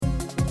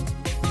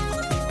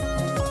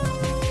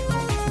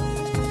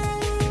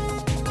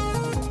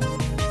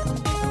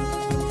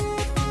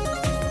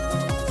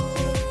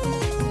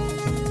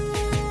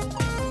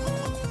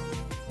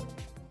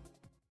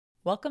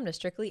Welcome to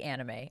Strictly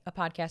Anime, a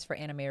podcast for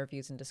anime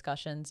reviews and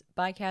discussions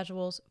by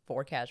casuals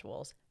for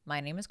casuals.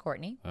 My name is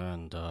Courtney.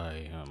 And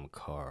I am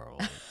Carl.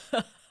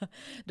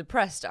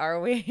 Depressed,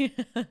 are we?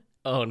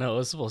 Oh no,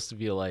 it's supposed to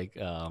be like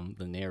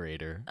the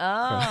narrator.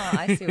 Oh,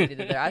 I see what you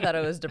did there. I thought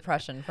it was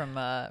depression from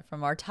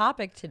our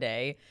topic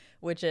today,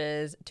 which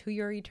is To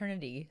Your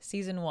Eternity,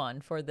 Season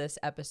 1 for this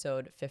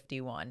episode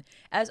 51.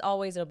 As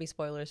always, it'll be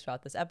spoilers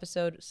throughout this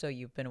episode, so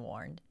you've been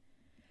warned.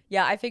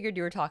 Yeah, I figured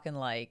you were talking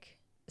like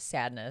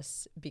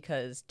sadness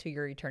because To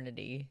Your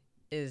Eternity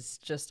is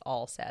just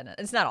all sadness.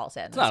 It's not all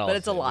sadness, but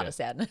it's a lot of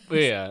sadness.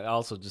 But yeah,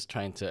 also just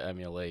trying to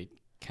emulate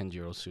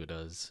Kenjiro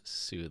Suda's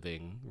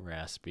soothing,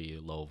 raspy,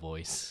 low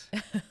voice.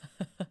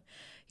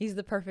 He's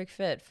the perfect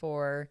fit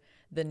for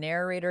the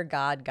narrator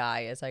god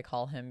guy, as I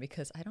call him,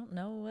 because I don't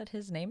know what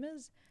his name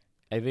is.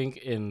 I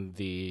think I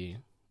don't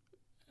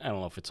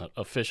know if it's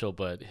official,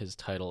 but his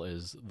title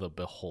is The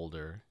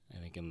Beholder, I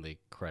think in the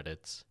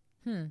credits.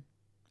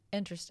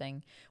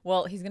 Interesting.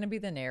 Well, he's going to be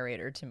the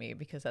narrator to me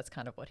because that's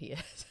kind of what he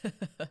is.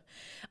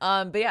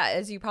 But yeah,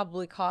 as you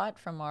probably caught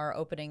from our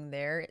opening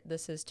there,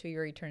 this is To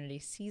Your Eternity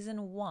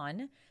Season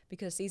 1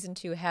 because Season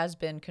 2 has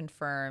been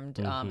confirmed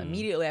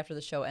immediately after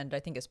the show ended. I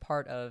think as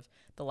part of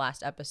the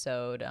last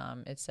episode,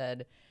 it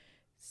said,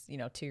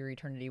 To Your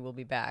Eternity will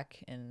be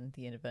back in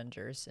the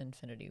Avengers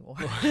Infinity War.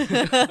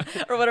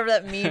 Or whatever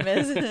that meme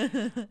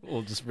is.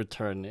 We'll just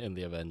return in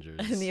the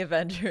Avengers. In the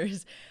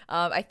Avengers.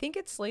 I think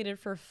it's slated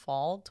for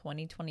fall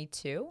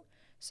 2022.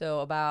 So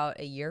about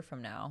a year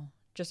from now,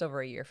 just over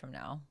a year from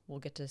now, we'll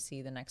get to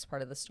see the next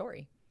part of the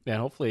story. Yeah,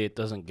 and hopefully it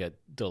doesn't get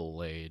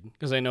delayed.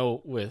 Because I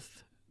know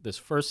with this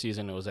first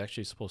season, it was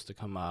actually supposed to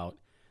come out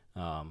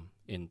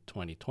in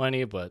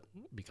 2020, but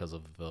because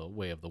of the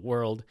way of the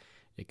world,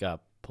 it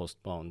got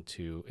postponed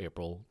to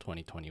April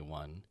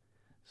 2021.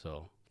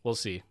 So we'll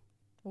see.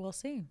 We'll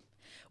see.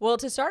 Well,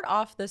 to start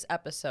off this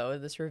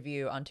episode, this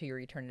review on To Your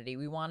Eternity,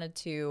 we wanted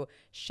to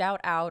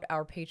shout out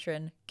our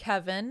patron,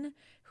 Kevin,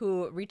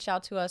 who reached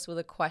out to us with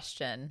a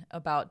question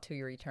about To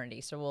Your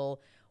Eternity. So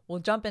we'll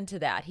jump into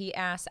that. He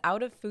asked,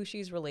 out of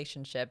Fushi's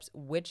relationships,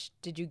 which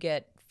did you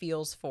get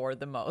feels for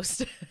the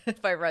most?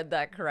 If I read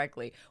that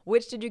correctly.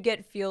 Which did you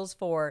get feels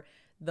for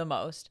the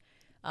most?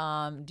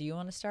 Do you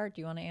want to start?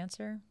 Do you want to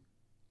answer?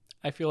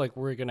 I feel like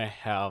we're going to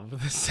have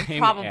the same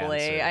Probably.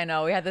 answer. I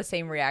know. We had the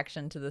same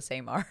reaction to the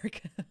same arc.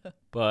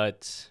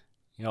 But,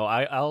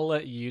 I'll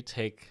let you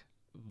take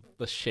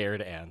the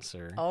shared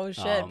answer. Oh,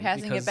 shit.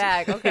 Passing it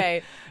back.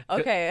 Okay.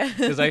 Okay.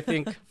 Because I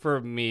think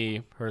for me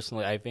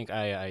personally, I think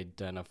I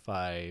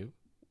identify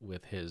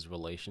with his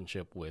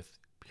relationship with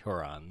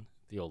Puron,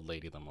 the old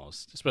lady, the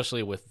most,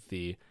 especially with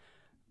the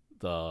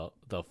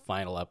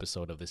final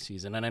episode of the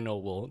season. And I know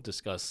we'll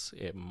discuss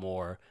it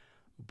more,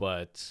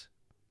 but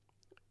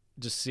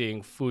just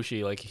seeing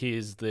Fushi, like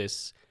he's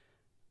this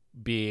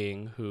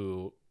being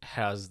who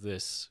has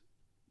this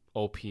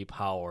OP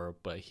power,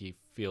 but he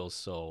feels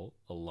so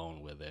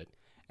alone with it.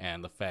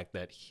 And the fact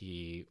that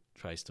he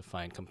tries to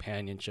find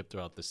companionship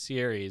throughout the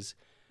series,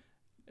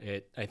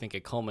 I think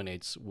it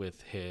culminates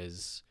with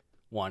his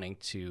wanting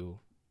to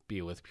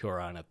be with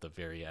Puron at the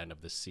very end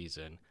of the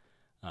season,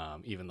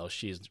 even though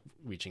she's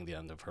reaching the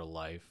end of her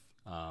life.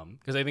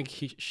 Because I think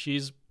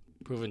she's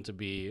proven to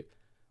be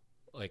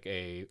like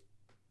a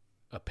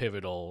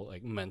pivotal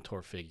like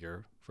mentor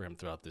figure for him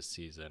throughout this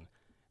season.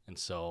 And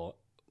so,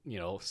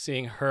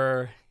 seeing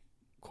her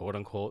quote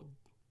unquote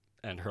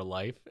end her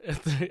life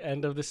at the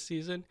end of this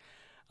season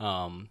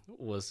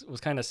was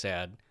kind of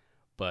sad,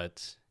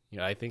 but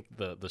I think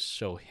the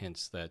show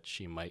hints that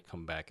she might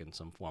come back in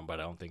some form, but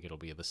I don't think it'll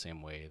be the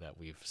same way that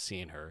we've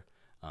seen her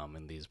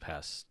in these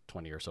past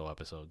 20 or so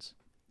episodes.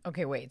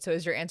 Okay, wait. So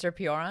is your answer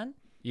Pioran?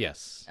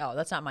 Yes. Oh,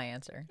 that's not my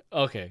answer.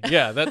 Okay.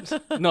 Yeah, that's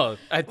no.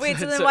 Wait,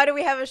 so then why do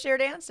we have a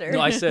shared answer? No,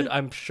 I said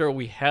I'm sure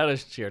we had a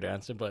shared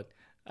answer, but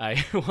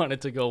I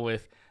wanted to go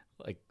with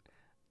like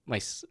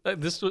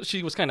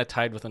she was kind of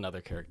tied with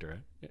another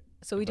character.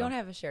 So we don't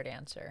have a shared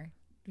answer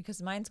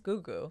because mine's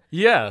Gugu.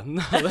 Yeah,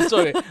 no, that's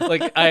okay.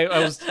 Like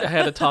I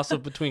had a toss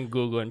up between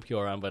Gugu and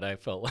Pioran, but I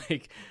felt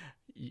like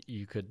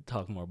you could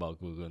talk more about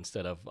Gugu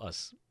instead of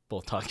us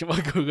both talking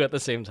about Gugu at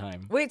the same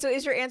time. Wait, so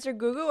is your answer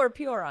Gugu or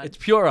Pioran? It's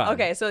Pioran.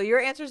 Okay, so your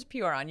answer is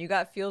Pioran. You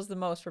got feels the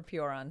most for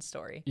Pioran's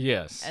story.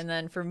 Yes. And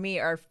then for me,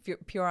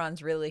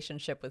 Pioran's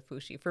relationship with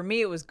Fushi. For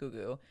me, it was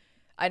Gugu.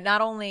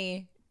 Not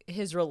only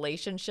his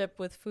relationship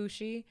with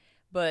Fushi,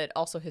 but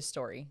also his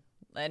story.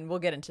 And we'll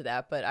get into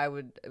that, but I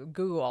would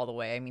Gugu all the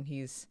way. I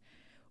mean,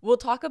 we'll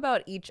talk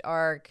about each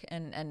arc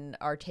and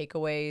our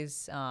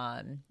takeaways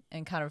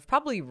and kind of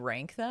probably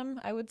rank them,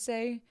 I would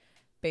say,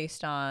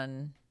 based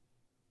on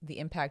the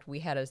impact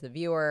we had as the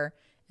viewer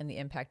and the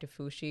impact of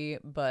Fushi.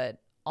 But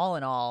all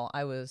in all,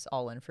 I was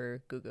all in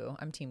for Gugu.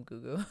 I'm team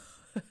Gugu.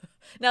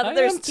 Now that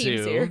there's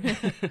teams here.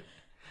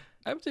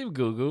 I'm team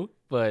Gugu,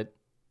 but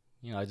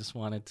I just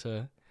wanted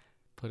to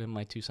put in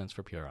my 2 cents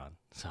for Pioran.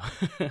 So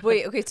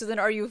wait, okay, so then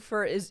are you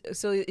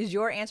is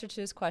your answer to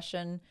this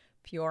question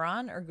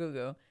Pioran or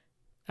Gugu?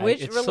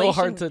 It's so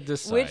hard to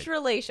decide. Which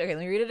relation? Okay,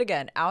 let me read it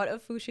again. Out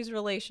of Fushi's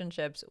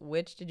relationships,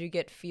 which did you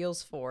get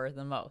feels for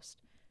the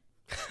most?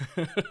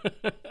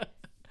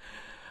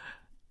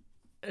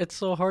 It's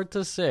so hard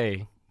to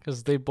say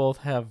because they both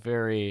have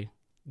very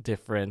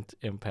different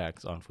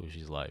impacts on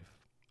Fushi's life.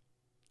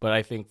 But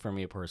I think for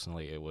me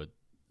personally, it would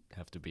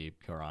have to be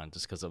Pyoran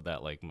just because of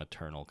that like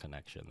maternal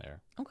connection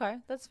there. Okay,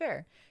 that's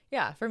fair.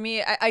 Yeah, for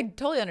me, I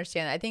totally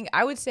understand. I think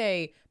I would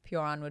say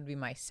Pyoran would be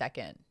my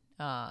second,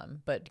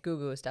 but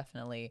Gugu is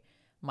definitely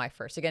my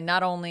first. Again,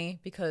 not only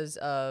because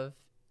of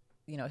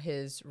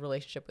his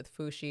relationship with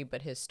Fushi,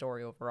 but his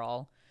story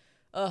overall.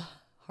 Ugh,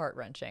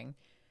 heart-wrenching.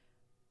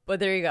 But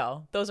there you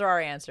go. Those are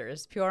our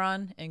answers,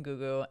 Pyoran and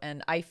Gugu.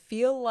 And I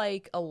feel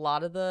like a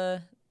lot of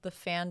the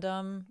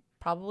fandom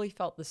probably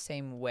felt the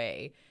same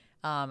way.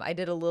 I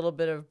did a little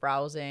bit of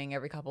browsing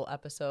every couple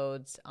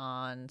episodes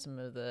on some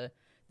of the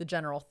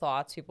general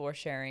thoughts people were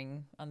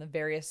sharing on the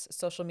various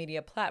social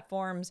media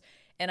platforms.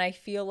 And I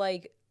feel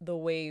like the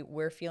way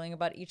we're feeling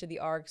about each of the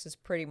arcs is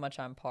pretty much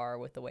on par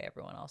with the way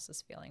everyone else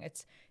is feeling.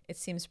 It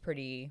seems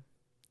pretty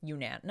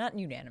not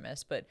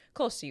unanimous, but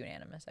close to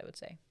unanimous, I would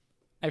say.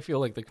 I feel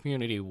like the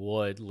community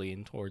would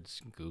lean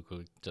towards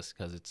Gugu just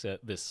because it's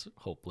this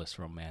hopeless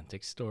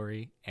romantic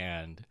story,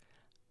 and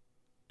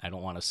I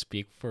don't want to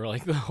speak for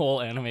like the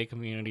whole anime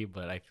community,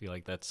 but I feel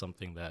like that's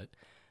something that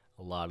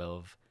a lot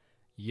of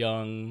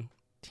young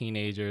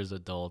teenagers,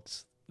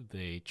 adults,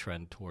 they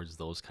trend towards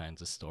those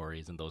kinds of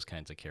stories and those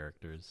kinds of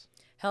characters.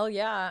 Hell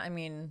yeah. I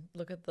mean,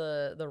 look at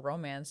the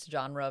romance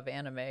genre of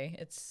anime.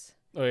 It's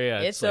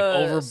like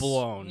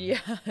overblown.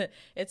 Yeah,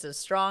 it's a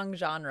strong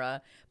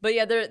genre. But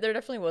yeah, there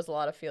definitely was a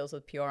lot of feels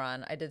with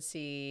Pyoran. I did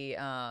see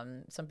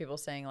some people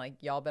saying like,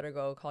 y'all better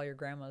go call your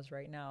grandmas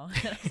right now.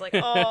 And I was like,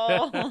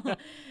 oh,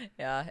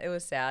 yeah, it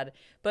was sad.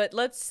 But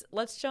let's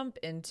jump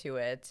into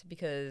it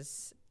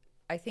because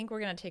I think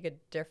we're gonna take a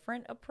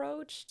different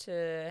approach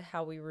to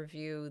how we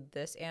review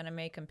this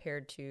anime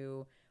compared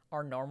to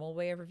our normal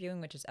way of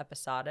reviewing, which is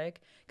episodic,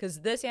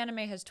 because this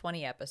anime has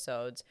 20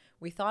 episodes.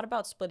 We thought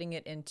about splitting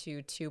it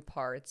into 2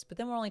 parts, but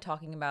then we're only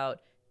talking about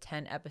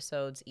 10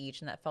 episodes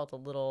each, and that felt a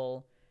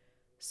little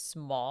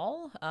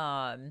small.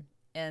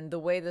 And the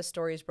way the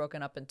story is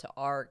broken up into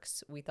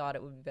arcs, we thought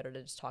it would be better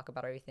to just talk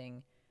about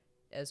everything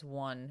as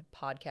one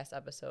podcast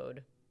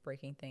episode,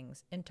 breaking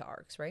things into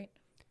arcs, right?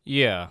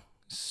 Yeah.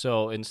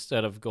 So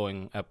instead of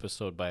going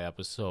episode by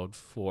episode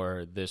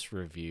for this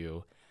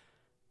review,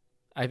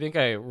 I think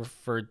I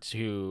referred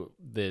to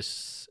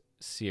this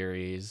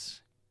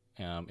series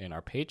in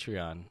our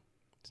Patreon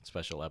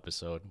special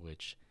episode,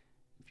 which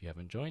if you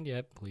haven't joined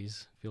yet,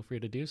 please feel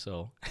free to do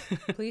so.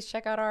 Please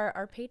check out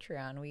our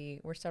Patreon.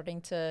 We're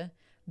starting to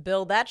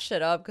build that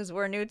shit up because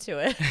we're new to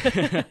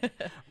it.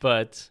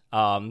 But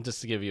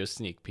just to give you a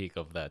sneak peek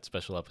of that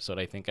special episode,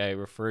 I think I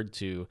referred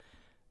to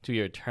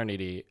Your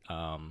Eternity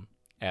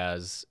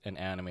as an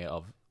anime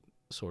of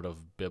sort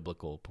of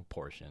biblical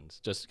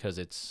proportions, just because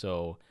it's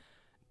so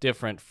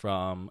different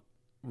from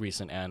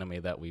recent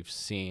anime that we've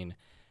seen.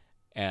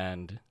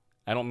 And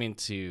I don't mean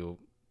to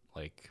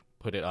like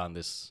put it on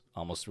this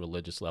almost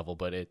religious level,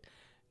 but it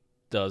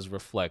does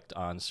reflect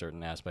on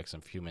certain aspects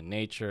of human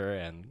nature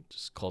and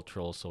just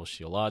cultural,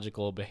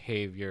 sociological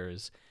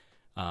behaviors.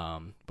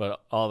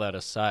 But all that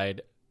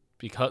aside,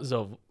 because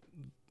of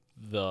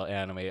the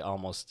anime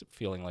almost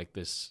feeling like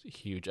this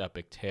huge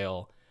epic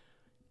tale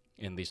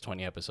in these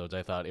 20 episodes,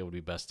 I thought it would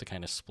be best to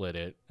kind of split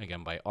it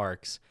again by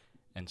arcs.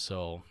 And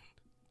so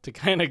to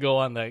kind of go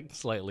on that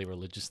slightly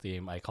religious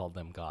theme, I called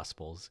them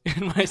gospels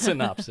in my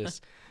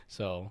synopsis.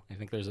 So I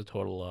think there's a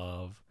total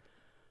of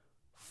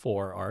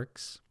 4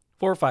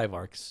 or 5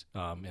 arcs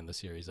in the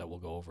series that we'll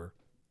go over.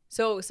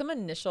 So some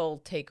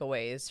initial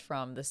takeaways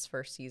from this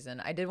first season.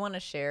 I did want to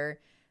share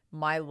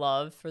my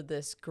love for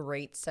this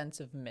great sense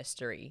of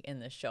mystery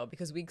in this show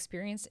because we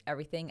experience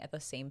everything at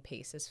the same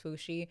pace as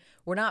Fushi.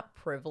 We're not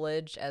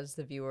privileged as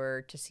the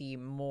viewer to see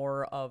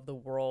more of the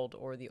world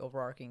or the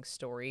overarching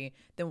story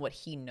than what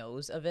he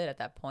knows of it at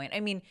that point. I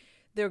mean,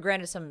 there are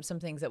granted some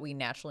things that we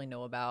naturally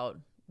know about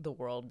the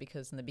world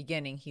because in the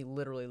beginning he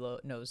literally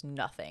knows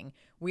nothing.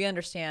 We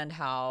understand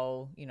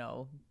how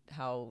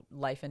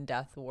life and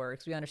death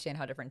works. We understand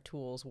how different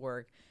tools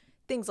work,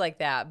 things like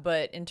that.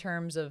 But in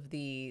terms of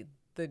the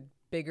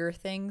bigger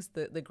things,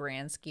 the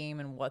grand scheme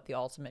and what the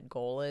ultimate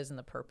goal is and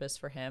the purpose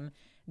for him,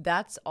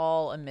 that's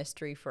all a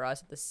mystery for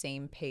us at the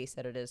same pace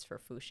that it is for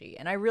Fushi.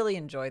 And I really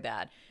enjoy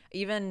that.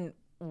 Even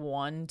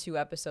 1-2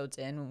 episodes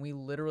in, when we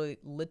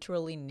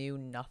literally knew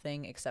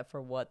nothing except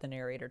for what the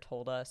narrator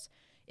told us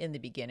in the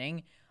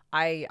beginning,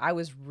 I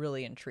was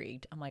really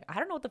intrigued. I'm like, I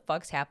don't know what the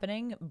fuck's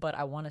happening, but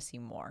I want to see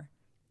more.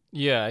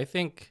 Yeah, I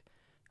think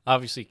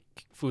obviously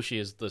Fushi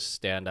is the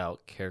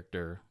standout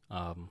character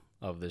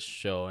of this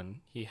show,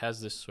 and he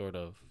has this sort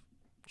of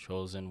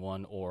chosen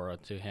one aura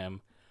to him,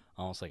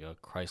 almost like a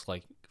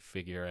Christ-like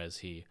figure as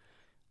he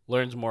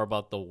learns more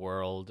about the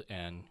world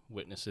and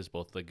witnesses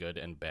both the good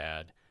and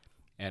bad.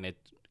 And it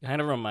kind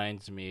of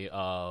reminds me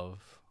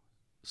of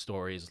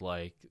stories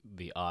like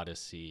The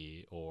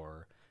Odyssey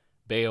or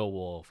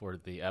Beowulf or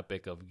the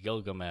Epic of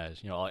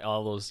Gilgamesh,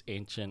 all those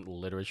ancient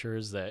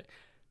literatures that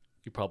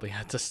you probably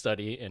had to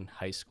study in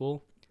high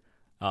school.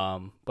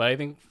 But I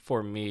think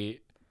for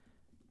me,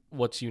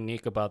 what's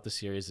unique about the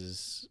series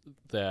is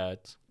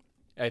that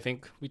I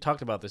think we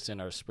talked about this in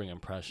our spring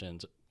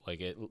impressions. Like,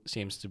 it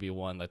seems to be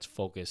one that's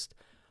focused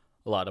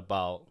a lot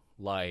about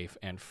life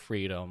and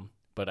freedom,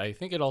 but I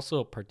think it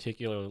also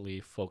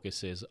particularly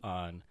focuses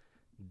on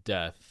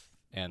death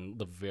and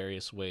the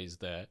various ways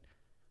that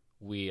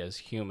we as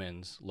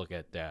humans look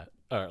at death.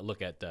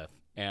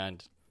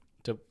 And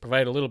to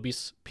provide a little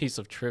piece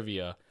of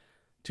trivia,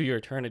 To Your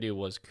Eternity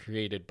was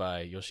created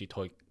by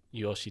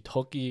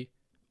Yoshitoki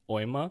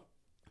Oima,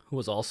 who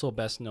was also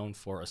best known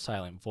for A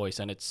Silent Voice.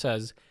 And it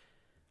says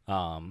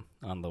on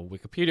the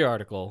Wikipedia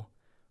article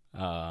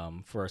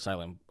for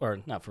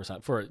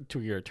To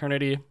Your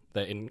Eternity,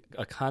 that in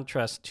a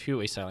contrast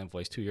to A Silent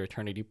Voice, To Your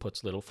Eternity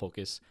puts little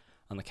focus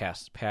on the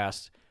cast's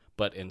past,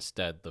 but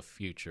instead the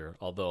future.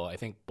 Although I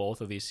think both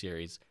of these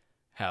series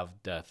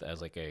have death as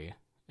like a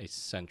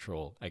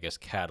central, I guess,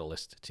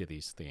 catalyst to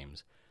these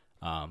themes.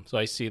 So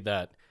I see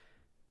that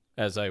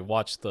as I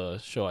watched the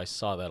show, I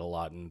saw that a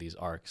lot in these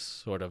arcs,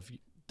 sort of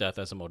death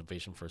as a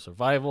motivation for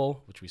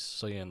survival, which we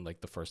see in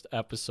like the first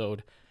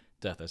episode,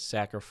 death as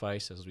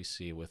sacrifice, as we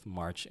see with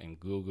March and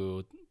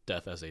Gugu,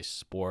 death as a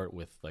sport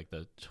with like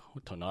the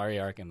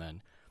Tonari arc, and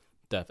then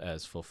death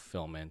as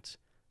fulfillment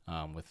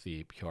with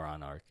the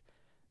Pyoran arc.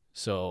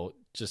 So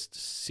just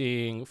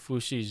seeing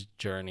Fushi's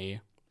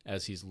journey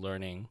as he's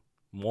learning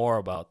more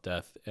about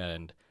death,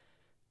 and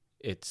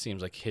it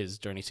seems like his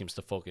journey seems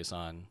to focus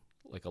on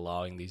like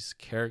allowing these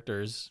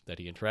characters that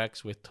he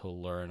interacts with to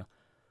learn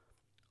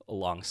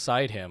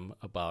alongside him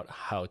about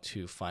how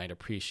to find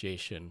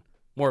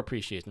more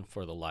appreciation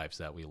for the lives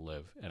that we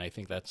live. And I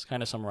think that's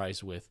kind of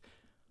summarized with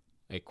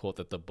a quote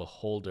that the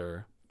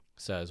Beholder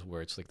says,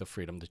 where it's like the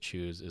freedom to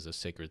choose is a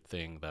sacred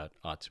thing that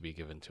ought to be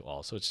given to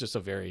all. So it's just a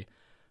very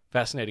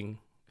fascinating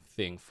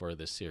thing for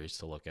this series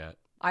to look at.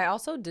 I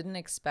also didn't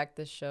expect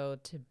this show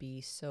to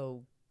be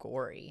so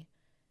gory.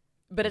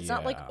 But it's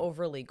not like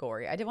overly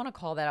gory. I did want to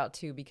call that out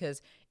too,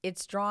 because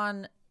it's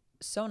drawn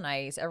so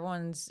nice.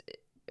 Everyone's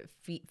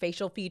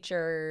facial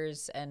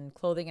features and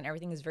clothing and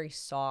everything is very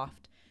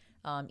soft,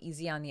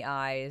 easy on the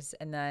eyes.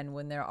 And then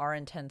when there are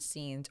intense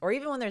scenes, or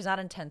even when there's not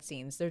intense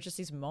scenes, there's just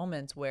these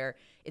moments where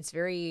it's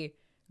very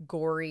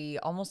gory,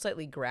 almost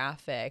slightly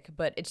graphic,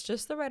 but it's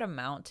just the right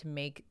amount to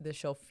make the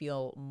show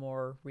feel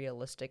more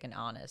realistic and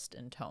honest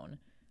in tone.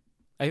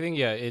 I think,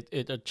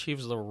 it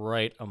achieves the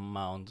right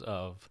amount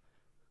of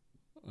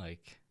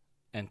like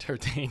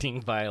entertaining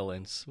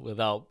violence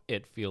without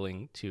it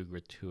feeling too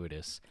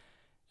gratuitous.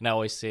 And I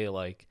always say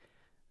like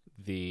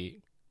the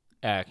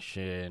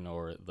action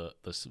or the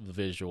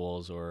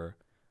visuals, or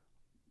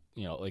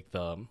like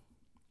the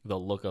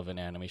look of an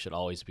anime should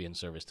always be in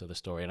service to the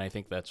story. And I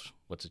think that's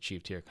what's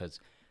achieved here, because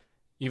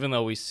even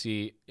though we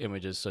see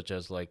images such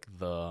as like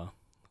the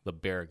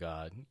bear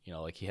god,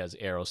 like he has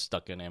arrows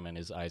stuck in him and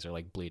his eyes are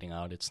like bleeding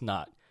out, it's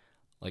not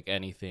like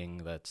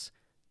anything that's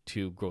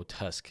too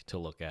grotesque to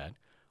look at.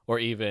 Or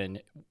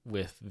even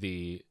with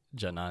the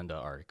Jananda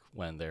arc,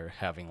 when they're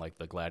having like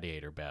the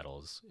gladiator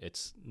battles,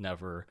 it's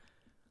never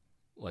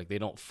like they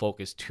don't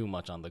focus too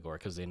much on the gore,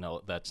 because they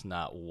know that's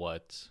not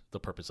what the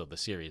purpose of the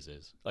series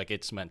is. Like,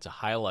 it's meant to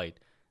highlight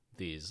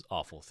these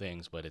awful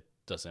things, but it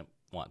doesn't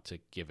want to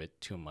give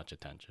it too much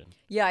attention.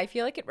 Yeah, I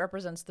feel like it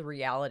represents the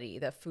reality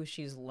that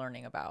Fushi's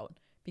learning about,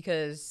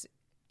 because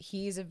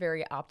he's a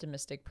very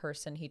optimistic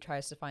person. He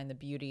tries to find the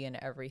beauty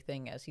in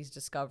everything as he's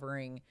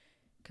discovering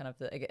kind of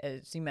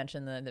as you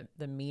mentioned,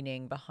 the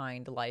meaning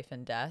behind life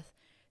and death.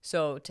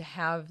 So to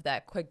have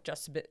that quick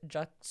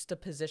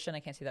juxtaposition, I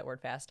can't say that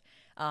word fast,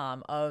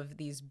 of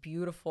these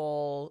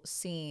beautiful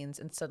scenes,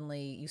 and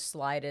suddenly you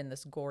slide in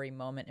this gory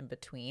moment in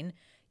between,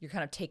 you're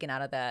kind of taken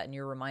out of that and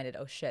you're reminded,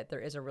 oh shit,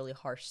 there is a really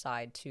harsh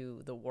side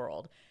to the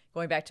world.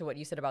 Going back to what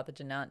you said about the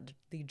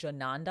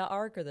Jananda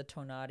arc, or the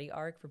Tonari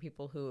arc, for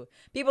people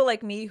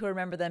like me who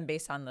remember them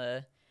based on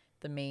the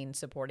main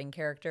supporting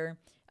character.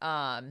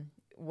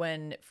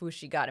 When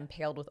Fushi got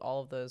impaled with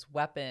all of those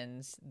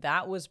weapons,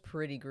 that was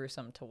pretty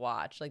gruesome to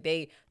watch. Like,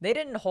 they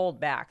didn't hold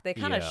back. They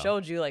kind of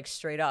showed you like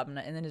straight up, and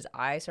then his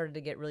eyes started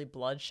to get really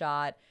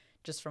bloodshot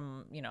just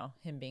from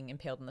him being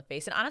impaled in the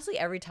face. And honestly,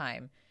 every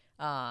time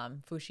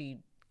Fushi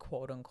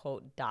quote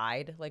unquote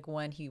died, like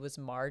when he was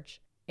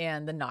March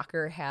and the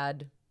knocker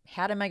had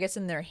him, I guess,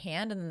 in their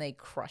hand, and then they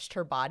crushed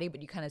her body,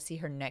 but you kind of see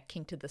her neck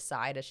kink to the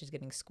side as she's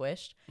getting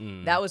squished.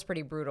 That was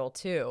pretty brutal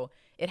too.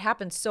 It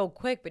happened so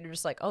quick, but you're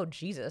just like, oh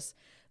Jesus,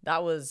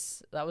 that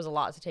was a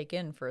lot to take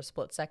in for a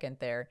split second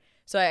there.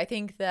 So I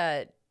think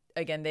that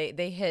again,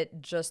 they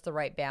hit just the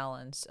right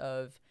balance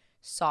of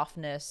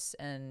softness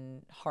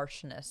and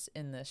harshness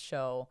in this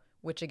show,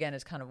 which again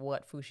is kind of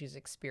what Fushi's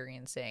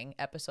experiencing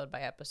episode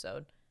by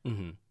episode.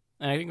 Mm-hmm.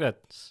 And I think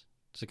that's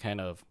to kind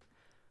of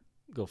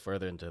go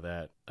further into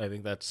that. I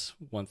think that's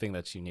one thing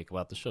that's unique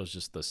about the show, is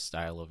just the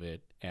style of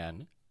it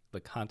and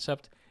the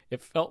concept.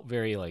 It felt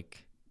very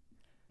like,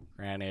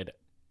 granted,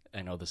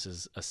 I know this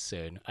is a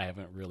sin. I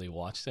haven't really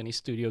watched any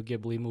Studio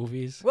Ghibli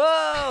movies,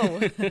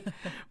 Whoa.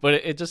 but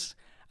it just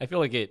I feel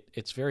like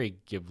it's very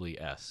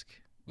Ghibli-esque.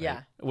 Right?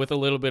 Yeah. With a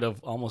little bit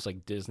of almost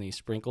like Disney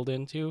sprinkled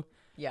into,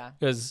 Yeah.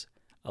 because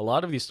a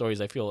lot of these stories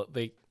I feel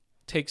they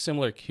take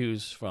similar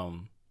cues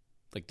from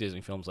like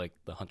Disney films like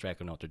The Hunchback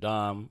of Notre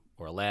Dame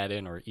or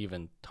Aladdin or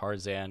even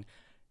Tarzan.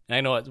 And I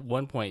know at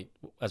one point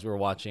as we were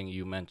watching,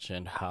 you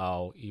mentioned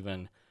how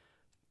even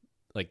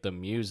like the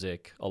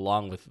music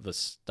along with the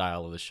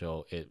style of the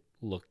show, it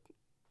looked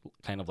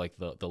kind of like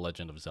the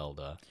Legend of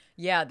Zelda.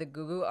 Yeah, the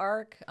Gugu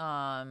arc,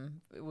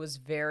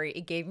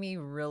 it gave me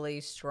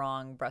really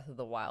strong Breath of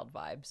the Wild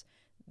vibes.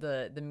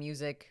 The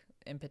music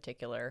in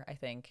particular, I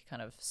think,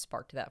 kind of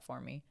sparked that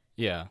for me.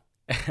 Yeah.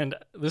 And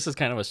this is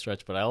kind of a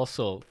stretch, but I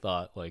also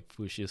thought like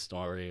Fushi's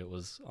story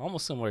was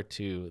almost similar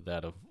to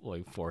that of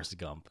like Forrest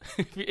Gump.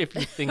 if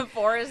you think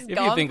Forrest if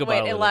Gump. you think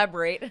about Wait, it,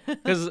 elaborate.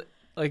 because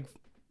like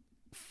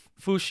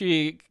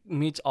Fushi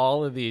meets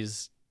all of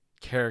these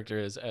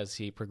characters as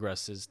he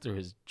progresses through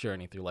his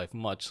journey through life,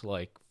 much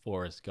like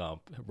Forrest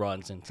Gump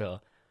runs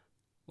into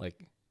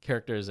like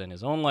characters in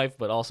his own life,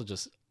 but also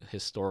just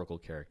historical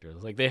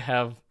characters. Like they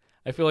have,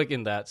 I feel like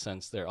in that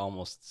sense, they're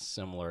almost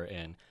similar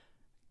in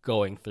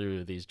going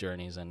through these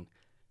journeys, and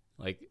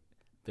like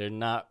they're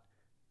not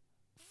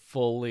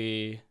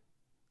fully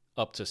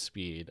up to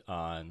speed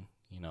on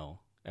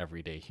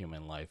everyday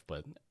human life,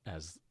 but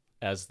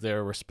as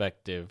their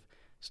respective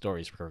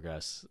stories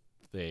progress,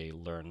 they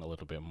learn a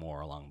little bit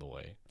more along the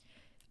way.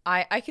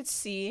 I could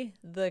see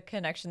the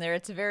connection there.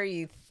 It's a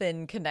very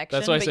thin connection.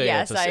 That's why I but say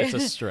yes, it's a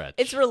stretch.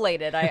 It's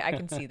related. I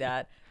can see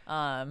that.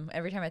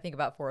 Every time I think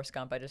about Forrest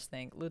Gump, I just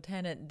think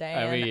Lieutenant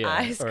Dan I mean, yeah,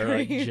 ice or cream.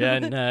 like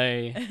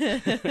Jenny.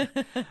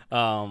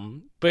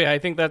 But yeah, I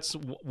think that's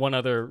one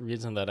other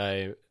reason that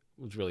I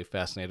was really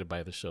fascinated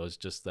by the show is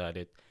just that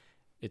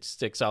it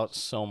sticks out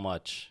so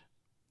much,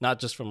 not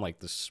just from like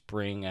the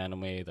spring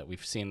anime that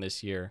we've seen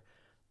this year,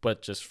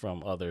 but just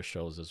from other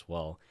shows as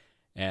well.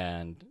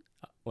 And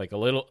like a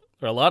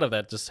lot of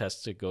that just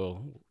has to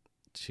go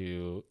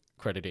to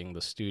crediting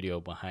the studio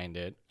behind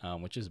it,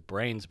 which is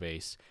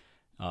Brainspace.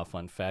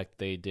 Fun fact,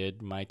 they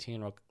did My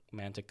Teen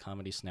Romantic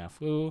Comedy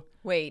Snafu.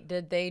 Wait,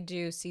 did they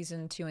do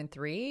season 2 and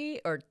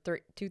 3 or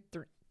 2,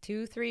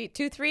 3?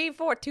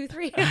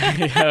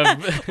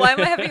 Why am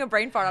I having a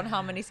brain fart on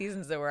how many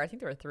seasons there were? I think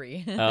there were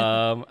 3.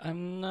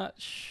 I'm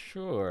not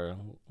sure.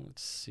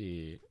 Let's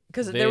see.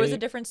 Because there was a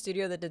different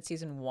studio that did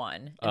season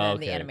 1, and then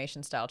the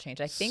animation style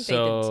changed. I think they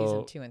did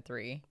season 2 and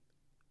 3.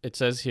 It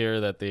says here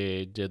that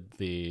they did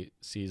the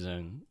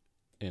season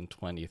in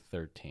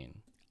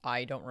 2013.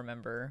 I don't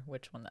remember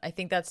which one. I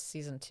think that's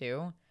season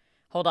 2.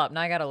 Hold up.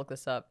 Now I got to look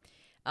this up.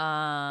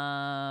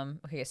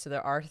 Okay, so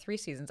there are 3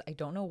 seasons. I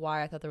don't know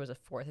why I thought there was a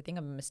 4th. I think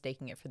I'm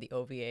mistaking it for the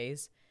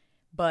OVAs.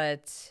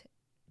 But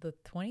the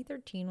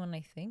 2013 one,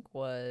 I think,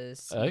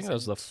 was I think that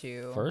was the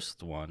 2.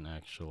 first one,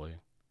 actually.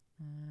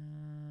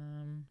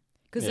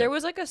 Because there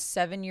was like a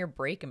 7-year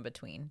break in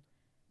between.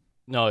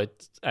 No,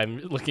 I'm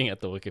looking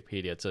at the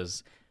Wikipedia. It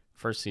says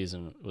first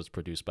season was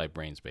produced by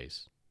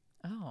Brainspace.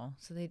 Oh,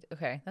 so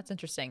okay, that's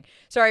interesting.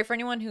 Sorry, for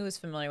anyone who is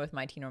familiar with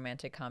My Teen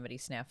Romantic Comedy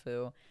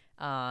Snafu,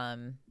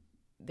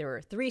 there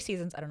were 3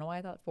 seasons. I don't know why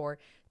I thought 4.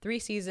 3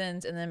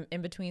 seasons, and then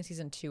in between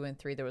season 2 and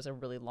 3, there was a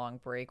really long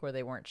break where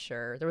they weren't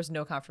sure. There was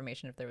no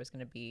confirmation if there was going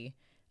to be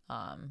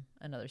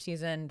another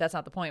season. That's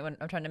not the point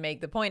I'm trying to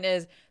make. The point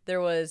is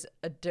there was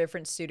a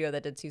different studio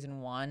that did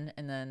season 1,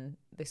 and then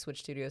they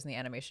switched studios and the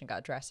animation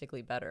got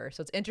drastically better. So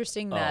it's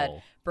interesting that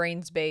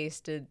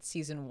Brainspace did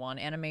season 1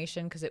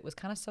 animation because it was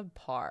kind of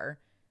subpar,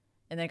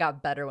 and then it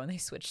got better when they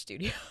switched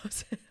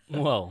studios.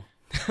 Well,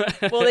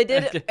 they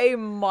did a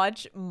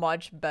much,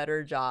 much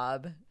better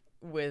job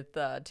with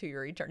To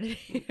Your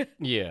Eternity.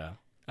 Yeah.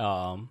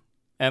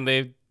 And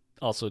they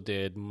also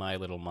did My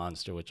Little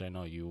Monster, which I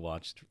know you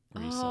watched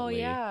recently. Oh,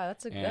 yeah. That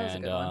was a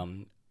good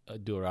one.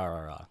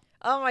 Durarara.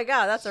 Oh, my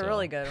God. That's a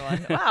really good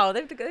one. Wow.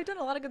 They've done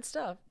a lot of good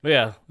stuff. But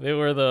yeah, they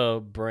were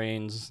the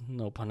brains,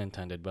 no pun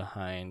intended,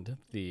 behind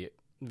the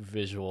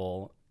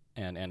visual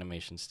and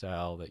animation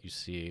style that you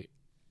see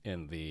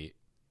in the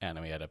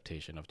anime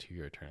adaptation of To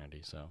Your Eternity.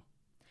 So,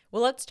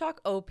 well, let's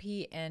talk OP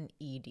and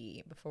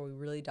ED before we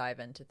really dive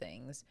into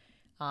things.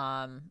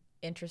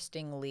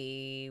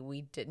 Interestingly,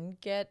 we didn't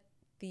get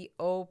the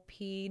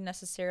OP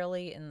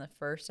necessarily in the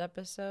first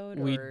episode.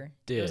 We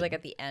did. It was like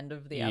at the end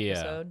of the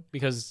episode.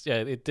 Because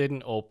it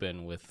didn't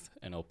open with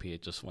an OP.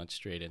 It just went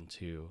straight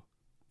into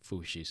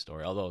Fushi's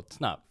story. Although it's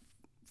not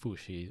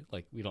Fushi,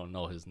 like we don't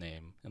know his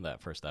name in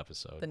that first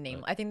episode.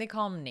 I think they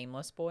call him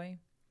Nameless Boy.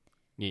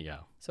 Yeah.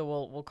 So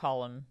we'll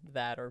call him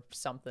that or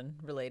something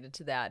related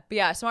to that. But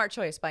yeah, smart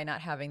choice by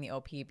not having the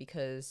OP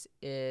because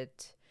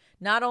it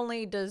not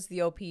only does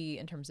the OP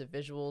in terms of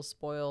visuals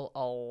spoil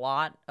a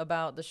lot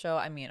about the show,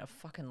 I mean a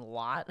fucking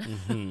lot.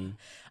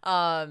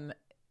 Mm-hmm.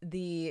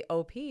 The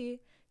OP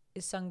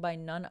is sung by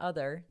none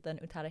other than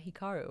Utada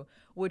Hikaru,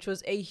 which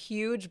was a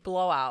huge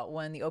blowout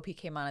when the OP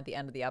came on at the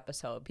end of the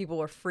episode. People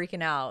were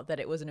freaking out that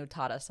it was an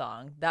Utada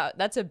song.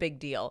 That's a big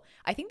deal.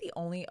 I think the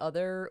only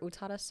other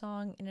Utada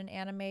song in an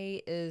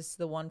anime is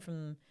the one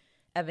from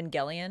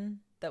Evangelion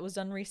that was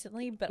done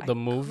recently, but The I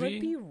movie?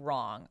 could be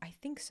wrong. I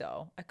think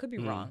so. I could be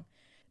wrong.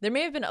 There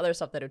may have been other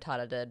stuff that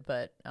Utada did,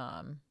 but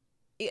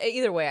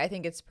either way, I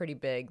think it's pretty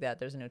big that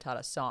there's an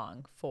Utada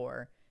song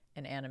for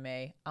an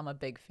anime. I'm a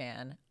big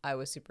fan. I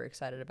was super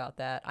excited about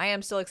that. I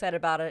am still excited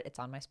about it. It's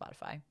on my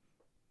Spotify.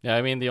 Yeah,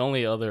 I mean, the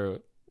only other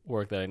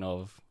work that I know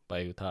of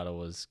by Utada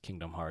was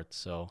Kingdom Hearts.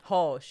 So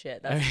Oh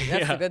shit, that's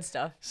Yeah. the good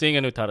stuff. seeing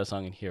an Utada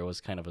song in here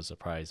was kind of a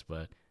surprise,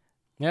 but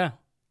yeah,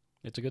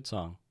 it's a good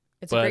song.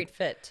 It's But a great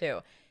fit too.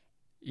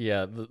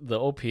 yeah, the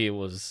OP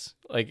was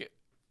like,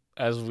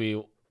 as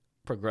we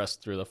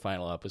progressed through the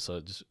final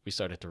episodes, we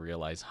started to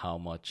realize how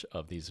much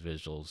of these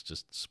visuals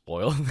just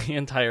spoil the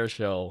entire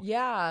show.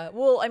 Yeah.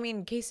 Well, I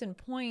mean, case in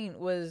point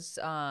was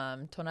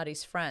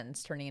Tonari's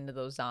friends turning into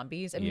those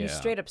zombies. I mean, you Yeah.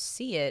 straight up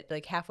see it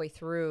like halfway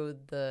through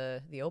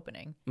the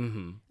opening.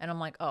 Mm-hmm. And I'm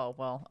like, oh,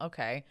 well,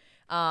 okay.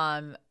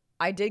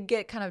 I did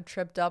get kind of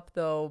tripped up,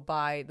 though,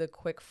 by the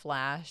quick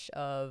flash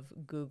of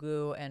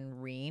Gugu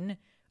and Reen.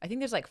 I think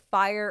there's like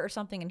fire or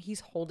something, and he's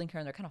holding her,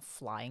 and they're kind of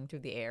flying through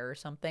the air or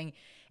something.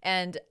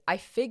 And I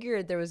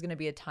figured there was going to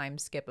be a time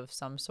skip of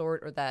some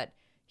sort, or that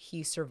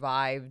he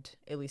survived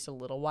at least a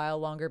little while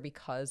longer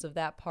because of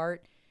that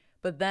part.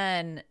 But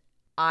then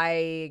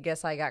I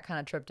guess I got kind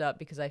of tripped up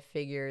because I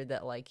figured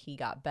that like he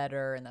got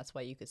better, and that's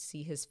why you could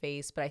see his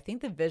face. But I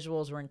think the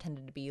visuals were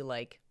intended to be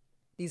like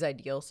these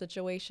ideal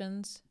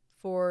situations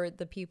for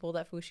the people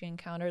that Fushi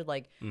encountered.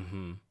 Like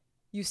Mm-hmm.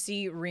 you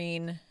see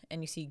Reen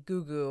and you see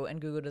Gugu,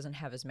 and Gugu doesn't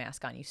have his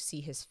mask on. You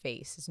see his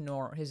face,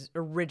 his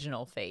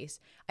original face.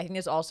 I think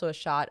there's also a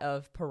shot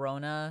of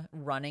Perona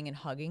running and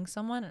hugging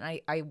someone, and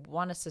I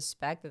want to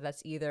suspect that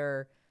that's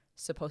either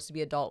supposed to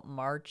be adult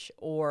March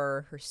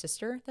or her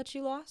sister that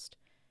she lost.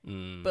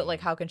 But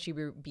like, how can she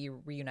be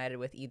reunited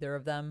with either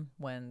of them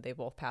when they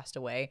both passed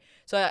away?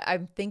 So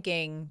I'm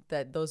thinking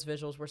that those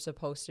visuals were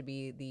supposed to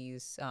be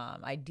these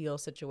ideal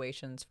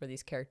situations for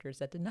these characters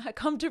that did not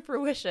come to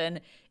fruition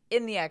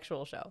in the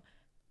actual show.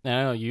 And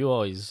I know you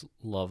always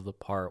love the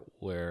part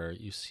where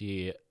you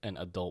see an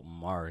adult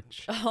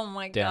March Oh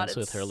my god, dance it's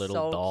with her little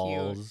so cute.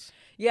 dolls.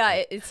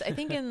 Yeah, it's I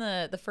think in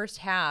the first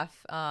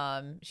half,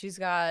 she's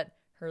got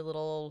her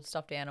little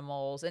stuffed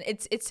animals, and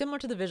it's similar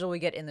to the visual we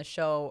get in the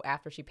show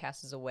after she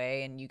passes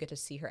away, and you get to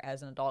see her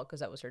as an adult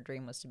because that was her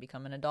dream, was to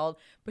become an adult.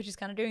 But she's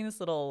kind of doing this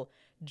little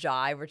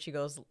jive where she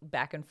goes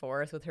back and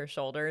forth with her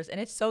shoulders,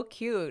 and it's so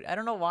cute. I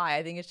don't know why.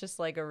 I think it's just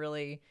like a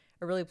really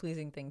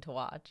pleasing thing to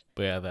watch.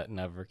 But yeah, that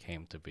never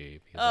came to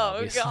be. Because Oh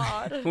obviously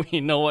god.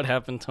 we know what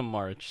happened to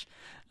March.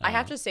 I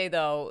have to say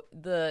though,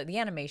 the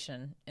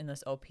animation in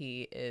this OP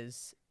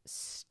is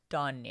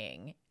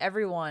stunning.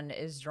 Everyone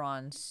is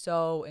drawn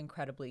so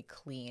incredibly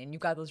clean.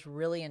 You've got those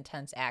really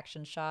intense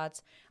action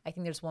shots. I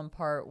think there's one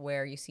part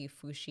where you see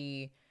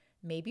Fushi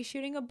maybe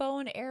shooting a bow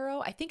and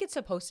arrow. I think it's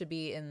supposed to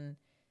be in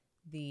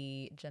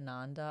the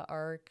Jananda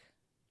arc,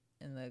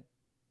 in the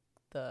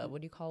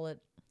what do you call it?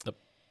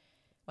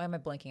 Why am I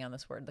blanking on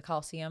this word? The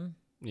Coliseum?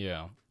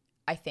 Yeah.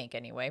 I think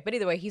anyway. But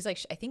either way, he's like,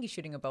 I think he's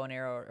shooting a bow and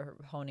arrow or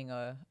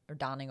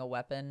donning a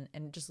weapon,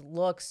 and it just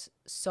looks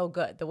so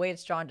good. The way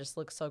it's drawn just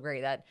looks so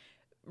great. That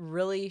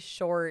really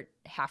short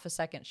half a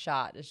second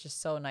shot is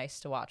just so nice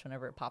to watch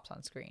whenever it pops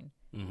on screen.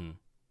 Mm-hmm.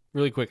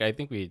 Really quick, I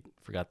think we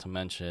forgot to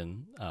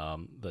mention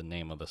the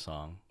name of the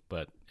song,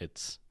 but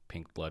it's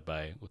Pink Blood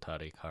by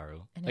Utada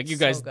Hikaru. And Like, it's you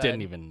guys so didn't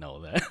good. even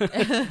know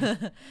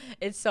that.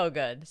 It's so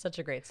good. Such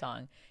a great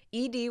song.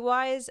 ED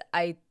wise,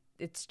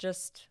 it's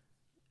just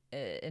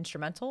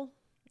instrumental.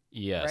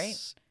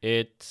 Yes.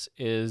 It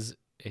is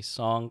a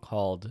song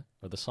called,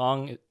 or the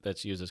song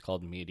that's used is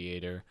called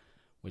Mediator,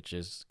 which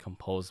is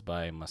composed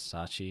by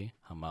Masashi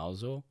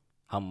Hamauzu.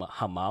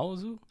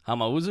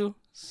 Hamauzu?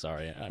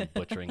 Sorry, I'm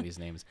butchering these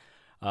names.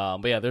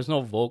 But yeah, there's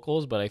no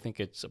vocals, but I think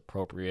it's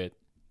appropriate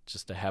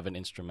just to have an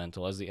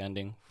instrumental as the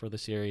ending for the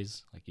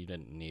series. Like, you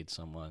didn't need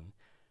someone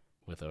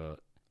with a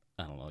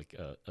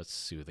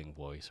soothing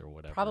voice or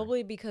whatever.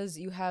 Probably because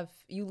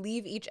you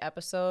leave each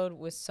episode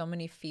with so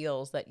many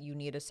feels that you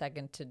need a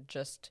second to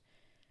just,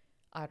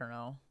 I don't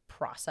know,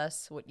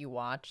 process what you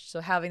watch.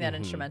 So having that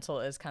instrumental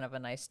is kind of a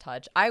nice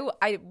touch.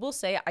 I will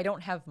say I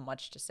don't have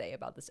much to say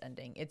about this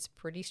ending. It's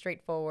pretty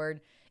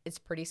straightforward. It's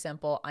pretty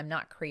simple. I'm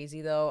not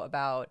crazy though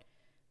about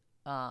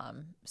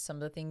some of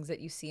the things that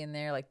you see in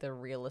there, like the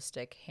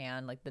realistic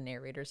hand, like the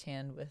narrator's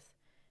hand with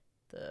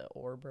the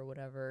orb or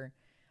whatever.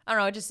 I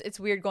don't know. It's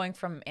weird going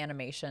from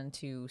animation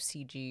to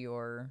CG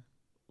or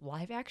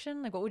live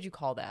action. Like, what would you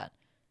call that?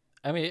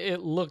 I mean,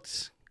 it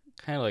looked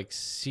kind of like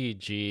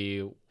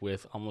CG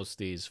with almost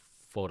these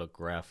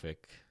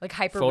photographic, Like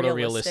hyper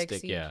photorealistic,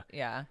 realistic.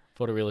 Yeah.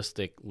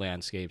 photorealistic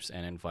landscapes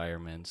and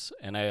environments.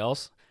 And I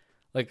also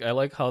I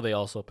like how they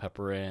also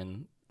pepper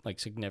in like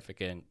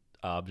significant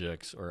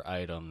objects or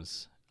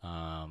items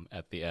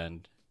at the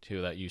end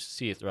too that you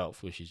see throughout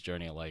Fushi's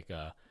journey, like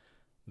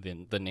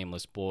the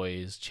nameless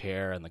boy's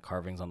chair and the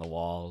carvings on the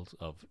walls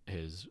of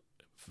his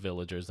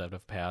villagers that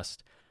have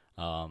passed.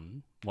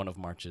 One of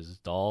March's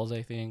dolls,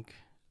 I think,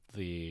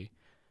 the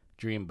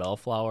Dream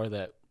Bellflower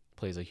that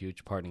plays a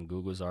huge part in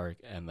Gugu's arc,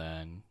 and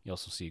then you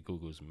also see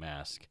Gugu's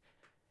mask.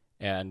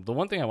 And the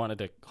one thing I wanted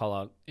to call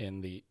out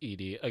in the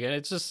ED, again,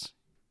 it's just,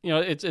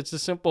 it's a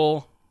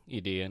simple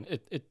ED, and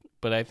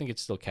but I think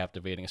it's still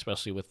captivating,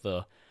 especially with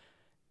the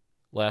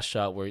last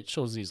shot where it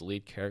shows these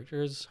lead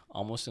characters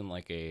almost in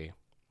like a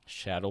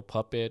shadow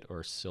puppet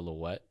or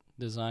silhouette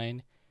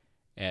design,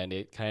 and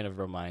it kind of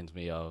reminds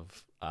me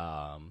of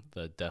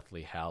the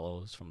Deathly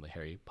Hallows from the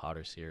Harry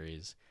Potter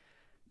series.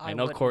 I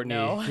know Courtney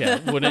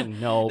wouldn't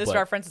know. This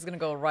reference is going to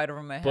go right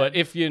over my head. But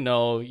if you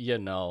know, you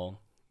know.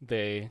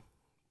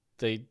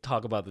 They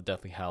talk about the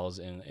Deathly Hallows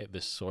in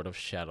this sort of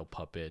shadow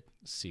puppet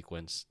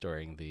sequence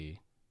during the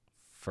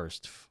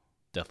first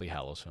Deathly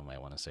Hallows film, I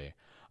want to say.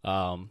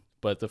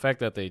 But the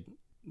fact that they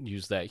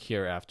use that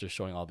here after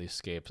showing all these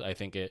escapes, I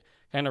think it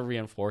kind of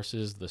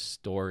reinforces the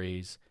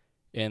stories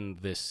in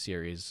this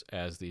series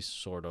as these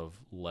sort of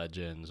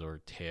legends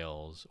or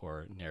tales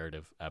or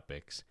narrative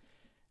epics.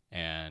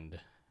 And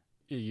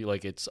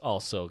it's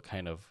also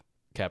kind of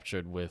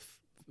captured with,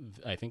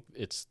 I think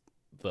it's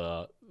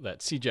that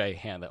CGI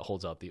hand that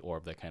holds out the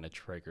orb that kind of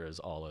triggers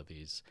all of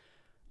these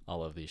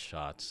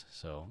shots.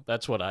 So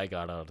that's what I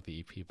got out of the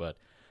EP. But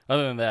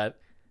other than that,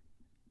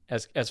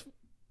 as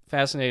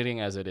fascinating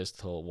as it is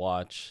to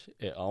watch,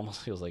 it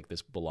almost feels like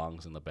this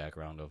belongs in the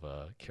background of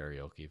a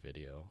karaoke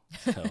video.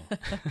 So.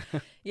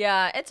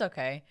 Yeah, it's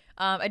okay.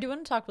 I do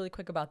want to talk really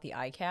quick about the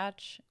eye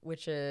catch,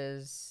 which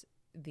is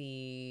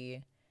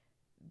the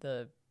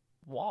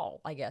wall,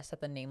 I guess, that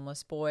the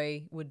nameless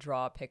boy would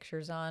draw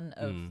pictures on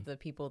of the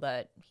people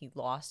that he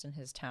lost in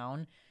his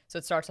town. So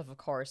it starts off, of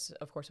course,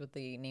 with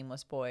the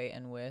nameless boy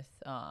and with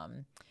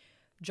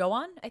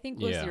Joan, I think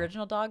was the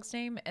original dog's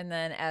name. And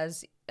then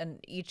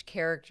each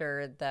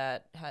character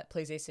that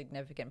plays a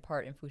significant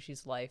part in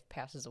Fushi's life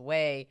passes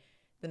away,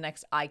 the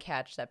next eye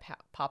catch that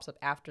pops up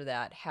after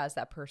that has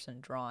that person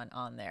drawn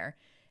on there.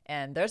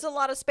 And there's a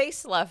lot of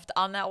space left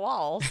on that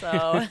wall.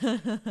 So,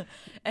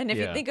 and if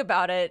you think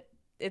about it,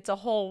 it's a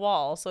whole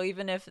wall. So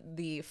even if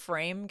the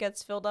frame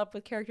gets filled up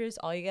with characters,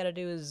 all you got to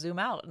do is zoom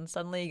out and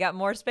suddenly you got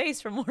more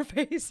space for more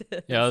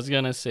faces. Yeah, I was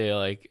going to say,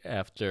 like,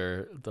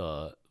 after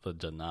the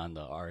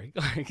Jananda arc,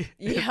 like,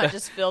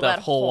 just fill that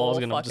whole wall is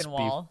going to just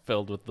wall. Be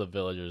filled with the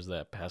villagers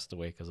that passed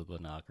away because of the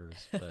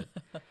knockers. But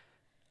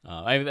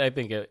I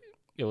think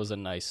it was a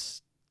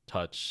nice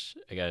touch,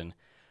 again,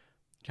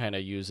 kind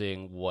of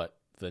using what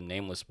the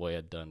nameless boy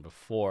had done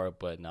before,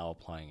 but now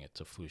applying it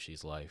to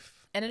Fushi's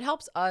life. And it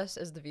helps us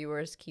as the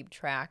viewers keep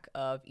track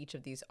of each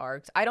of these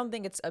arcs. I don't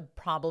think it's a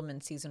problem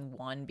in season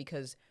 1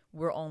 because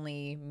we're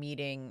only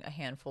meeting a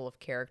handful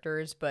of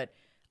characters, but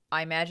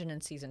I imagine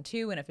in season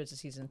 2, and if it's a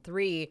season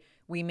 3,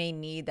 we may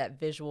need that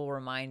visual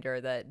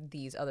reminder that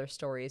these other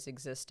stories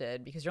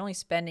existed, because you're only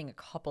spending a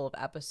couple of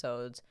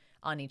episodes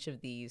on each of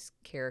these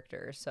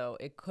characters. So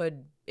it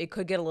could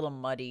get a little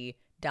muddy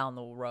down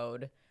the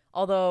road.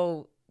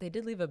 Although they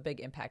did leave a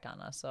big impact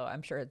on us, so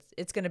I'm sure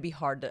it's going to be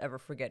hard to ever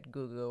forget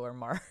Gugu or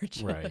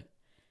March. Right.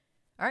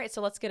 All right,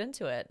 so let's get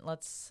into it.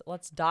 Let's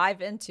dive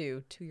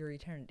into To Your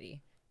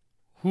Eternity.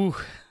 Whew,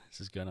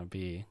 this is going to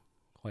be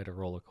quite a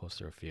roller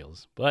coaster of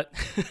feels. But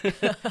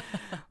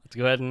let's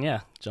go ahead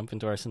and jump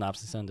into our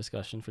synopsis and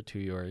discussion for To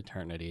Your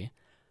Eternity.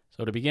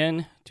 So to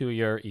begin, To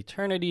Your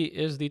Eternity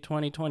is the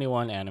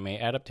 2021 anime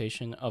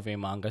adaptation of a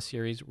manga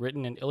series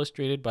written and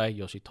illustrated by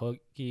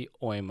Yoshitoki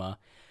Oima,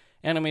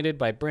 animated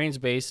by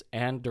Brainsbase,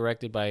 and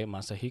directed by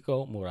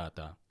Masahiko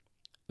Murata.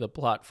 The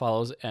plot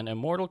follows an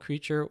immortal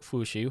creature,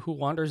 Fushi, who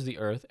wanders the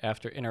earth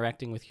after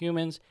interacting with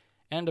humans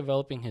and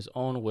developing his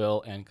own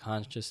will and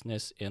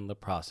consciousness in the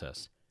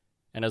process.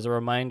 And as a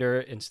reminder,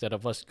 instead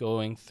of us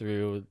going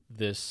through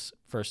this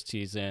first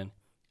season,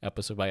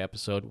 episode by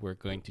episode, we're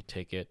going to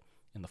take it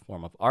in the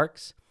form of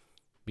arcs,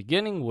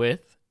 beginning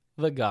with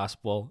the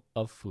Gospel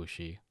of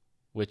Fushi,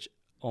 which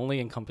only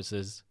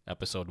encompasses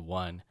episode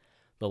 1,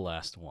 the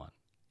last one.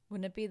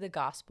 Wouldn't it be the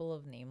Gospel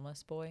of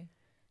Nameless Boy?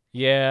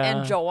 Yeah.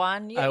 And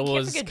Joan? Yeah, you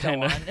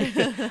can't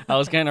forget Joan. I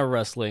was kind of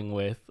wrestling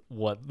with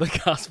what the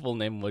gospel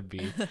name would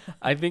be.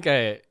 I think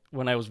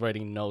when I was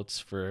writing notes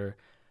for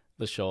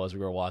the show as we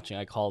were watching,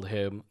 I called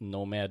him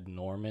Nomad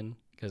Norman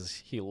because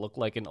he looked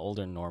like an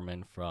older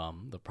Norman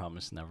from The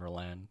Promised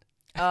Neverland.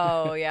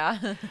 Oh,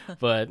 yeah.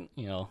 But,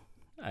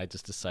 I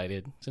just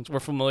decided, since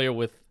we're familiar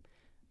with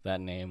that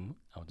name,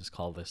 I'll just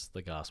call this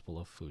the Gospel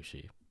of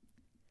Fushi.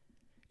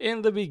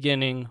 In the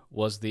beginning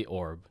was the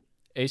orb,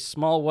 a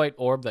small white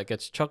orb that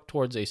gets chucked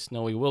towards a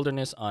snowy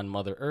wilderness on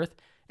Mother Earth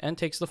and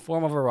takes the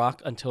form of a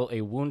rock until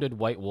a wounded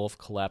white wolf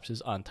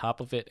collapses on top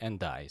of it and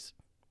dies.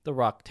 The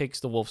rock takes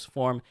the wolf's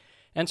form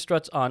and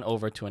struts on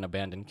over to an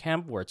abandoned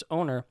camp where its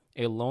owner,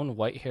 a lone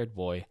white-haired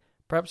boy,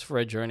 preps for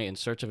a journey in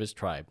search of his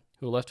tribe,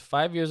 who left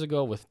 5 years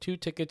ago with 2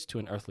 tickets to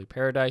an earthly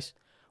paradise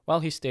while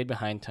he stayed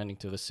behind tending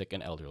to the sick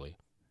and elderly.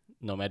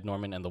 Nomad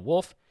Norman and the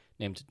wolf,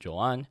 named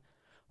Joan,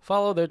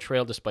 follow their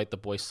trail despite the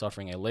boy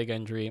suffering a leg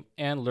injury,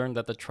 and learn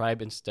that the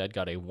tribe instead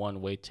got a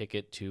one-way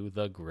ticket to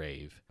the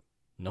grave.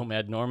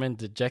 Nomad Norman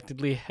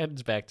dejectedly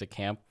heads back to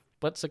camp,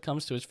 but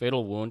succumbs to his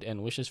fatal wound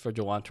and wishes for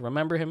Jawan to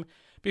remember him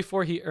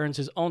before he earns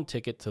his own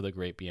ticket to the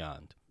great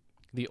beyond.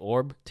 The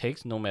orb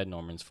takes Nomad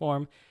Norman's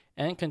form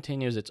and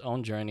continues its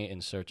own journey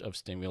in search of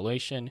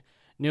stimulation,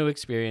 new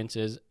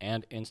experiences,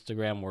 and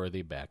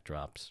Instagram-worthy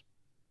backdrops.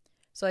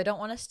 So I don't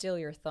want to steal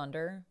your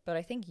thunder, but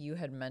I think you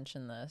had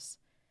mentioned this,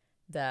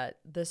 that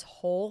this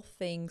whole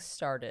thing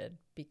started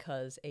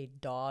because a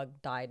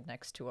dog died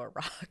next to a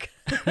rock.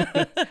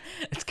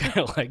 It's kind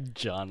of like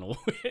John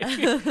Wick.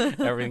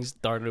 Everything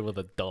started with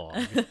a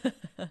dog.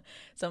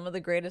 Some of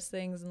the greatest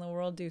things in the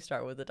world do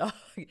start with a dog.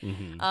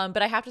 Mm-hmm.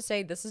 But I have to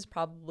say, this is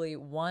probably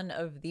one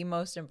of the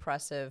most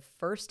impressive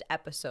first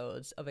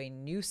episodes of a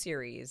new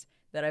series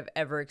that I've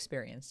ever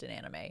experienced in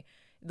anime.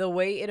 The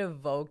way it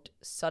evoked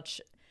such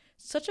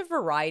a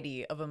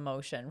variety of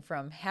emotion,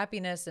 from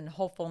happiness and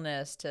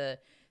hopefulness to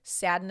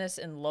sadness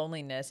and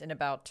loneliness in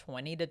about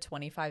 20 to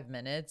 25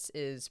 minutes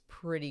is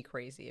pretty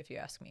crazy, if you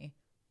ask me.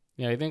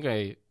 Yeah, I think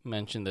I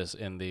mentioned this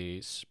in the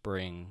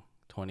spring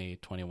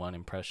 2021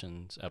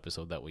 impressions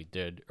episode that we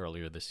did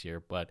earlier this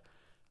year, but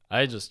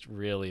I just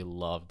really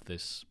loved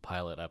this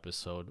pilot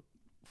episode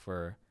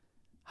for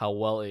how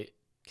well it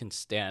can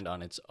stand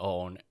on its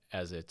own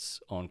as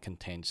its own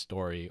contained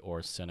story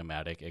or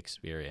cinematic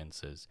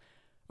experiences,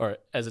 or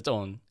as its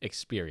own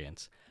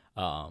experience.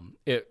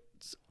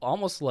 It's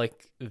almost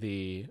like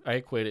I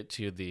equate it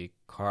to the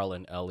Carl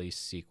and Ellie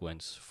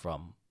sequence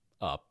from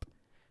Up,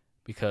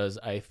 because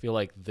I feel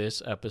like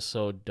this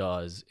episode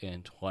does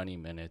in 20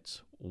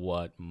 minutes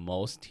what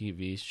most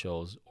TV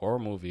shows or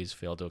movies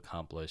fail to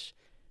accomplish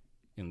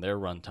in their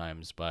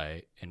runtimes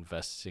by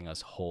investing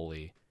us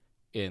wholly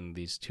in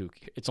these two.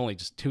 It's only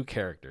just two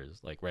characters,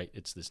 like, right?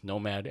 It's this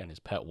nomad and his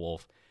pet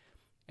wolf,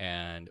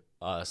 and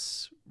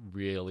us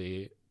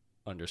really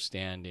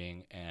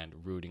understanding and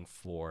rooting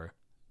for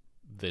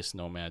this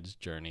nomad's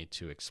journey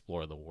to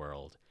explore the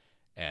world,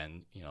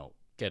 and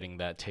getting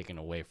that taken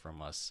away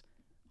from us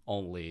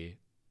only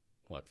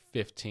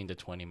 15 to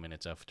 20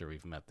 minutes after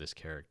we've met this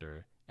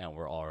character, and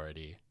we're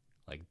already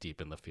like deep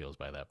in the feels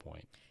by that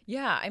point.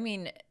 Yeah, I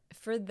mean,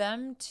 for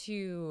them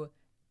to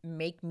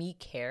make me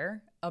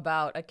care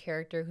about a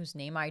character whose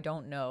name I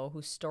don't know,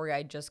 whose story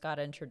I just got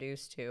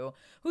introduced to,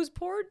 whose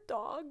poor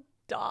dog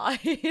died.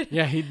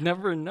 Yeah, he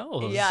never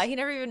knows. Yeah, he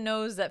never even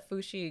knows that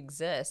Fushi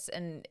exists,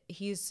 and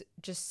he's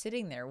just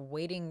sitting there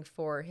waiting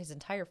for his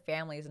entire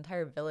family, his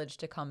entire village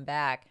to come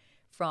back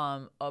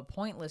from a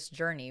pointless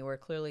journey where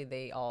clearly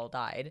they all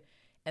died.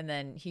 And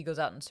then he goes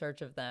out in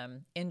search of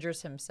them,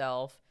 injures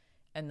himself,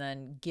 and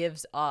then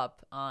gives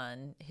up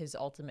on his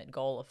ultimate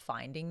goal of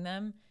finding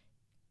them.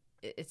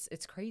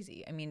 It's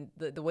crazy. I mean,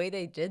 the way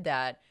they did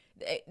that,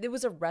 it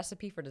was a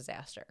recipe for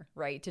disaster,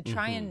 right? To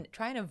try and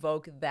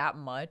evoke that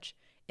much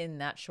in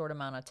that short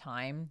amount of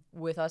time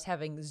with us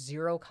having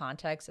zero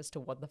context as to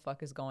what the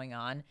fuck is going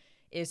on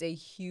is a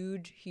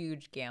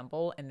huge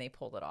gamble, and they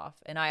pulled it off.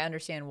 And I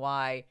understand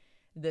why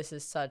this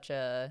is such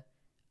a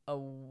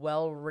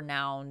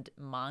well-renowned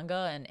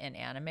manga and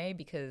anime,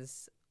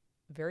 because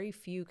very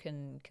few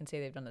can say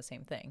they've done the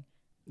same thing.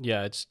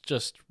 Yeah, it's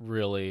just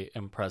really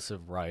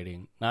impressive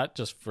writing, not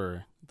just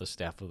for the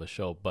staff of the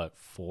show, but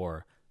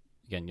for,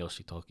 again,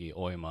 Yoshitoki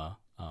Oima,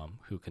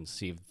 who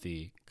conceived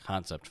the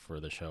concept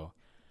for the show.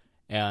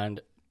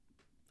 And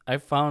I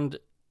found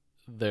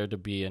there to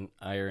be an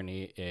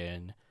irony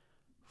in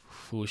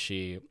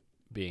Fushi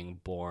being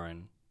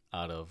born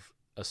out of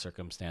a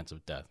circumstance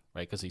of death,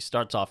 right? Because he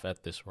starts off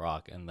at this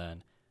rock, and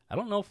then I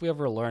don't know if we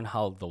ever learn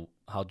how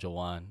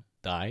Jawan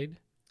died.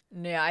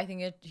 Yeah, I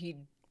think he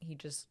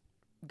just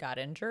got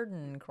injured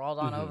and crawled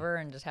on over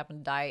and just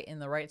happened to die in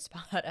the right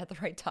spot at the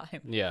right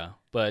time. Yeah,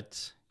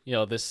 but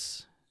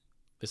this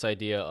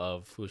idea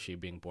of Fushi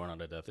being born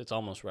out of death, it's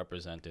almost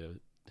representative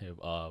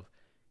of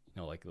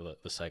like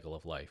the cycle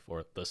of life,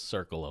 or the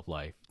circle of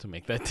life, to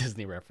make that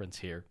Disney reference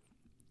here,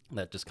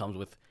 that just comes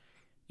with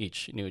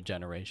each new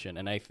generation.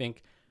 And I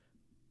think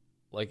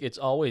like it's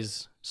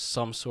always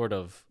some sort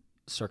of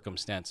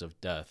circumstance of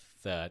death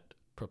that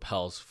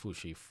propels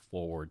Fushi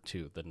forward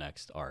to the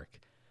next arc.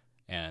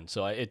 And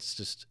so it's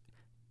just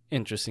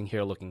interesting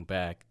here looking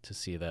back to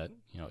see that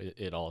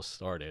it all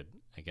started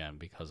again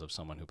because of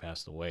someone who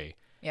passed away.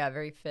 Yeah,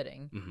 very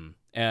fitting.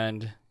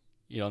 And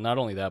not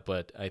only that,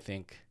 but I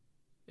think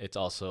it's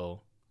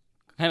also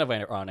kind of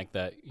ironic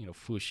that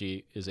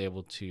Fushi is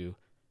able to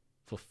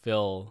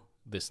fulfill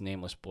this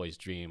nameless boy's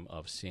dream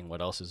of seeing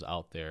what else is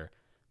out there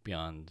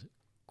beyond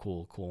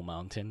cool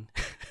mountain.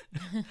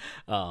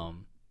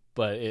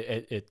 But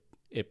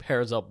it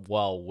pairs up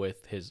well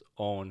with his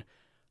own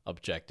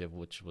objective,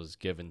 which was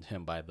given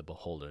him by the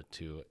beholder,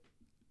 to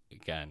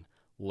again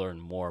learn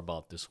more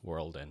about this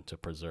world and to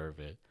preserve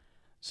it.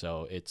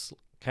 So it's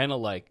kind of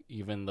like,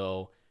 even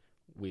though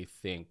we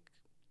think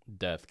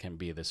death can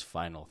be this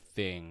final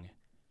thing,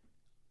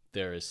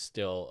 there is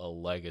still a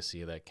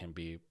legacy that can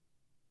be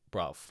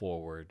brought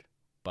forward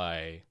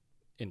by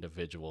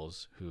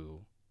individuals who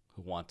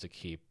want to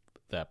keep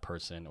that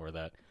person or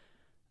that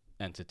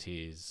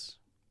entity's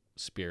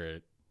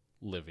spirit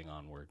living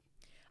onward.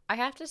 I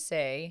have to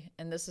say,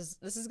 and this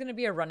is going to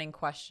be a running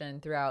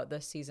question throughout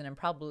this season and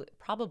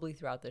probably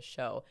throughout this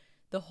show.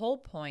 The whole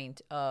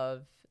point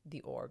of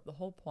the orb, the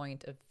whole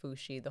point of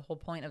Fushi, the whole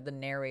point of the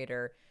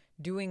narrator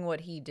doing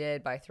what he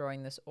did by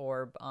throwing this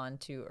orb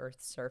onto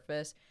Earth's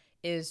surface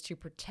is to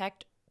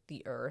protect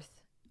the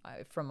Earth,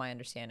 from my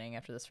understanding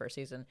after this first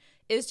season,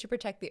 is to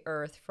protect the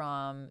Earth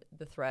from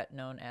the threat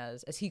known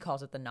as he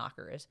calls it, the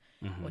Knockers,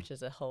 which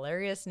is a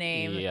hilarious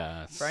name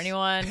for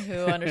anyone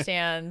who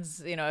understands,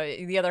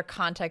 the other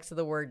context of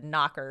the word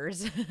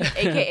knockers,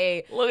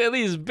 aka look at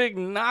these big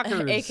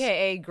knockers,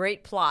 aka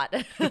great plot.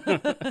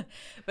 But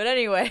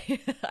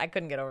anyway, I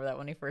couldn't get over that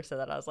when he first said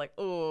that. I was like,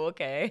 oh,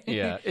 okay.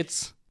 Yeah,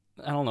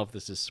 I don't know if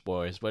this is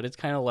spoilers, but it's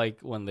kind of like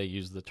when they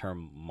use the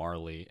term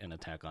Marley in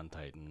Attack on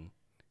Titan.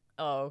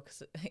 Oh,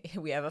 because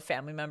we have a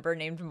family member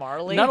named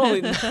Marley. Not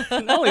only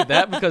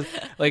that, because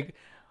like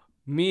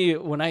me,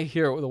 when I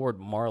hear the word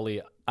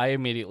Marley, I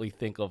immediately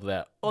think of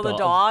that the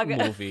dog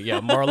movie. Yeah,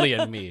 Marley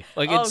and Me.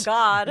 Like, it's,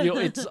 God,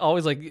 it's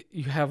always like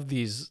you have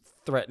these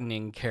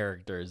threatening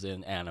characters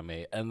in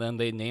anime, and then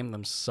they name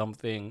them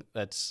something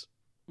that's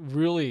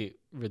really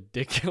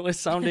ridiculous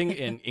sounding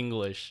in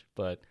English,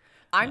 but.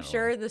 I'm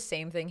sure the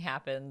same thing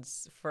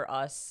happens for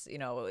us,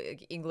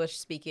 English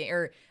speaking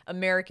or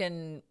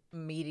American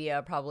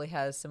media probably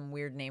has some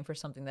weird name for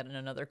something that in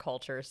another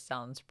culture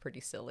sounds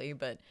pretty silly,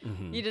 but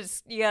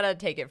you gotta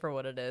take it for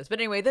what it is. But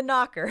anyway, the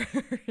Knockers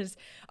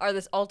are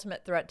this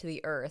ultimate threat to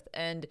the Earth.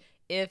 And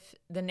if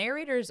the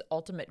narrator's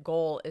ultimate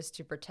goal is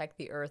to protect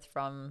the Earth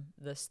from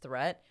this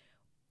threat,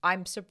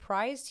 I'm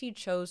surprised he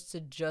chose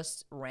to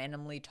just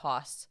randomly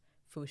toss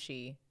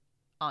Fushi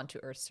onto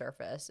Earth's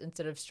surface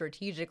instead of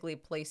strategically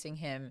placing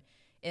him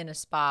in a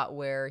spot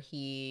where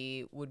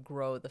he would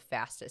grow the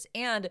fastest.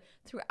 And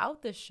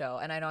throughout this show,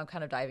 and I know I'm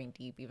kind of diving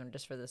deep even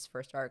just for this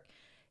first arc,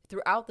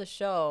 throughout the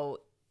show,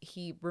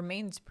 he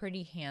remains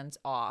pretty hands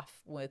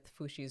off with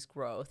Fushi's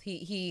growth.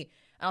 He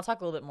and I'll talk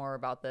a little bit more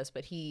about this,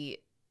 but he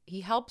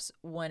helps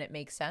when it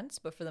makes sense,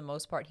 but for the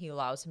most part, he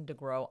allows him to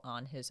grow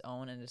on his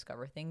own and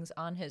discover things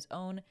on his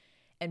own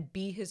and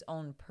be his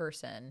own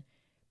person.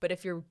 But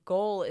if your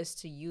goal is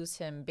to use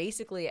him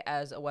basically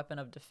as a weapon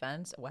of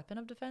defense,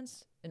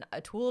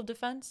 a tool of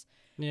defense,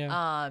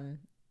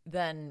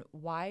 then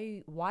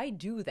why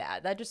do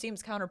that? That just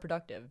seems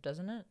counterproductive,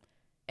 doesn't it?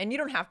 And you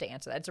don't have to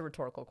answer that. It's a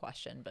rhetorical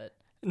question, but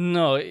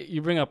no,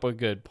 you bring up a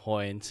good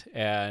point.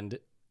 And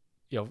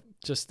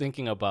just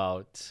thinking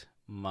about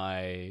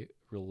my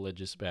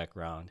religious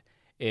background,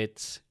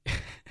 it's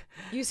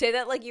you say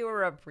that like you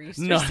were a priest.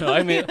 No,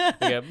 I mean,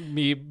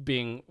 me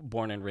being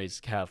born and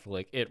raised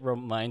Catholic, it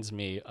reminds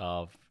me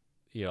of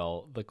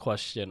the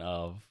question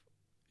of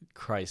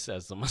Christ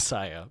as the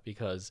Messiah,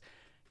 because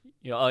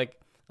like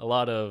a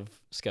lot of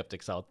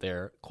skeptics out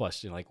there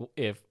question like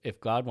if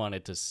God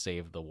wanted to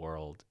save the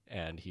world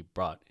and he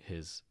brought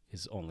his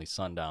only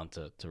son down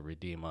to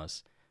redeem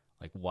us,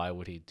 like why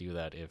would he do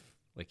that if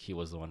like he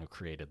was the one who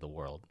created the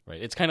world,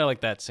 right? It's kind of like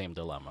that same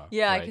dilemma.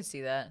 Yeah, right? I could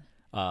see that.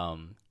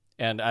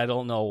 And I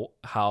don't know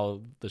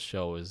how the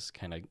show is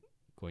kind of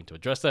going to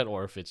address that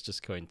or if it's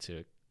just going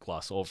to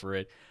gloss over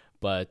it.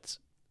 But,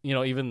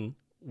 even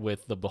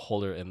with the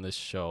Beholder in this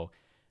show,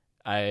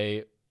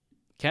 I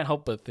can't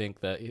help but think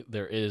that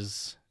there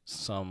is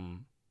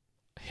some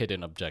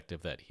hidden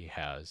objective that he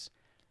has.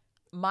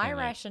 My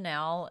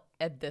rationale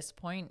at this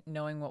point,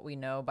 knowing what we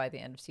know by the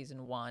end of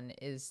season 1,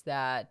 is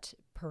that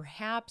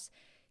perhaps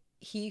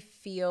he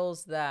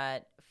feels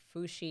that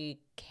Fushi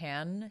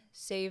can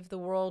save the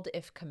world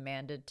if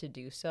commanded to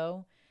do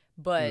so,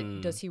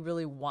 but does he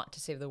really want to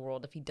save the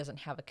world if he doesn't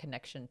have a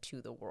connection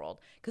to the world?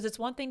 Because it's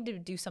one thing to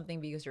do something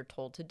because you're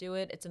told to do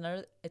it.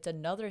 It's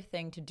another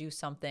thing to do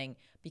something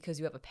because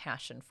you have a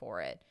passion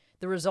for it.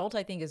 The result,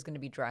 I think, is going to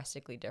be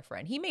drastically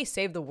different. He may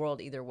save the world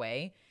either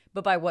way,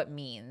 but by what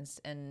means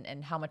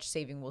and how much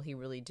saving will he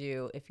really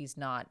do if he's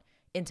not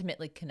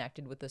intimately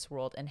connected with this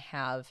world and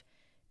have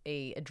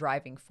a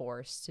driving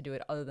force to do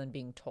it other than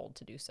being told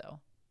to do so?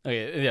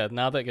 Okay, yeah,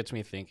 now that gets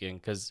me thinking,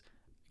 because,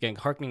 again,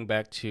 harkening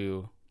back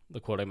to the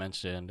quote I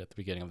mentioned at the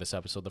beginning of this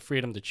episode, the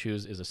freedom to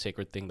choose is a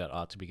sacred thing that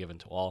ought to be given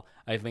to all.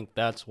 I think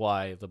that's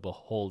why the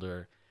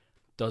Beholder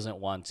doesn't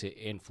want to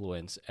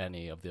influence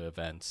any of the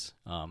events,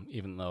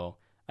 even though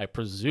I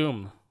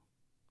presume,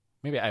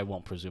 maybe I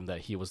won't presume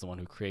that he was the one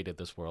who created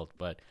this world,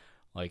 but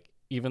like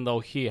even though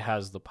he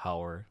has the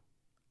power,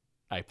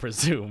 I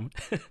presume,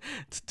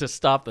 to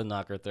stop the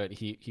Knocker threat,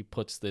 he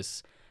puts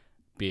this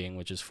being,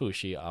 which is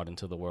Fushi, out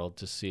into the world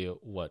to see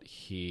what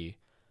he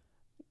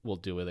will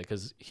do with it,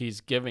 because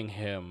he's giving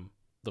him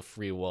the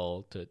free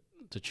will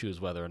to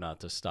choose whether or not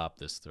to stop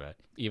this threat,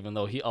 even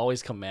though he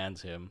always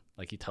commands him,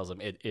 like he tells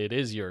him it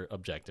is your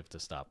objective to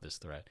stop this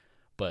threat,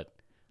 but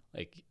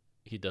like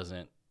he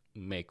doesn't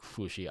make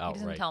Fushi outright.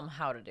 He doesn't tell him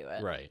how to do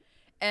it. Right.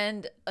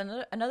 And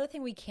another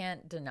thing we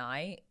can't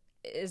deny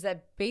is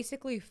that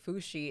basically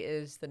Fushi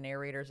is the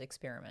narrator's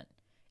experiment.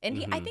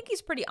 And I think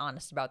he's pretty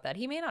honest about that.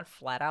 He may not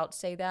flat out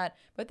say that,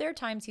 but there are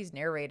times he's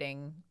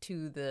narrating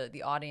to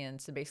the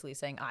audience and basically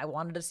saying, I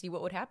wanted to see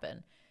what would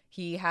happen.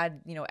 He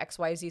had,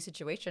 XYZ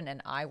situation,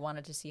 and I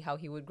wanted to see how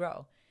he would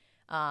grow.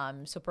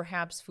 So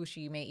perhaps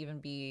Fushi may even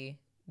be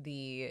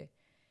the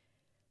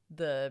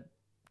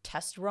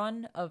test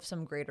run of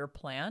some greater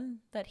plan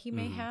that he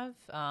may have.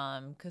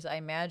 Because I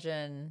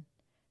imagine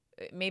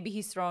maybe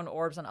he's thrown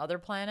orbs on other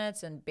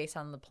planets, and based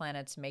on the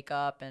planet's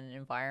makeup and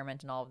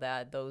environment and all of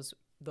that, those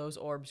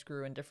orbs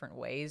grew in different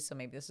ways. So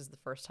maybe this is the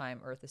first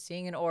time Earth is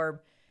seeing an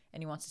orb,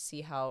 and he wants to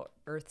see how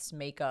Earth's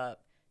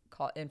makeup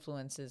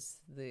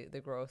influences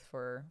the growth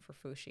for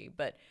Fushi.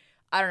 But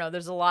I don't know.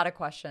 There's a lot of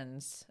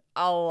questions,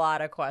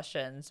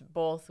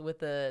 both with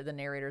the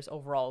narrator's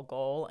overall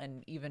goal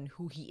and even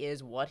who he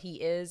is, what he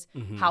is,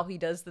 how he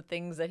does the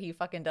things that he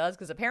fucking does.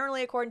 Because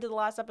apparently, according to the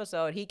last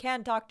episode, he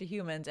can talk to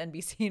humans and be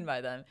seen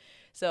by them.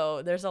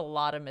 So there's a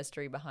lot of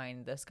mystery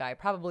behind this guy,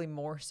 probably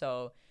more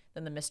so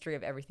than the mystery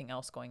of everything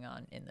else going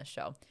on in the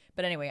show.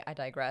 But anyway, I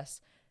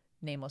digress.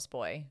 Nameless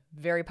Boy.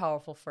 Very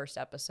powerful first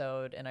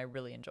episode, and I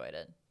really enjoyed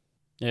it.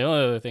 The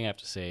only other thing I have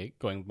to say,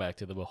 going back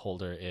to The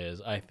Beholder,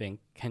 is I think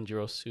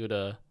Kenjiro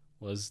Suda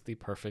was the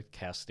perfect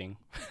casting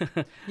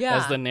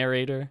as the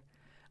narrator.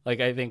 Like,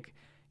 I think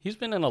he's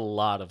been in a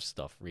lot of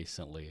stuff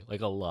recently,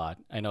 like a lot.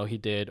 I know he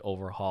did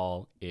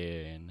Overhaul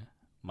in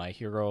My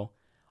Hero.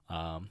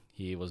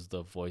 He was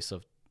the voice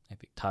of, I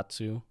think,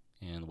 Tatsu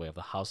in The Way of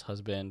the House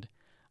Husband.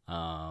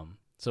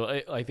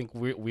 So I think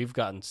we've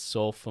gotten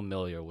so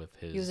familiar with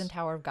his... He was in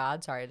Tower of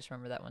God. Sorry, I just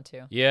remember that one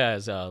too. Yeah,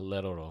 as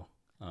Leroro.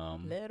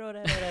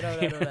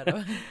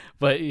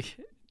 But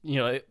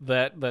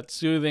that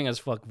soothing as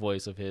fuck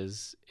voice of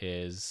his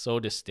is so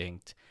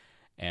distinct,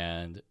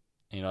 and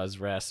as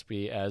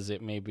raspy as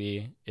it may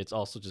be, it's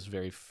also just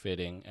very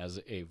fitting as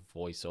a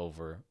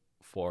voiceover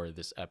for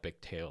this epic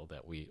tale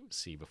that we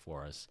see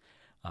before us.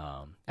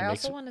 I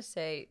also want to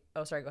say,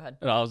 oh, sorry, go ahead.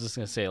 I was just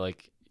gonna say,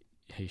 like,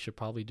 he should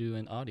probably do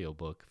an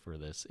audiobook for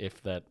this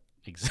if that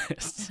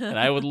exists, and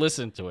I would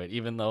listen to it,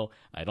 even though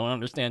I don't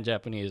understand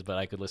Japanese, but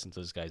I could listen to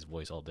this guy's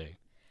voice all day.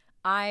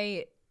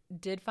 I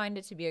did find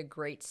it to be a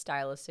great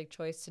stylistic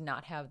choice to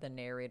not have the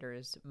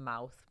narrator's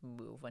mouth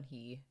move when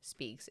he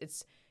speaks.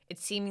 It's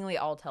seemingly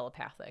all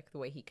telepathic, the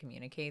way he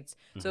communicates.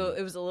 So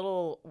it was a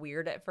little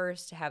weird at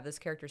first to have this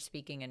character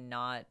speaking and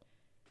not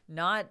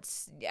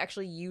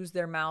actually use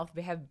their mouth.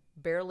 They have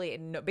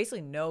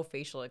basically no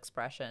facial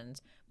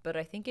expressions. But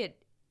I think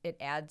it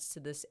adds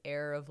to this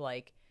air of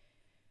like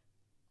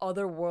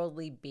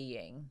otherworldly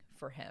being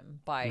for him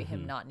by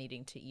him not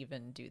needing to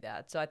even do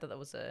that. So I thought that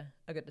was a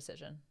good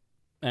decision.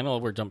 I know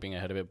we're jumping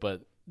ahead of it,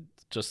 but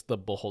just the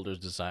Beholder's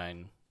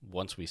design,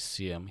 once we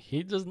see him,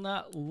 he does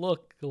not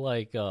look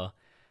like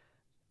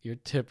your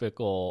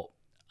typical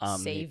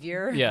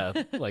savior. Yeah,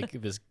 like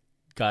this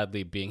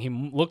godly being. He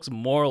looks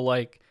more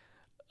like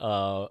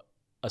a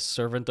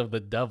servant of the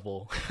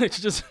devil,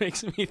 which just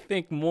makes me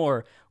think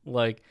more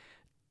like,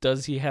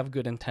 does he have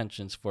good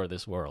intentions for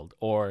this world,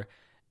 or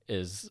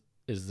is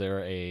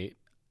there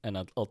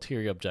an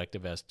ulterior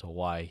objective as to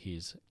why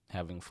he's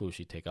having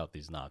Fushi take out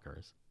these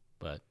knockers?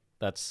 But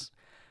that's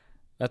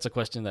a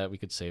question that we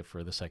could save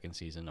for the second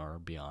season or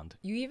beyond.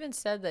 You even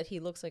said that he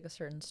looks like a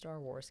certain Star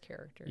Wars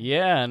character.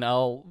 Yeah, and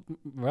I'll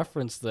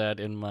reference that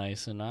in my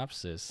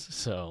synopsis.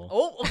 So.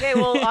 Oh, okay.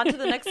 Well, on to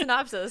the next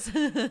synopsis.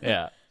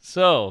 Yeah.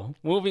 So,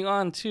 moving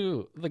on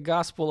to the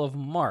Gospel of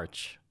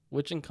March,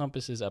 which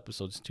encompasses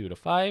episodes 2 to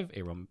 5,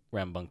 a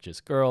rambunctious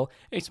girl,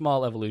 a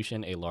small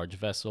evolution, a large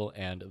vessel,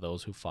 and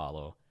those who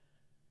follow.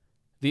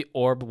 The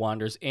orb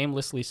wanders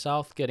aimlessly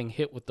south, getting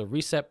hit with the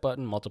reset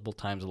button multiple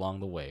times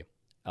along the way.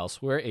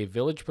 Elsewhere, a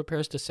village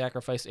prepares to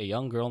sacrifice a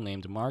young girl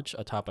named March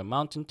atop a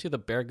mountain to the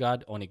bear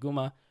god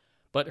Oniguma,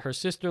 but her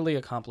sisterly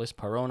accomplice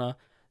Parona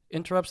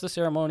interrupts the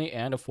ceremony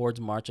and affords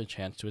March a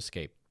chance to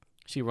escape.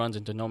 She runs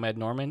into Nomad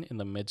Norman in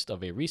the midst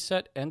of a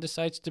reset and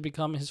decides to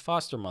become his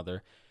foster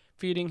mother,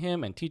 feeding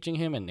him and teaching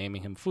him and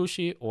naming him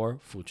Fushi or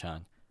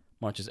Fuchan.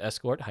 March's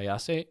escort,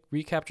 Hayase,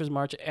 recaptures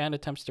March and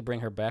attempts to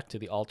bring her back to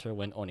the altar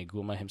when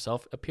Oniguma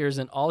himself appears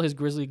in all his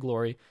grisly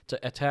glory to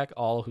attack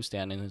all who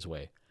stand in his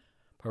way.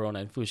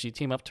 Parona and Fushi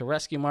team up to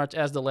rescue March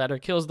as the latter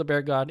kills the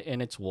bear god in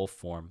its wolf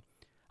form.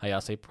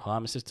 Hayase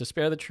promises to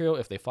spare the trio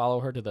if they follow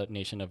her to the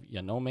nation of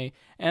Yanome,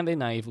 and they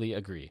naively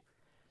agree.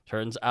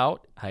 Turns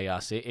out,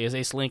 Hayase is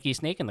a slinky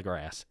snake in the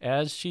grass,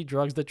 as she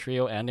drugs the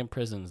trio and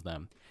imprisons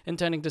them,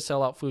 intending to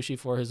sell out Fushi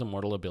for his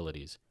immortal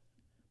abilities.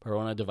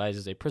 Parona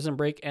devises a prison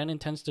break and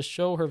intends to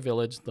show her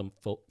village the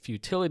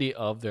futility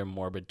of their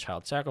morbid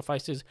child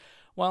sacrifices,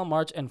 while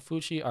March and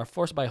Fushi are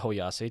forced by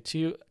Hayase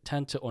to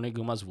tend to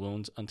Oniguma's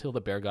wounds until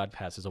the bear god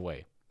passes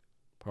away.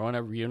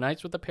 Parona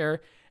reunites with the pair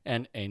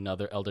and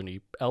another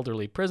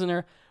elderly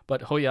prisoner,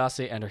 but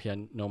Hayase and her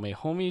Yanome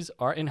homies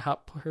are in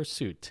hot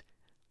pursuit.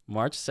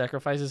 March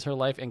sacrifices her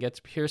life and gets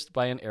pierced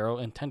by an arrow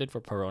intended for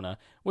Parona,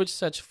 which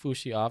sets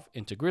Fushi off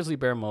into grizzly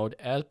bear mode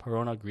as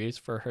Parona grieves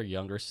for her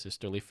younger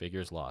sisterly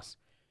figure's loss.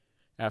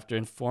 After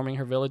informing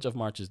her village of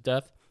March's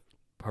death,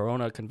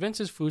 Parona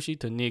convinces Fushi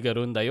to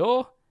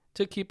Nigarundayo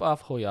to keep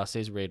off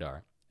Hayase's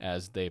radar.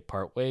 As they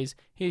part ways,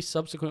 he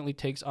subsequently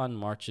takes on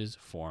March's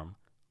form,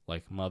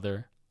 like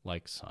mother,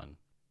 like son.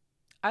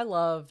 I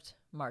loved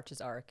March's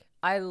arc.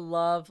 I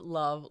loved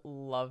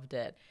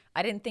it.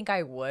 I didn't think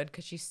I would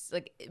because she's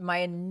like my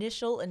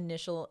initial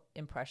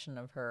impression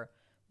of her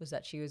was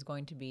that she was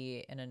going to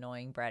be an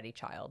annoying bratty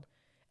child.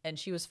 And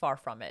she was far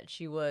from it.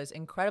 She was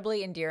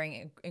incredibly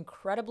endearing,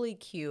 incredibly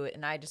cute,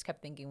 and I just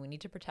kept thinking we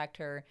need to protect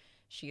her.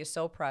 She is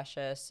so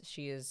precious.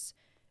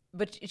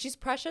 But she's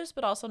precious,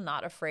 but also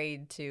not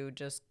afraid to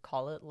just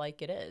call it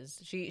like it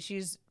is.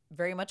 She's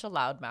very much a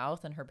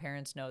loudmouth, and her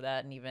parents know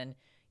that, and even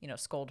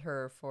scold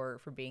her for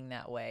being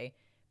that way.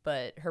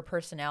 But her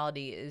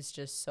personality is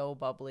just so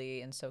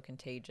bubbly and so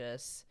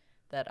contagious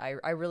that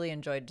I really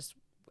enjoyed just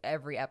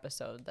every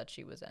episode that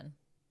she was in,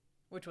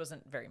 which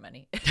wasn't very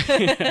many.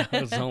 It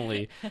was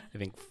only, I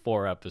think,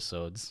 4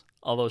 episodes,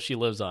 although she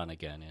lives on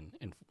again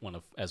in one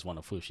of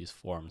Fushi's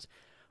forms.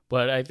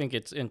 But I think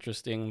it's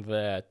interesting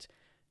that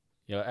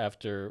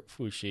after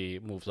Fushi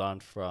moves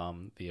on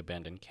from the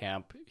abandoned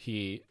camp,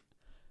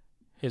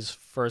 his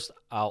first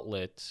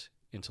outlet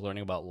into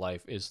learning about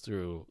life is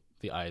through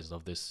the eyes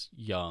of this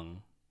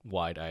young,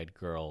 wide-eyed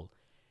girl.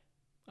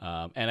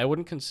 And I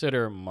wouldn't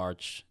consider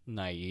March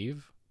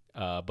naive,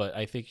 but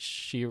I think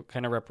she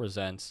kind of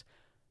represents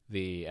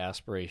the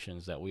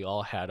aspirations that we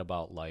all had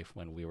about life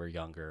when we were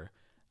younger.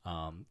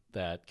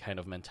 That kind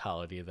of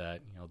mentality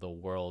that the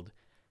world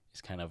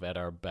is kind of at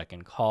our beck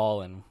and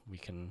call, and we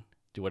can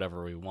do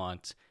whatever we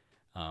want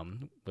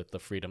with the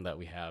freedom that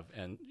we have.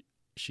 And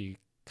she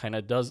kind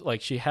of does,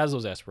 like, she has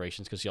those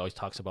aspirations because she always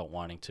talks about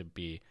wanting to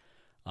be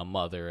a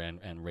mother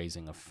and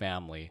raising a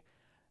family.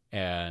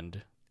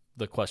 And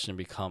the question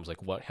becomes,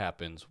 like, what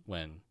happens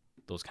when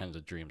those kinds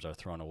of dreams are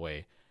thrown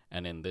away?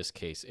 And in this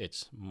case,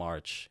 it's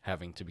March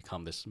having to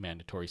become this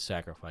mandatory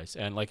sacrifice.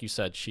 And like you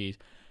said, she's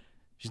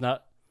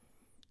not,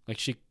 like,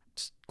 she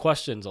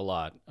questions a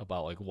lot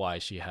about, like, why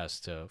she has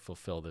to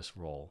fulfill this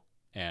role.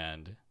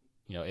 And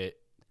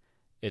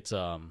it's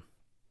a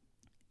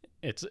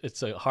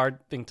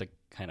hard thing to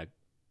kind of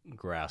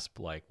grasp,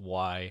 like,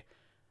 why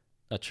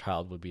a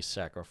child would be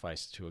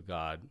sacrificed to a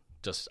god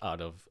just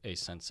out of a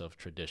sense of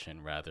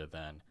tradition rather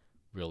than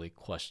really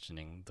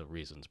questioning the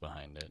reasons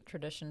behind it.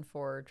 Tradition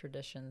for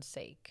tradition's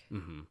sake.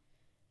 Mm-hmm.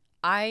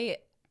 I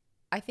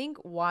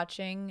think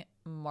watching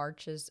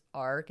March's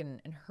arc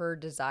and her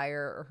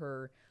desire or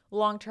her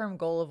long-term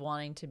goal of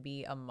wanting to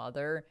be a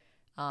mother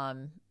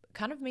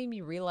kind of made me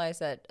realize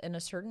that in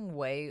a certain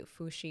way,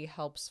 Fushi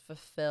helps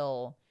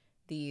fulfill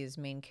these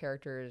main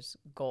characters'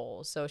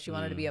 goals. So she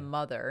wanted to be a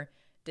mother,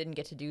 didn't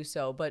get to do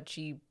so, but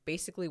she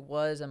basically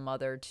was a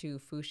mother to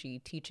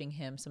Fushi, teaching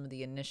him some of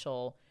the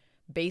initial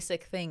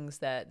basic things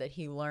that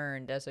he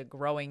learned as a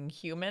growing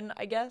human,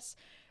 I guess.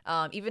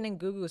 Even in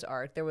Gugu's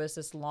arc, there was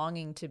this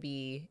longing to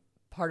be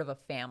part of a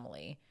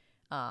family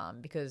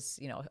because,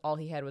 all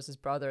he had was his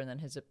brother, and then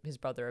his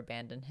brother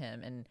abandoned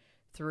him. And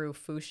through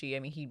Fushi, I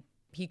mean,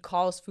 he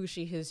calls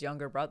Fushi his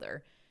younger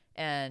brother.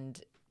 And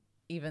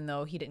even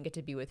though he didn't get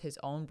to be with his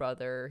own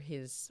brother,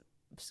 his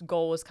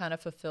goal was kind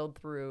of fulfilled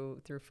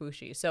through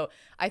Fushi. So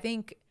I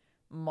think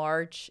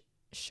March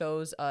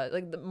shows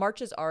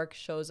March's arc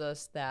shows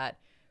us that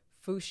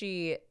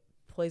Fushi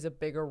plays a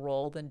bigger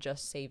role than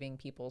just saving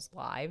people's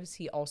lives.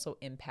 He also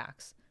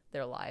impacts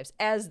their lives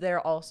as they're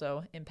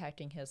also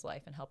impacting his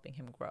life and helping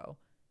him grow.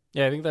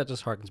 Yeah, I think that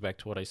just harkens back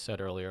to what I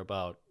said earlier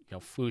about,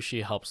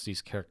 Fushi helps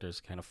these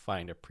characters kind of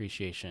find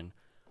appreciation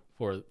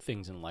for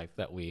things in life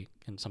that we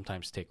can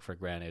sometimes take for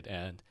granted.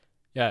 And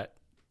yeah,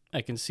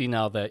 I can see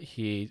now that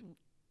he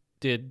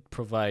did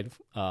provide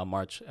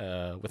March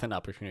with an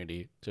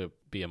opportunity to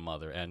be a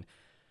mother. And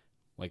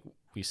like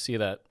we see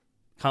that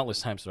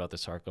countless times throughout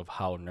this arc of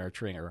how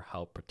nurturing or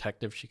how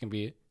protective she can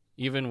be,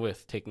 even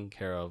with taking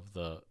care of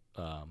the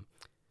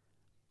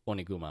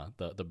Oniguma,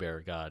 the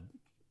bear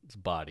god's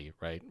body,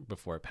 right,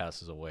 before it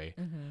passes away.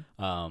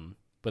 Mm-hmm.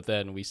 But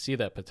then we see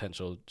that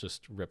potential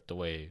just ripped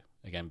away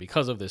again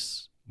because of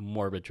this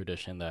morbid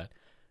tradition that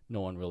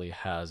no one really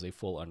has a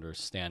full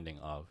understanding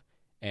of.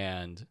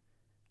 And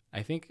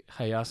I think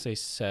Hayase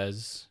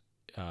says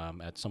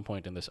at some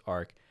point in this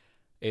arc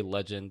a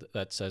legend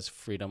that says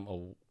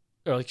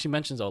she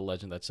mentions a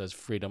legend that says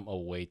freedom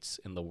awaits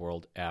in the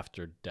world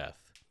after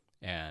death.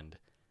 And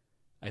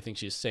I think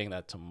she's saying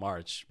that to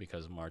March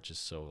because March is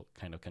so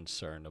kind of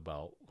concerned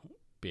about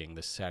being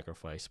the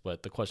sacrifice.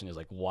 But the question is,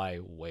 like, why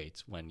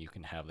wait when you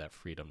can have that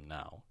freedom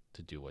now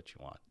to do what you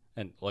want?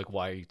 And like,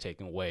 why are you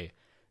taking away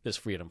this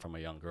freedom from a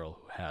young girl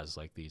who has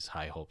like these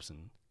high hopes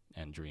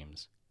and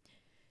dreams?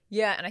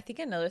 Yeah, and I think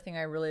another thing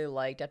I really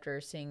liked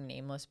after seeing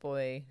Nameless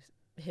Boy,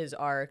 his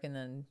arc, and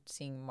then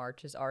seeing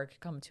March's arc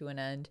come to an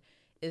end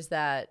is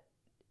that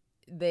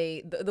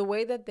the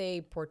way that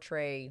they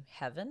portray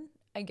heaven,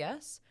 I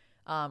guess,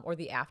 or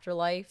the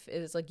afterlife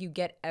is like you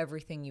get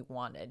everything you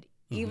wanted.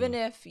 Mm-hmm. Even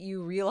if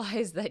you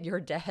realize that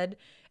you're dead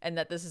and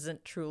that this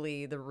isn't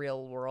truly the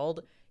real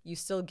world, you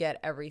still get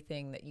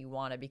everything that you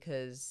wanted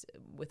because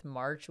with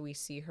March, we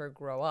see her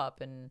grow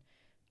up. And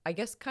I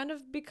guess, kind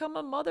of become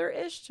a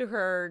mother-ish to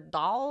her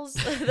dolls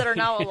that are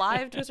now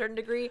alive to a certain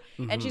degree.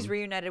 And she's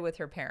reunited with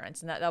her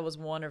parents. And that was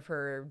one of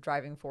her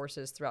driving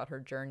forces throughout her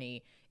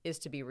journey, is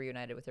to be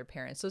reunited with her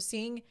parents. So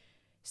seeing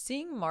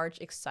March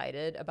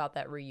excited about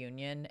that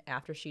reunion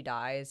after she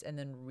dies, and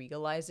then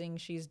realizing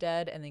she's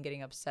dead, and then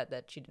getting upset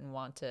because she didn't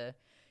want to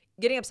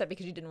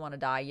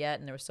die yet,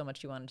 and there was so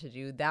much she wanted to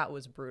do, that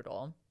was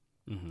brutal.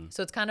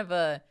 So it's kind of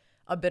a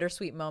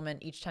bittersweet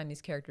moment each time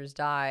these characters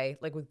die.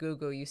 Like with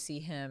Gugu, you see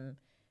him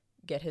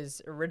get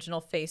his original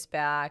face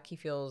back. He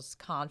feels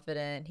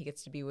confident. He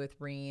gets to be with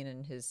Reen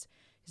and his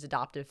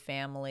adoptive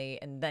family.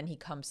 And then he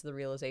comes to the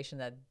realization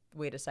that,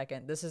 wait a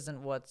second, this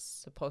isn't what's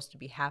supposed to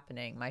be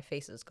happening. My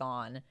face is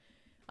gone.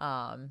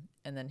 And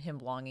then him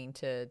longing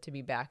to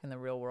be back in the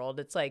real world.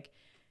 It's like,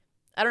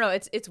 I don't know.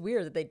 It's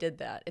weird that they did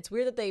that. It's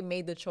weird that they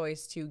made the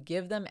choice to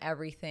give them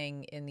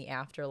everything in the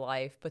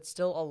afterlife, but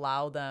still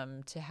allow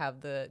them to have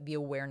the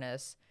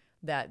awareness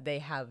that they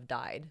have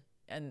died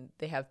and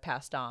they have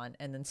passed on,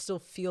 and then still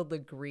feel the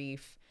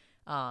grief,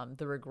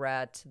 the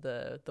regret,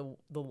 the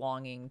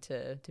longing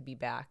to be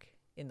back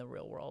in the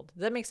real world.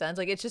 Does that make sense?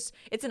 Like,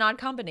 it's an odd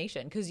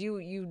combination, because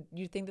you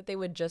think that they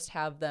would just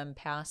have them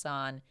pass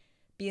on,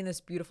 be in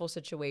this beautiful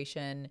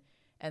situation,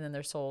 and then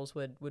their souls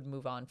would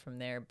move on from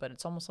there. But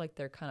it's almost like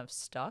they're kind of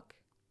stuck.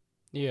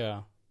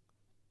 Yeah.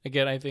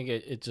 Again, I think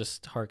it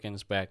just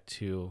harkens back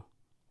to,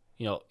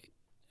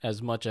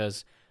 as much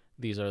as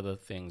these are the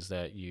things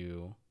that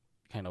you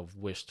kind of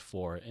wished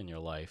for in your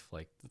life,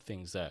 like the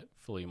things that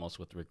fill you most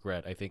with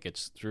regret. I think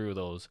it's through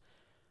those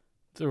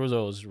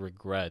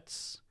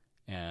regrets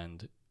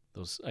and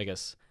those, I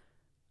guess,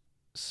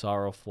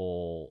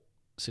 sorrowful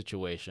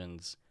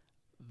situations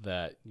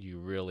that you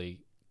really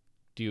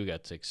do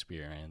get to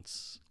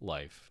experience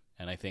life.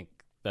 And I think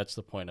that's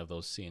the point of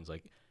those scenes.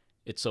 Like,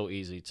 it's so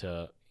easy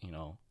to,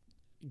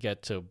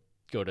 get to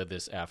go to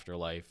this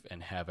afterlife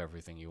and have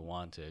everything you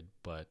wanted,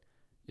 but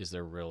is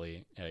there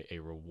really a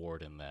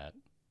reward in that,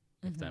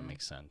 if that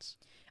makes sense?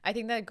 I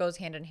think that goes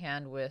hand in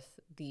hand with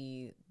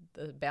the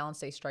balance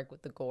they strike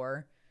with the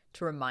gore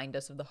to remind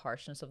us of the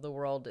harshness of the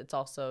world. It's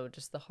also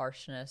just the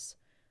harshness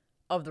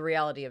of the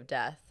reality of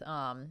death.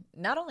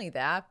 Not only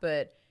that,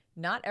 but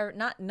none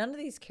of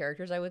these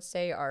characters, I would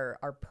say,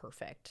 are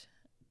perfect.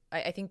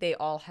 I think they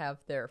all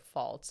have their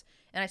faults.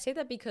 And I say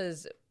that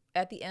because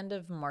at the end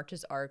of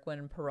March's arc,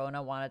 when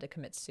Perona wanted to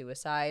commit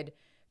suicide,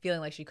 feeling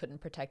like she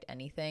couldn't protect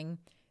anything,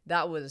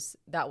 that was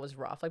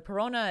rough. Like,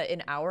 Perona,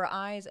 in our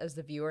eyes as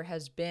the viewer,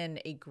 has been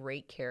a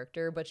great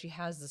character, but she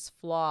has this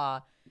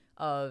flaw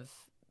of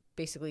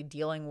basically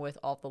dealing with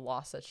all the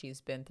loss that she's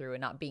been through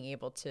and not being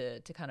able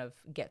to kind of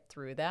get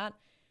through that.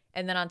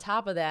 And then on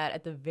top of that,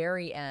 at the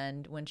very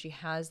end, when she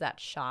has that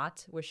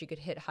shot where she could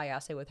hit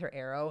Hayase with her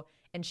arrow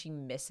and she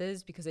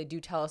misses, because they do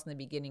tell us in the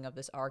beginning of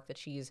this arc that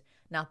she's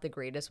not the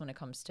greatest when it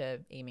comes to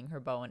aiming her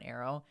bow and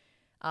arrow.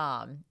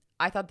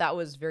 I thought that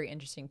was very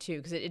interesting too,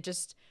 because it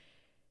just,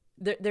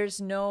 there's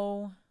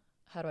no,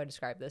 how do I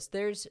describe this?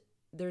 There's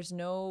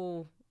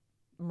no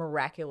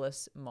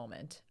miraculous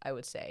moment, I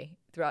would say,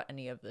 throughout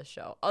any of this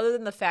show, other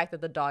than the fact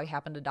that the dog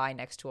happened to die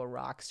next to a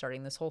rock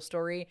starting this whole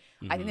story.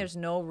 I think there's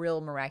no real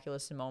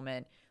miraculous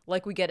moment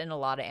like we get in a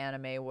lot of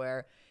anime,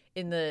 where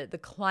in the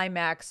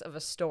climax of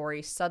a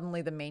story,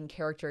 suddenly the main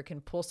character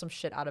can pull some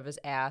shit out of his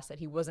ass that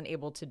he wasn't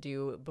able to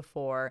do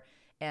before,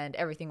 and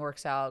everything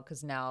works out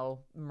because now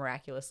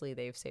miraculously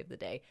they've saved the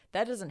day.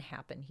 That doesn't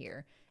happen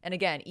here. And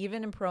again,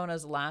 even in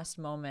Perona's last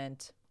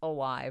moment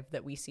alive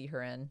that we see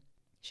her in,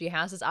 she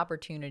has this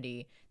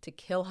opportunity to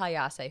kill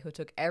Hayase, who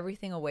took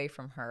everything away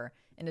from her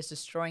and is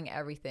destroying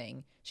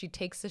everything. She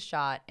takes the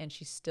shot and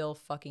she still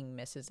fucking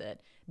misses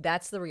it.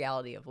 That's the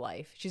reality of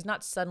life. She's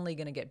not suddenly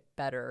going to get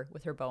better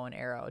with her bow and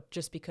arrow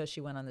just because she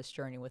went on this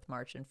journey with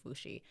March and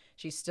Fushi.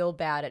 She's still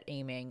bad at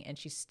aiming and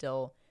she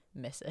still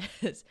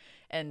misses.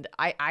 And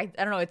I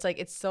don't know, it's like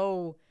it's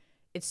so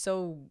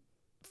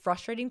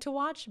frustrating to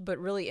watch, but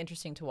really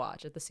interesting to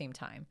watch at the same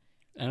time.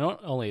 And not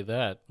only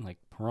that, like,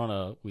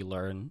 Perona, we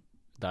learn,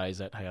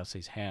 dies at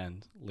Hayase's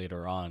hand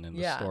later on in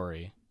the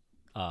story.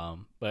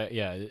 But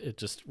yeah, it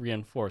just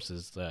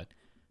reinforces that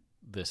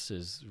this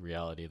is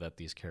reality that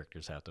these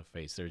characters have to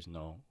face. There's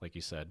no, like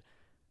you said,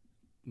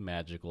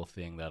 magical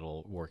thing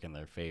that'll work in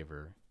their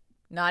favor.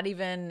 Not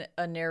even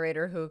a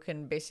narrator who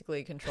can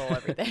basically control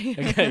everything.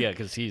 Yeah,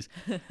 because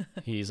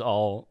he's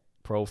all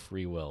pro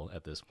free will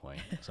at this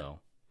point. So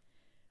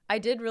I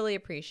did really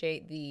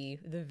appreciate the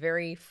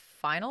very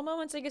final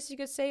moments, I guess you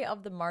could say,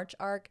 of the March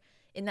arc.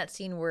 In that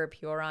scene where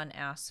Pioran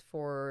asks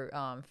for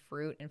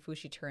fruit and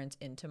Fushi turns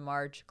into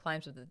March,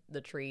 climbs up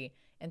the tree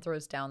and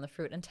throws down the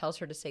fruit and tells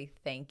her to say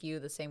thank you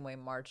the same way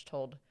March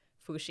told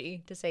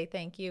Fushi to say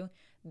thank you.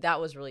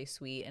 That was really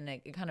sweet, and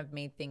it kind of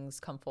made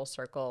things come full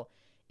circle.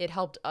 It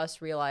helped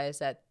us realize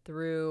that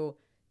through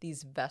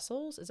these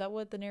vessels, is that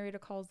what the narrator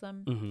calls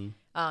them?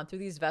 Mm-hmm. Through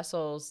these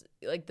vessels,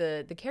 like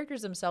the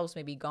characters themselves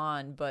may be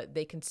gone, but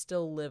they can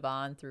still live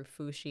on through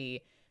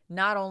Fushi,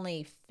 not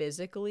only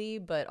physically,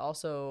 but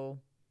also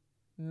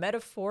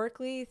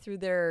metaphorically through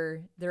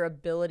their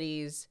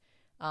abilities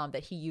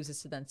that he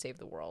uses to then save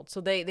the world. So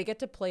they get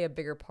to play a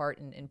bigger part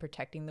in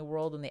protecting the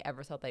world than they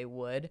ever thought they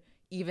would,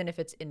 even if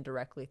it's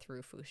indirectly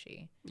through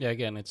Fushi. Yeah,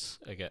 again, it's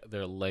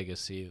their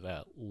legacy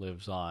that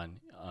lives on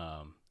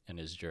in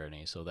his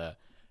journey, so that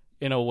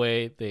in a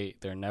way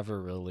they're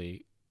never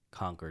really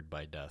conquered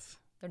by death.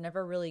 They're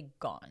never really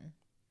gone.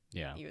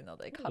 Yeah. Even though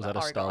they kind Was of that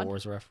a are Star gone.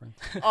 Wars reference?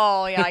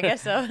 Oh, yeah, I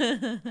guess so.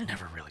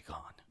 Never really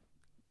gone.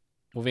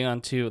 Moving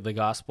on to the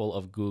Gospel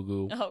of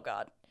Gugu, Oh,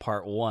 God.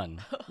 Part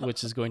 1,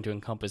 which is going to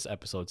encompass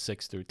episodes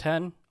 6 through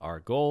 10, Our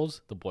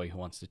Goals, The Boy Who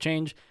Wants to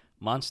Change,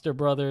 Monster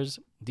Brothers,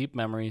 Deep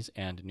Memories,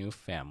 and New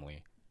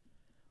Family.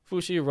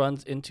 Fushi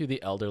runs into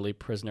the elderly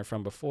prisoner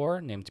from before,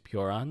 named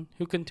Pyoran,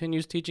 who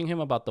continues teaching him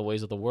about the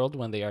ways of the world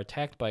when they are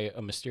attacked by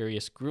a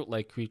mysterious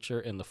Groot-like creature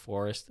in the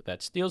forest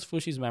that steals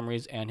Fushi's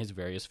memories and his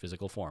various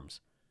physical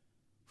forms.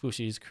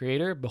 Fushi's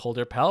creator,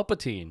 Beholder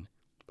Palpatine,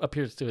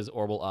 appears to his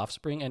orbital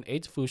offspring and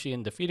aids Fushi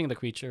in defeating the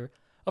creature,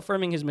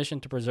 affirming his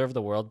mission to preserve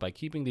the world by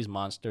keeping these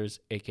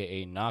monsters,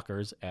 aka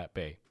knockers, at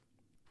bay.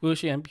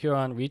 Fushi and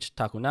Pyoran reach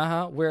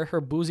Takunaha, where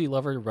her boozy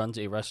lover runs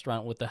a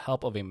restaurant with the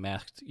help of a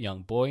masked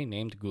young boy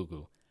named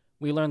Gugu.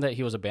 We learn that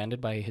he was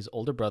abandoned by his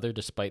older brother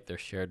despite their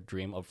shared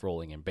dream of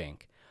rolling in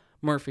bank.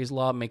 Murphy's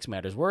Law makes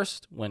matters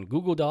worse when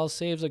Gugu Doll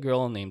saves a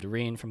girl named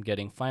Reen from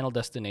getting final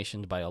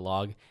destinationed by a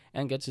log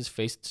and gets his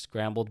face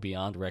scrambled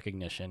beyond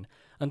recognition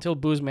until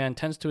Boozman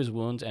tends to his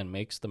wounds and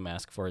makes the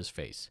mask for his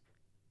face.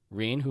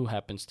 Reen, who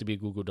happens to be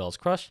Gugu Doll's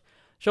crush,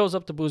 shows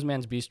up to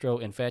Boozman's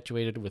bistro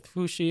infatuated with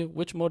Fushi,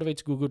 which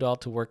motivates Gugu Doll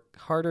to work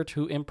harder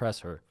to impress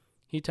her.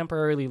 He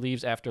temporarily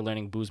leaves after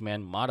learning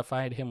Boozman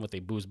modified him with a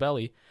booze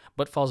belly,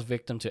 but falls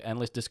victim to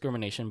endless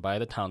discrimination by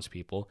the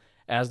townspeople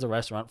as the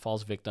restaurant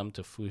falls victim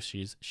to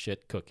Fushi's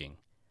shit cooking.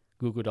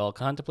 Gugu Doll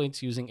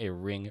contemplates using a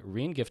ring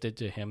Reen gifted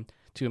to him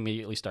to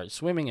immediately start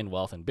swimming in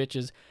wealth and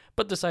bitches,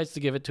 but decides to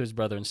give it to his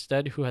brother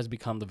instead, who has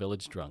become the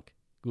village drunk.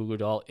 Gugu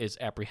Doll is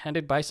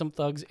apprehended by some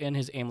thugs in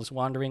his aimless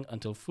wandering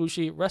until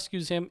Fushi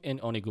rescues him in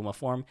Oniguma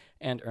form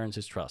and earns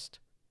his trust.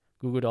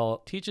 Gugu Doll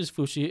teaches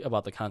Fushi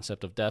about the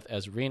concept of death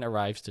as Reen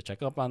arrives to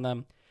check up on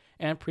them,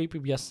 and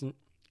prepubescent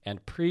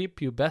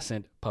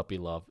puppy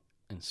love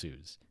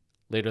ensues.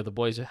 Later, the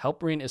boys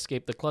help Reen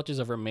escape the clutches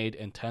of her maid,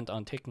 intent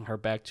on taking her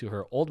back to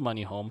her old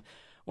money home,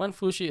 when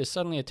Fushi is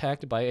suddenly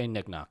attacked by a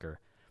knickknacker.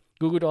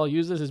 Gugu Doll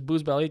uses his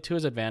booze belly to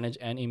his advantage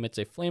and emits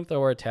a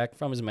flamethrower attack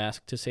from his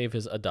mask to save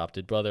his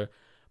adopted brother,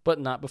 but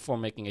not before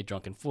making a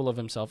drunken fool of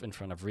himself in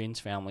front of Reen's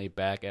family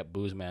back at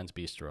Boozman's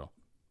bistro.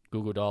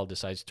 Gugu Doll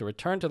decides to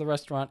return to the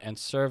restaurant and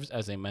serves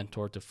as a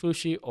mentor to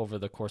Fushi over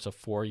the course of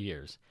 4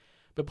 years.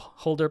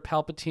 Beholder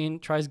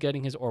Palpatine tries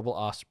getting his orbital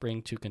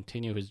offspring to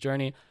continue his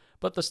journey,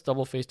 but the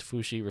stubble-faced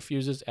Fushi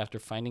refuses after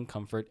finding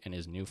comfort in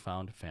his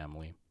newfound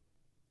family.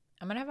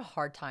 I'm going to have a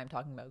hard time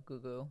talking about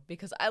Gugu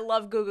because I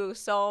love Gugu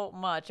so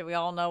much and we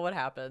all know what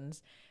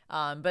happens.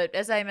 But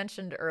as I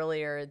mentioned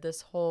earlier,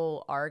 this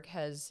whole arc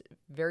has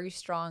very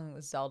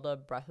strong Zelda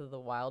Breath of the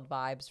Wild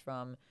vibes,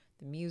 from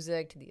the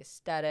music to the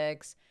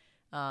aesthetics,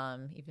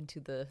 even to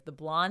the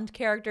blonde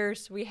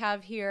characters we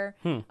have here.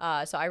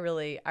 So I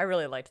really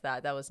liked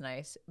that. That was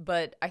nice.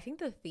 But I think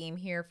the theme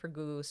here for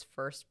Gugu's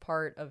first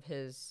part of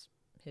his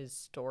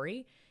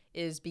story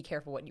is be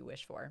careful what you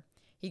wish for.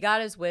 He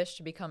got his wish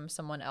to become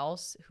someone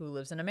else who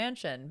lives in a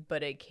mansion,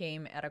 but it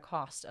came at a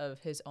cost of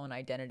his own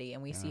identity.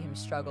 And we see him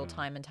struggle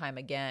time and time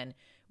again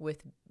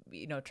with,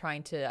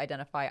 trying to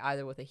identify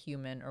either with a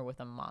human or with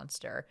a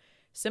monster.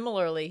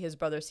 Similarly, his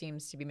brother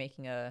seems to be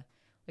making a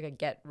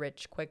get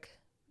rich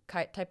quick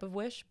type of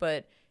wish,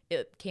 but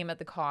it came at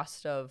the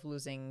cost of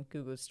losing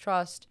Gugu's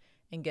trust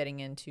and getting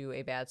into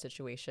a bad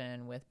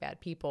situation with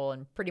bad people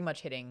and pretty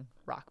much hitting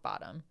rock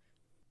bottom.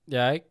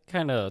 Yeah, I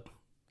kind of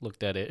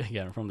looked at it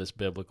again from this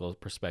biblical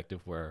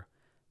perspective where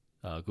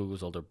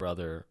Gugu's older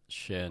brother,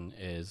 Shin,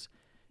 is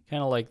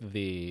kind of like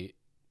the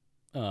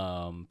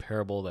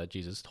parable that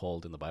Jesus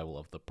told in the Bible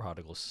of the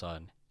prodigal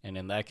son. And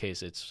in that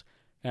case, it's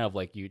kind of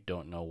like you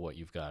don't know what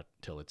you've got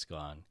till it's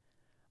gone.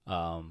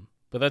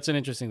 But that's an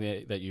interesting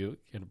thing that you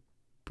can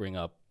bring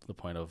up, the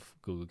point of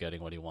Gugu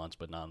getting what he wants,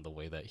 but not in the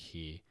way that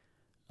he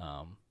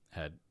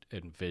had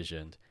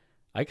envisioned.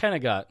 I kind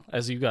of got,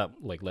 as you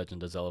got like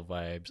Legend of Zelda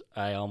vibes,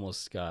 I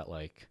almost got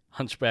like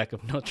Hunchback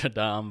of Notre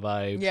Dame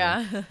vibes.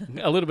 Yeah.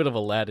 A little bit of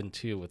Aladdin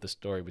too, with the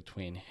story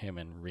between him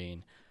and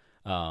Reen.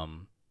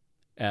 And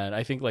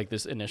I think like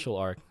this initial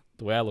arc,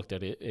 the way I looked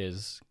at it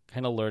is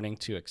kind of learning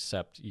to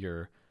accept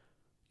your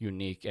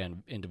unique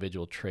and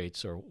individual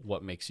traits, or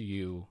what makes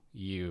you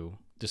you,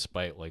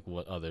 despite like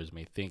what others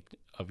may think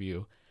of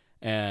you,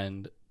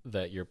 and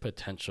that your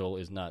potential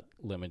is not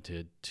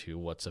limited to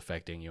what's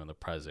affecting you in the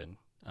present.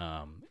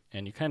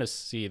 And you kind of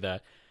see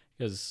that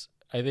because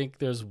I think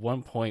there's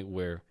one point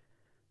where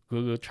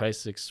Gugu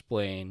tries to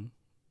explain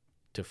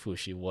to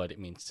Fushi what it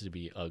means to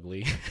be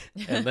ugly.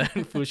 And then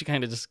Fushi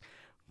kind of just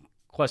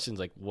questions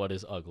like, what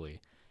is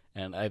ugly?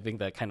 And I think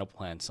that kind of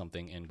plants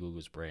something in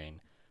Gugu's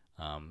brain.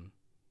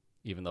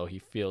 Even though he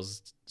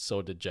feels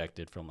so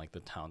dejected from like the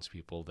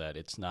townspeople, that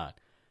it's not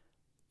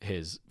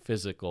his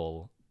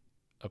physical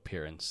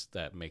appearance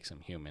that makes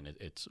him human.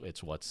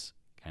 It's what's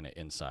kind of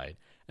inside.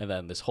 And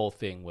then this whole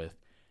thing with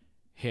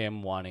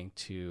him wanting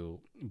to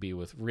be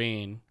with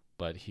Reen,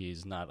 but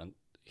he's not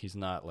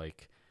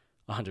like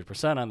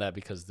 100% on that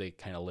because they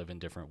kind of live in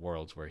different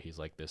worlds where he's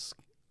like this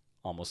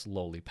almost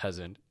lowly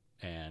peasant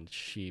and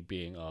she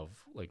being of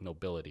like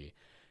nobility.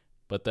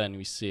 But then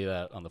we see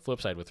that on the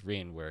flip side with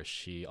Reen where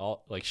she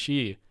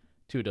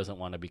too doesn't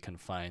want to be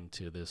confined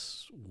to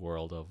this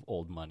world of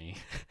old money.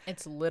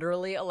 It's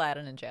literally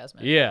Aladdin and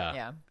Jasmine.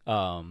 Yeah.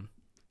 Yeah.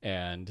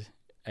 And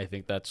I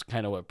think that's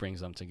kind of what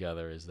brings them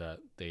together is that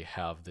they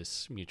have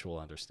this mutual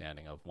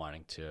understanding of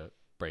wanting to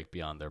break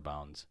beyond their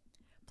bounds.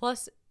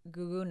 Plus,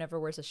 Gugu never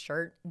wears a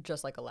shirt,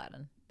 just like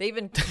Aladdin. They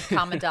even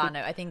comment on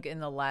it, I think,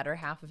 in the latter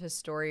half of his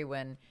story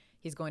when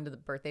he's going to the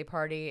birthday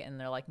party and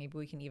they're like, maybe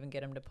we can even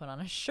get him to put on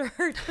a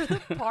shirt for the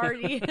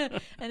party.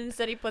 And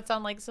instead he puts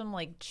on like some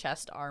like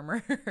chest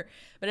armor.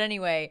 But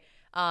anyway,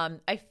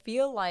 I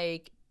feel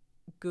like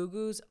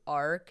Gugu's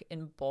arc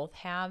in both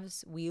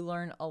halves, we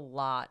learn a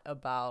lot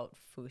about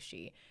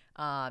Fushi.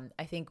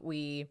 I think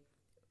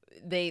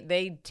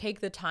they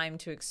take the time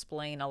to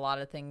explain a lot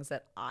of things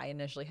that I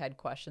initially had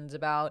questions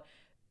about.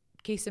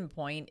 Case in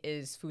point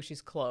is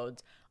Fushi's clothes.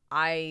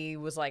 I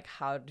was like,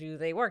 how do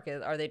they work?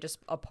 Are they just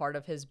a part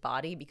of his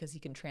body because he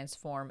can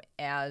transform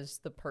as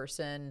the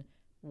person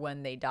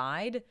when they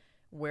died,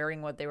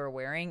 wearing what they were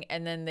wearing?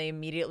 And then they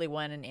immediately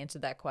went and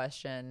answered that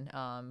question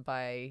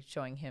by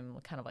showing him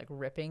kind of like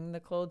ripping the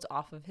clothes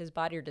off of his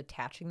body or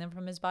detaching them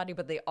from his body.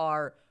 But they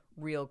are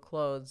real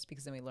clothes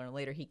because then we learn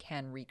later he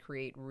can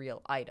recreate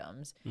real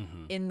items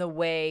in the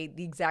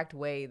exact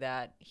way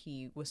that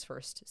he was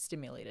first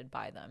stimulated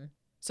by them.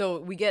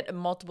 So we get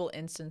multiple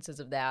instances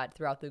of that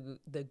throughout the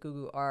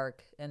Gugu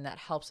arc, and that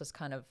helps us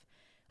kind of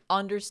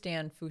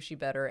understand Fushi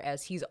better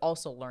as he's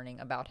also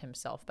learning about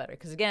himself better.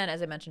 Because again,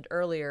 as I mentioned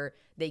earlier,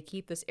 they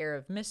keep this air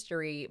of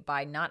mystery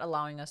by not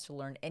allowing us to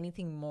learn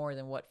anything more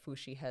than what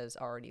Fushi has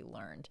already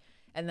learned.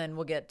 And then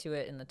we'll get to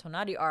it in the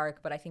Tonari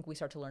arc, but I think we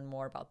start to learn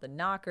more about the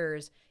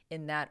Knockers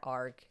in that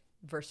arc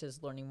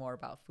versus learning more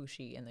about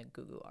Fushi in the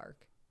Gugu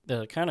arc.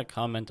 The kind of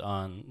comment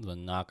on the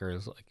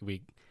Knockers,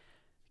 like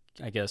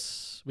I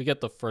guess we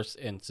get the first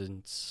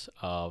instance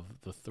of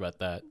the threat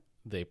that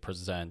they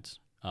present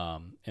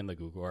in the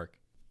Gugu arc.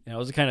 And I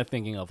was kind of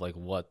thinking of like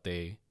what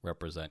they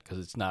represent because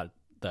it's not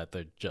that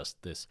they're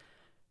just this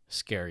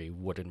scary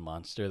wooden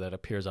monster that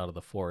appears out of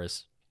the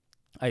forest.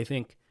 I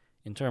think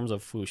in terms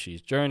of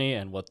Fushi's journey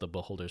and what the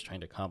Beholder is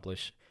trying to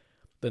accomplish,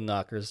 the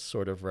Knockers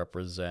sort of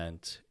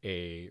represent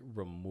a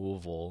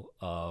removal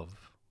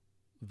of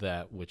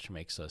that which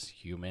makes us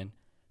human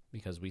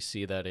because we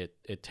see that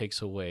it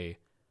takes away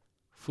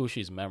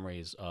Fushi's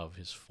memories of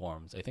his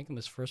forms. I think in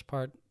this first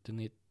part,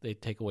 didn't they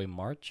take away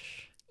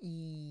March?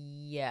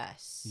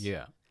 Yes.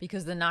 Yeah.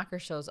 Because the Knocker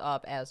shows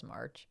up as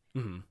March.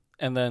 Mm-hmm.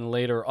 And then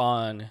later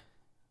on,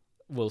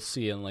 we'll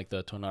see in like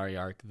the Tonari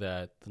arc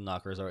that the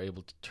Knockers are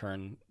able to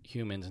turn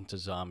humans into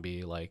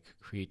zombie-like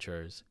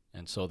creatures.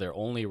 And so they're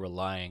only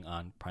relying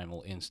on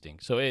primal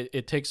instinct. So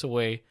it takes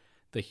away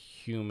the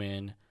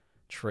human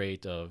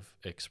trait of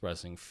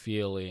expressing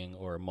feeling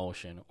or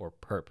emotion or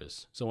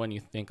purpose. So when you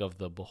think of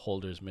the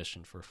Beholder's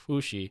mission for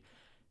Fushi,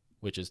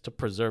 which is to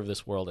preserve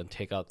this world and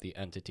take out the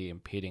entity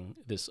impeding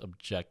this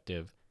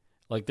objective,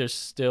 like there's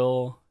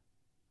still,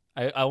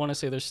 I want to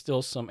say there's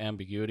still some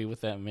ambiguity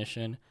with that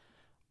mission,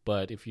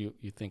 but if you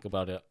think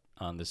about it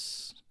on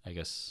this, I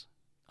guess,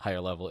 higher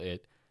level,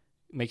 it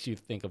makes you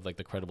think of like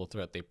the credible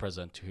threat they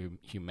present to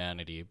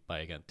humanity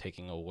by, again,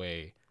 taking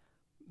away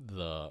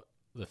the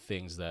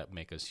things that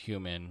make us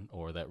human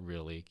or that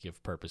really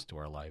give purpose to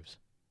our lives.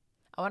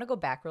 I want to go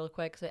back real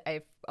quick because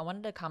I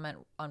wanted to comment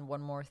on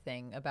one more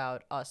thing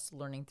about us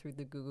learning through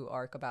the Gugu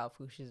arc about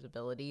Fushi's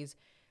abilities.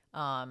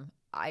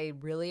 I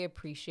really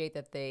appreciate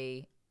that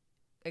they,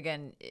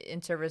 again,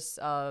 in service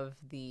of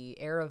the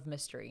air of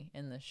mystery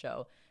in the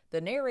show, the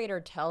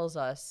narrator tells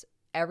us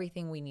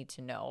everything we need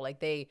to know. Like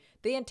they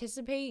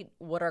anticipate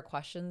what our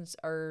questions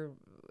are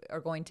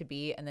going to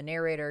be, and the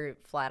narrator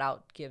flat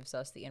out gives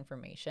us the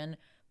information.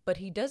 But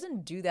he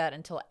doesn't do that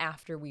until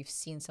after we've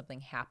seen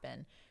something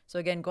happen. So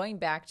again, going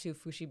back to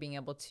Fushi being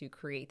able to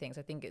create things,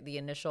 I think the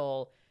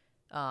initial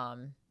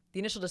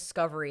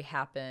discovery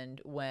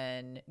happened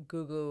when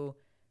Gugu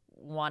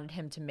wanted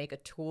him to make a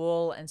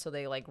tool, and so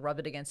they like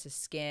rubbed it against his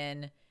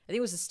skin. I think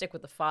it was a stick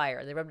with the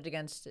fire. They rubbed it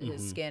against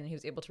his skin. He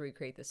was able to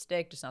recreate the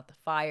stick, just not the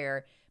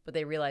fire. But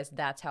they realized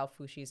that's how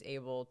Fushi's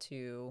able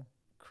to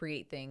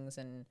create things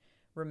and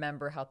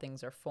remember how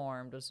things are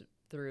formed, was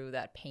through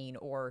that pain,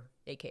 or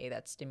aka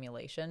that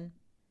stimulation.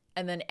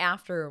 And then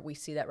after we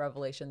see that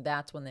revelation,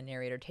 that's when the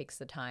narrator takes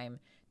the time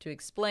to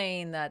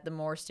explain that the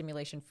more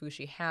stimulation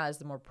Fushi has,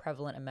 the more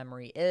prevalent a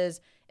memory is,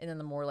 and then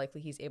the more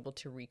likely he's able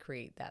to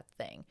recreate that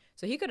thing.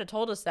 So he could have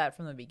told us that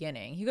from the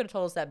beginning. He could have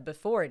told us that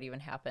before it even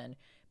happened.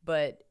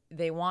 But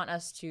they want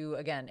us to,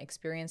 again,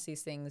 experience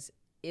these things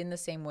in the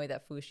same way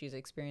that Fushi is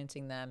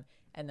experiencing them.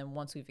 And then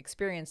once we've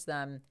experienced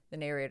them, the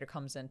narrator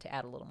comes in to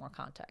add a little more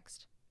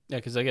context. Yeah,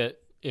 because I get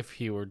if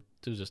he were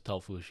to just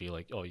tell Fushi,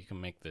 like, oh, you can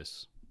make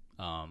this,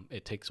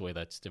 it takes away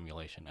that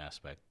stimulation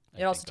aspect.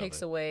 It also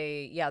takes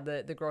away,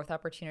 the growth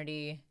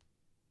opportunity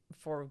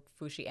for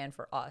Fushi and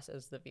for us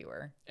as the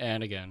viewer.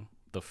 And again,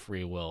 the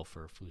free will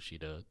for Fushi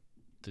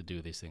to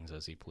do these things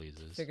as he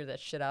pleases. Figure that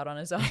shit out on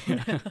his own.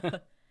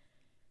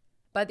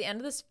 By the end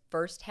of this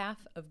first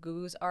half of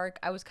Gugu's arc,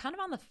 I was kind of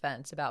on the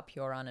fence about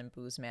Pyoran and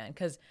Boozman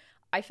because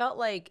I felt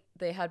like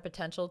they had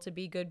potential to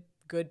be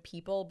good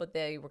people, but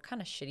they were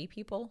kind of shitty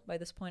people by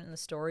this point in the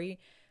story.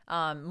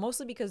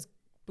 Mostly because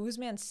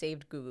Boozman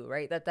saved Gugu,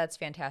 right? That's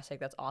fantastic.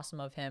 That's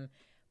awesome of him.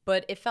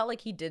 But it felt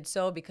like he did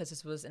so because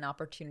this was an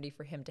opportunity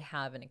for him to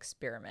have an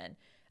experiment.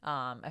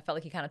 I felt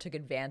like he kind of took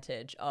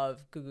advantage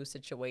of Gugu's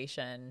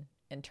situation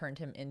and turned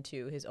him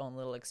into his own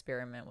little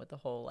experiment with the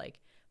whole like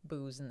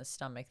booze in the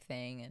stomach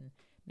thing and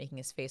making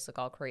his face look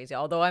all crazy.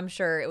 Although I'm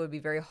sure it would be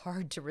very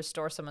hard to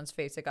restore someone's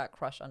face that got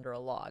crushed under a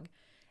log.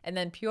 And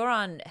then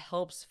Pyoran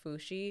helps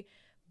Fushi,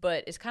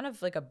 but is kind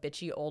of like a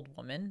bitchy old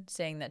woman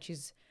saying that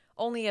she's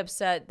only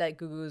upset that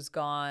Gugu's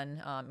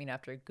gone,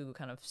 after Gugu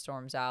kind of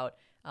storms out,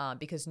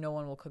 because no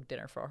one will cook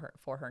dinner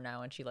for her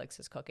now and she likes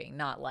his cooking.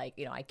 Not like,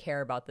 I care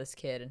about this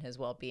kid and his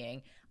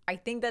well-being. I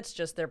think that's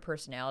just their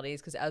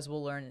personalities because as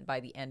we'll learn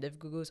by the end of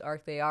Gugu's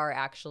arc, they are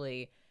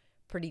actually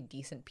pretty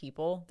decent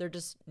people. They're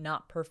just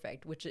not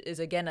perfect, which is,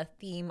 again, a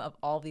theme of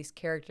all these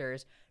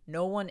characters.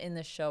 No one in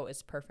the show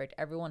is perfect.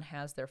 Everyone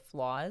has their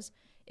flaws.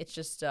 It's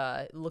just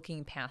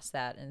looking past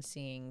that and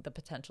seeing the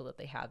potential that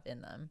they have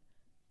in them.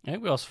 I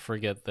think we also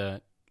forget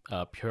that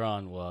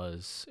Pyoran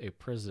was a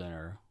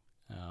prisoner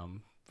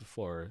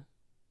before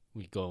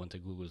we go into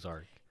Gugu's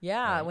arc.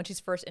 Yeah, right? When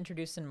she's first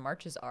introduced in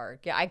March's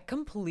arc. Yeah, I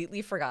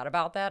completely forgot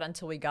about that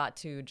until we got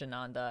to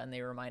Jananda and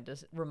they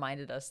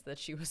reminded us that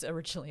she was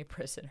originally a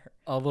prisoner.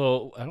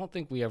 Although I don't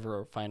think we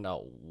ever find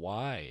out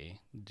why,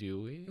 do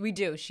we? We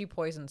do. She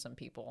poisoned some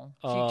people.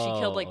 She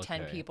killed like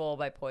 10 people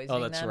by poisoning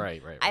them. Oh, that's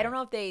right. I don't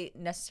know if they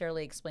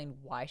necessarily explained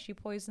why she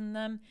poisoned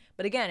them.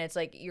 But again, it's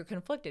like you're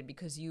conflicted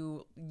because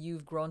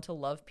you've grown to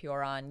love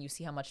Pyoran. You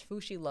see how much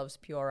Fushi loves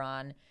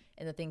Pyoran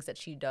and the things that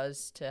she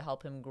does to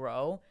help him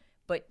grow.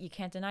 But you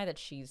can't deny that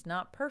she's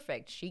not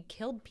perfect. She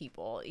killed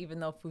people, even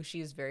though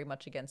Fushi is very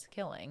much against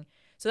killing.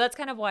 So that's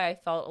kind of why I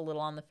felt a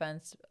little on the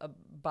fence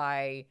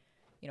by,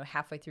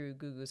 halfway through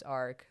Gugu's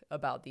arc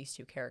about these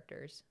two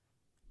characters.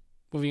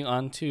 Moving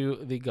on to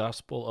the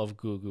Gospel of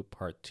Gugu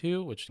Part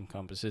 2, which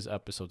encompasses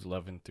episodes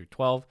 11 through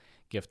 12,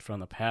 Gift from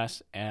the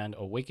Past, and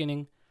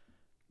Awakening.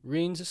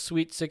 Reen's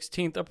sweet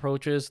 16th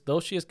approaches, though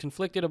she is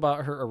conflicted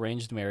about her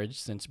arranged marriage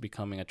since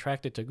becoming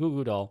attracted to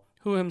Gugu Doll,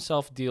 who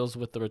himself deals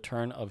with the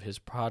return of his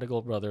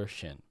prodigal brother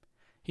Shin.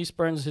 He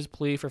spurns his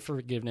plea for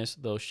forgiveness,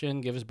 though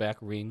Shin gives back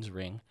Reen's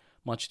ring,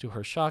 much to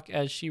her shock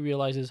as she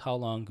realizes how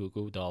long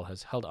Gugu Doll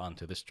has held on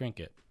to this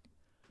trinket.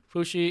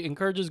 Fushi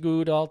encourages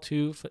Gugu Doll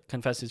to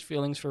confess his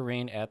feelings for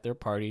Reen at their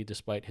party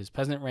despite his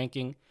peasant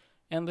ranking,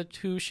 and the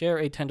two share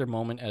a tender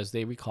moment as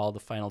they recall the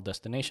Final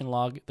Destination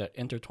log that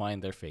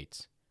intertwined their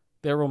fates.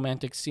 Their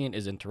romantic scene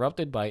is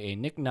interrupted by a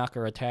Nick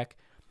Knocker attack,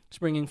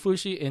 springing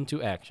Fushi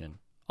into action.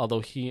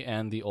 Although he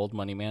and the Old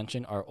Money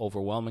Mansion are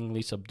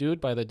overwhelmingly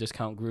subdued by the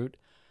Discount Groot,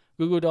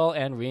 Gugu Doll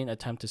and Reen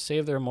attempt to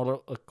save their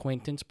mortal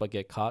acquaintance but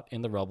get caught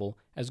in the rubble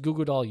as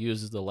Gugu Doll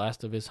uses the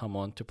last of his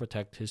Hamon to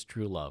protect his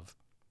true love.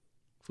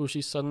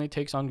 Fushi suddenly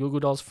takes on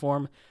Gugu Doll's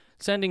form,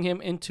 sending him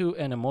into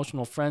an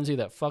emotional frenzy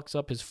that fucks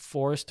up his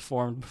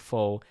forest-formed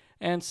foe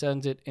and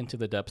sends it into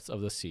the depths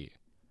of the sea.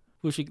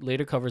 Fushi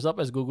later covers up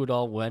as Gugu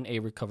Doll when a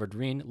recovered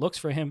Reen looks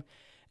for him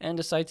and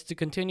decides to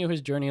continue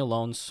his journey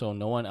alone so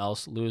no one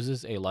else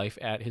loses a life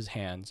at his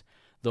hands,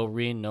 though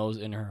Reen knows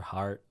in her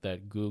heart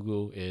that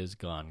Gugu is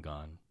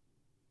gone.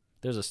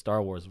 There's a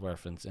Star Wars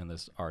reference in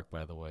this arc,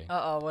 by the way.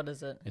 Uh-oh, what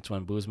is it? It's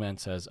when Boozman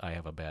says, I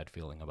have a bad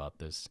feeling about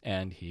this,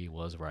 and he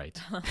was right.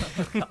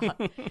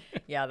 Oh,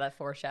 yeah, that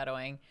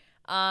foreshadowing.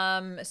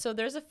 So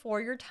there's a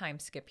 4-year time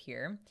skip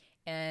here,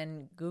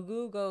 and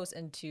Gugu goes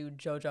into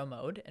JoJo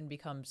mode and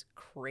becomes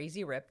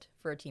crazy ripped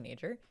for a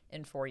teenager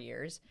in 4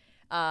 years.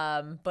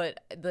 But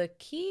the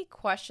key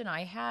question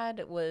I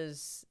had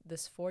was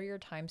this 4-year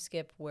time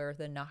skip where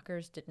the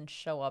Knockers didn't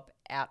show up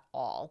at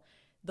all.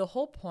 The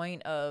whole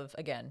point of,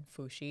 again,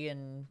 Fushi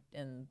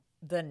and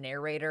the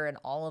narrator and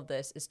all of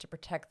this is to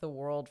protect the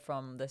world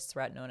from this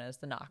threat known as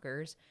the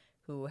Knockers,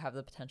 who have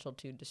the potential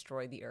to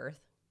destroy the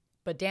Earth.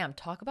 But damn,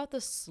 talk about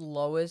the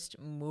slowest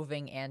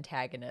moving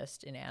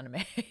antagonist in anime.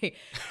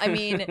 I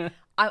mean,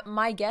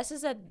 my guess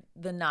is that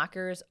the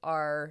Knockers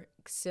are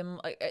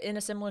in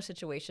a similar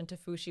situation to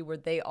Fushi, where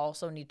they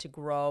also need to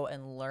grow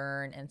and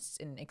learn and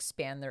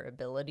expand their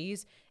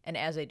abilities. And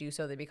as they do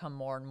so, they become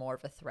more and more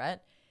of a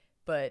threat.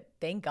 But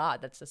thank God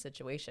that's the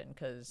situation,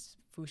 because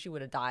Fushi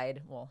would have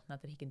died. Well,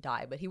 not that he can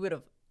die, but he would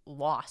have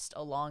lost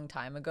a long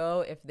time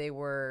ago if they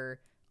were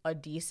a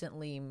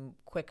decently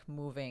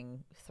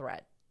quick-moving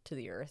threat to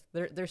the Earth.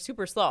 They're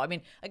super slow. I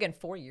mean, again,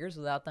 4 years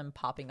without them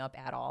popping up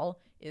at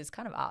all is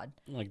kind of odd.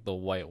 Like the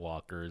White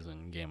Walkers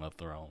in Game of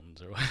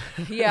Thrones or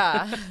whatever.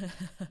 Yeah.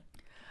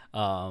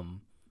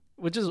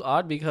 Which is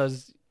odd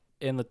because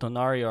in the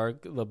Tonari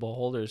arc, the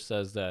Beholder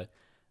says that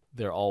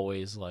they're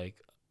always like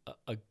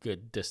a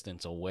good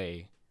distance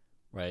away,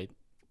 right?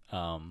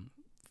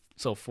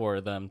 So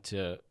for them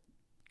to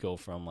go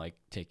from like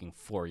taking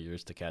 4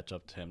 years to catch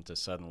up to him to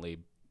suddenly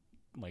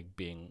like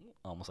being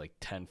almost like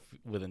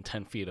within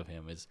 10 feet of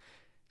him is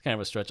kind of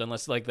a stretch,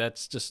 unless like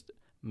that's just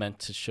meant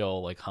to show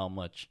like how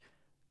much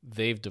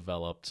they've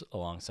developed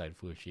alongside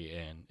Fushi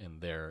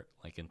and their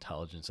like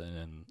intelligence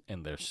and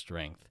in their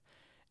strength.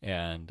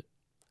 And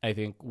I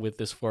think with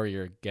this 4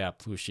 year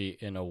gap, Fushi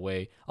in a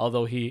way,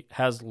 although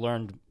he's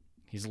learned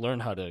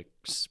how to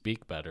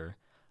speak better,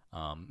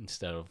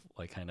 instead of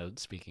like kind of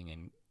speaking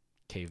in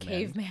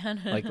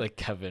Caveman. like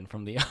Kevin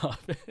from The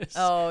Office.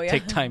 Oh, yeah.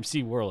 Take time,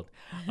 see world.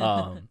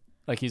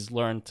 Like he's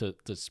learned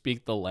to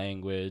speak the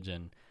language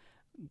and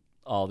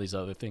all these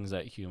other things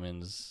that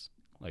humans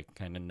like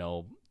kind of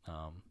know.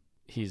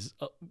 He's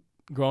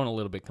grown a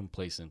little bit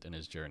complacent in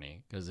his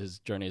journey because his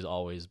journey has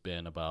always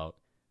been about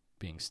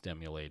being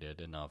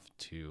stimulated enough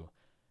to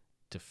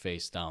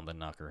face down the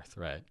Knocker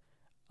threat.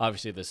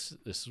 Obviously,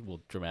 this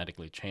will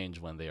dramatically change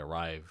when they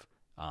arrive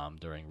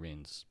during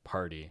Rin's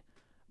party,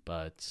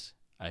 but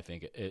I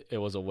think it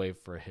was a way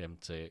for him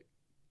to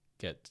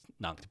get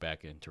knocked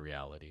back into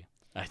reality.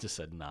 I just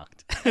said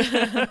knocked.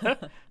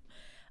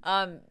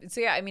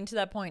 So yeah, I mean, to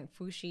that point,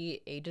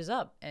 Fushi ages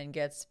up and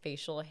gets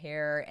facial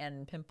hair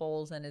and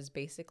pimples and is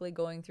basically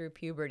going through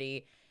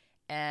puberty.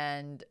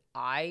 And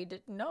I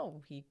didn't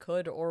know he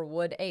could or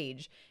would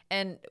age.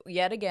 And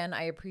yet again,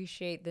 I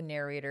appreciate the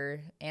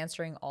narrator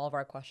answering all of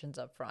our questions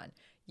up front.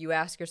 You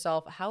ask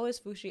yourself, how is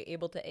Fushi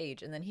able to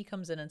age? And then he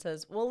comes in and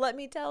says, well, let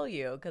me tell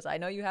you, because I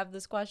know you have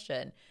this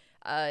question.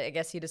 I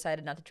guess he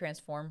decided not to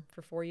transform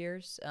for 4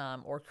 years,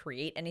 or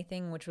create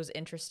anything, which was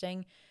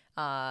interesting.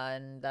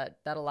 And that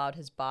allowed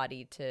his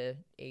body to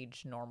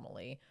age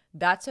normally.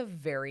 That's a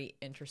very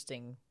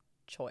interesting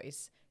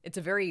choice. It's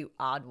a very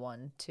odd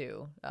one,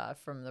 too,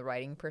 from the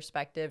writing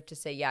perspective, to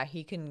say, yeah,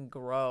 he can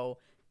grow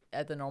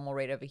at the normal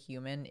rate of a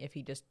human if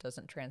he just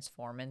doesn't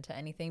transform into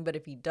anything. But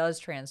if he does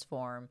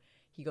transform,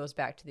 he goes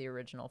back to the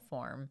original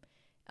form.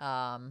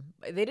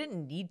 They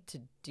didn't need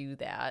to do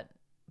that,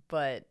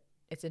 but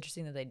it's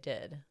interesting that they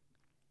did.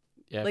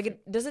 Yeah. Like,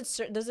 does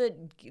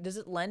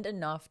it lend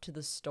enough to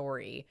the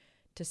story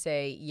to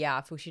say, yeah,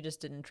 Fushi just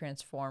didn't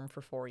transform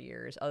for 4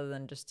 years, other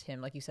than just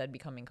him, like you said,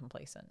 becoming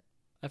complacent?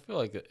 I feel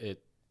like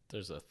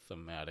there's a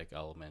thematic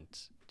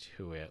element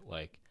to it.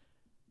 Like,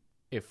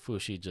 if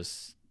Fushi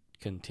just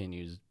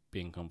continues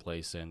being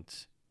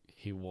complacent,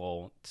 he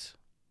won't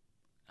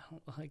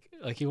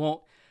he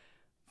won't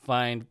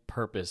find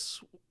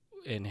purpose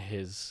in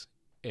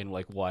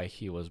like why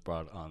he was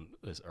brought on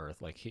this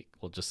earth. Like, he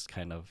will just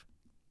kind of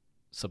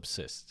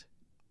subsist.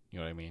 You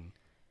know what I mean?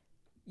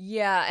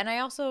 Yeah, and I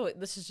also,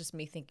 this is just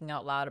me thinking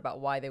out loud about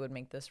why they would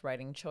make this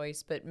writing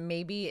choice, but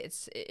maybe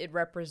it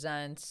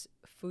represents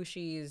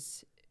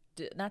Fushi's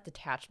not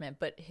detachment,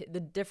 but the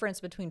difference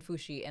between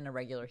Fushi and a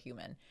regular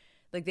human.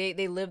 Like,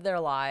 they live their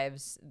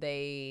lives,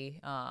 they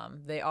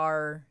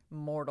are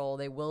mortal,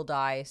 they will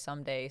die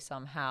someday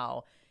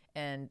somehow,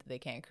 and they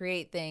can't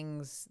create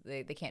things,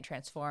 they can't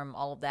transform,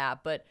 all of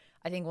that. But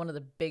I think one of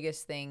the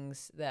biggest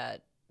things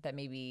that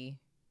maybe,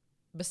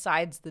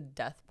 besides the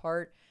death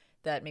part,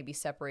 that maybe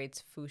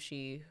separates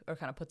Fushi or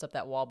kind of puts up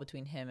that wall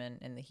between him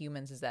and the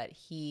humans is that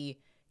he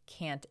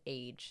can't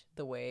age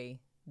the way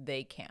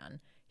they can.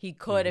 He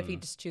could if he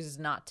just chooses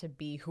not to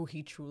be who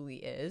he truly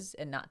is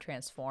and not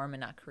transform and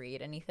not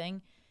create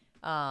anything.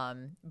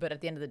 But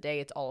at the end of the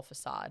day, it's all a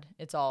facade.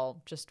 It's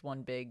all just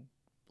one big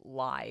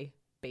lie,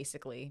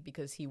 basically,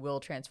 because he will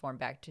transform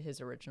back to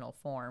his original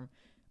form,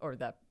 or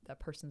that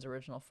person's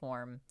original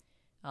form,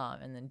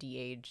 and then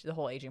de-age. The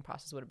whole aging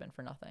process would have been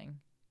for nothing.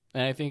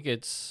 And I think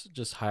it's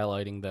just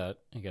highlighting that,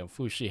 again,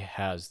 Fushi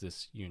has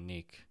this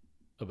unique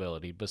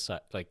ability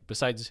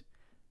besides,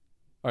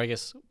 or I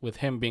guess with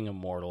him being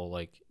immortal,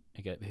 like,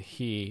 again,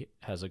 he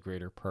has a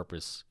greater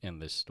purpose in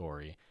this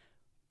story,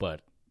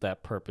 but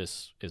that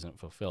purpose isn't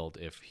fulfilled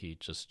if he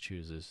just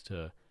chooses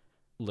to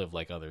live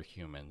like other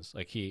humans.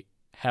 Like, he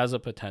has a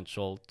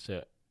potential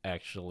to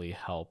actually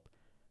help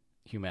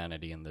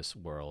humanity in this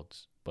world,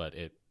 but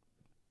it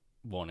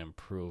won't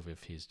improve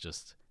if he's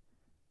just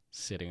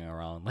sitting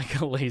around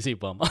like a lazy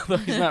bum. Although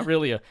he's not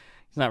really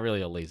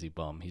a lazy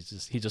bum. He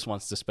just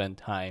wants to spend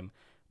time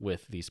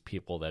with these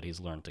people that he's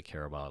learned to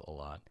care about a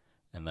lot.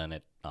 And then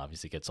it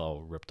obviously gets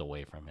all ripped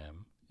away from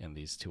him in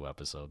these 2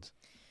 episodes.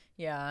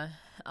 Yeah.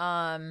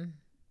 I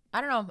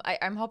don't know.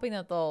 I'm hoping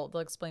that they'll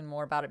explain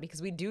more about it,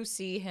 because we do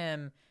see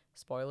him,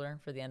 spoiler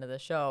for the end of the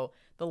show,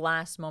 the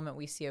last moment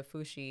we see of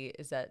Fushi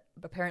is that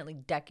apparently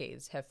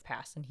decades have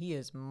passed and he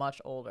is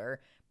much older,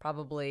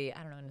 probably,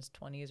 I don't know, in his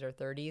 20s or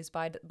 30s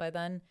by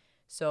then.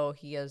 So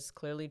he has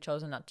clearly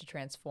chosen not to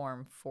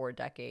transform for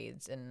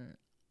decades, and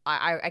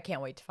I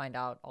can't wait to find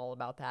out all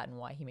about that and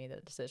why he made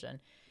that decision.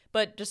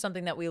 But just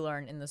something that we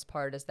learn in this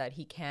part is that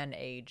he can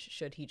age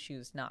should he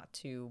choose not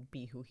to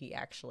be who he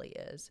actually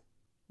is.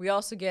 We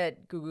also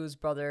get Gugu's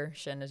brother,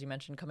 Shin, as you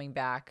mentioned, coming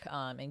back,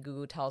 and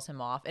Gugu tells him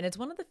off. And it's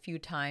one of the few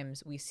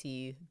times we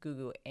see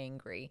Gugu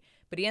angry.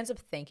 But he ends up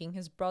thanking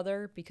his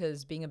brother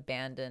because being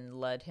abandoned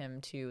led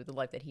him to the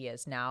life that he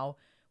has now,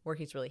 where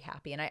he's really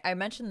happy. And I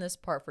mentioned this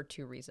part for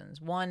 2 reasons.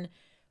 One,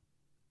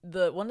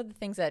 the one of the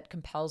things that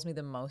compels me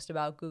the most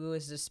about Gugu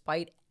is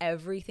despite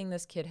everything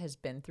this kid has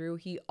been through,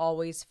 he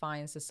always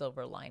finds the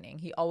silver lining.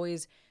 He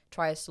always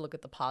tries to look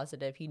at the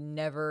positive. He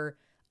never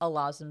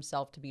allows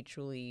himself to be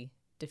truly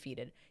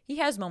defeated. He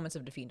has moments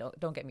of defeat,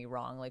 don't get me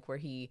wrong, like where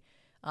he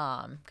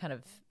kind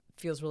of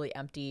feels really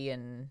empty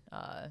and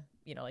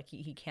like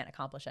he can't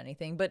accomplish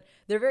anything, but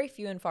they're very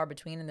few and far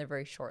between, and they're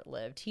very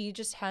short-lived. He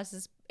just has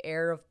this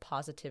air of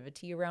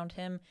positivity around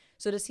him.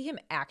 So to see him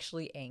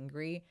actually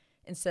angry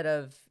instead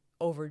of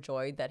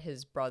overjoyed that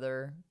his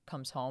brother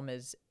comes home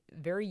is a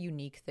very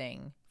unique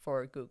thing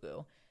for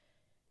Gugu.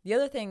 The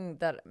other thing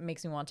that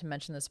makes me want to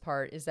mention this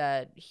part is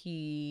that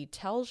he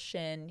tells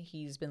Shin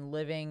he's been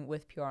living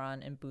with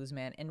Pyoran and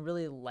Boozman and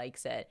really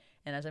likes it.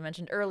 And as I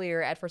mentioned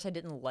earlier, at first I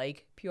didn't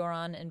like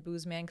Pyoran and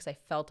Boozman because I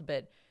felt a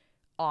bit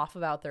off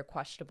about their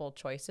questionable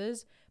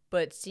choices.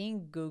 But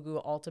seeing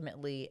Gugu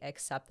ultimately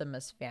accept them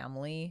as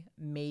family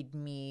made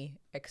me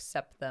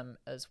accept them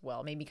as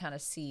well. Made me kind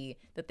of see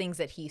the things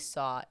that he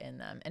saw in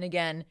them. And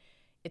again,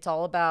 it's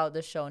all about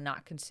the show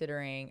not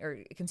considering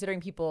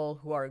people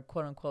who are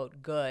quote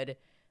unquote good,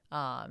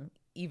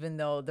 even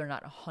though they're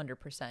not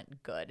 100%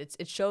 good.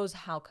 It shows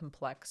how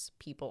complex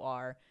people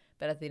are,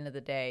 but at the end of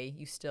the day,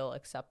 you still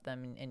accept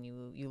them and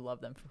you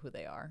love them for who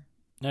they are.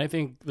 And I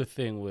think the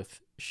thing with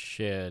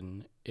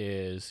Shin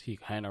is he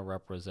kind of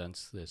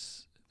represents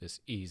this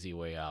easy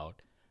way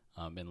out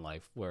in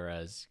life,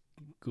 whereas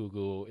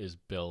Gugu is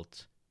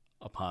built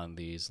upon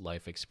these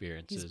life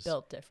experiences. He's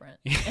built different.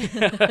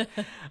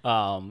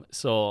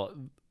 So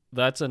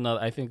that's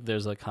another. I think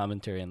there's a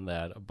commentary in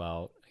that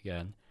about,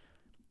 again,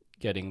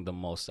 getting the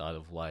most out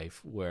of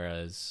life.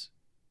 Whereas,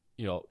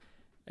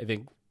 I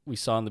think we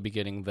saw in the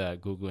beginning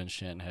that Gugu and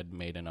Shin had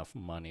made enough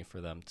money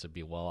for them to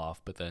be well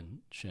off, but then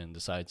Shin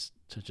decides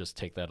to just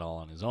take that all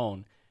on his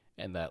own,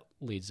 and that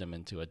leads him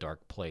into a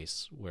dark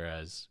place.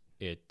 Whereas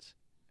it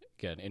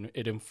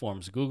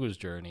informs Gugu's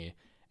journey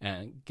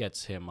and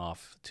gets him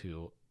off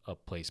to a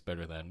place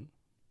better than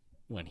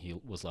when he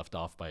was left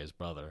off by his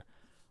brother.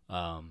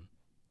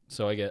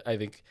 So I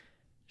think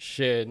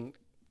Shin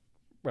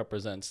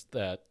represents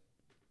that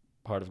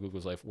part of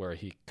Gugu's life where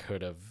he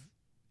could have,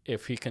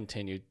 if he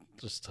continued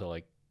just to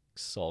like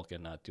sulk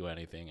and not do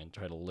anything and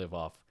try to live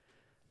off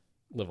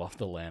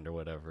the land or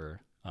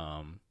whatever,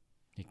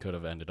 he could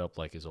have ended up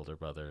like his older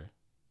brother.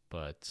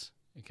 But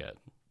again,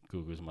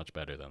 Gugu's much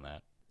better than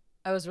that.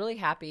 I was really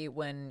happy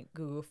when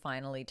Gugu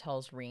finally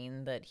tells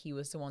Reen that he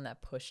was the one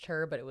that pushed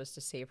her, but it was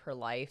to save her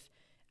life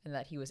and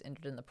that he was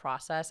injured in the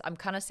process. I'm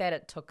kind of sad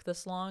it took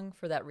this long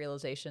for that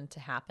realization to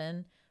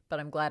happen,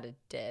 but I'm glad it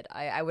did.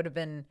 I would have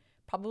been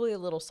probably a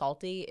little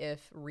salty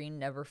if Reen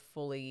never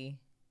fully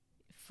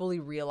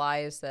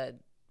realized that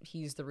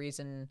he's the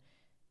reason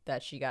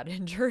that she got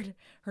injured,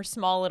 her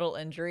small little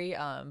injury,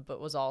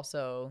 but was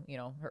also,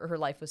 her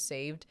life was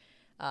saved.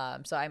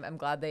 So I'm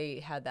glad they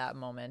had that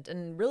moment.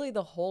 And really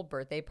the whole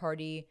birthday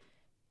party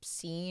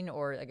scene,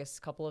 or I guess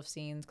a couple of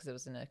scenes, because it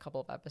was in a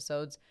couple of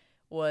episodes,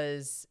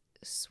 was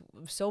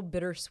so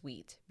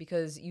bittersweet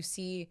because you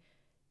see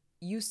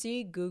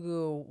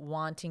Gugu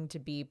wanting to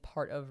be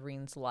part of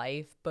Reen's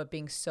life, but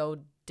being so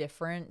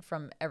different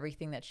from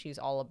everything that she's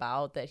all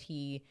about that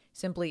he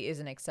simply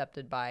isn't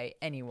accepted by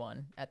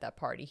anyone at that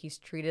party. He's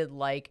treated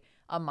like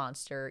a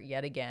monster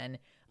yet again.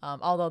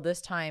 Although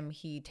this time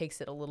he takes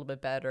it a little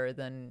bit better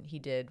than he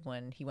did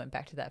when he went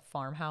back to that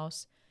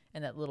farmhouse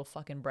and that little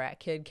fucking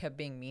brat kid kept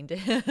being mean to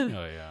him.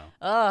 Oh,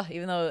 yeah.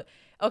 Even though,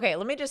 okay,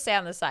 let me just say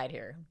on the side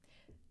here.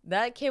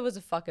 That kid was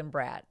a fucking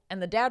brat.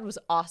 And the dad was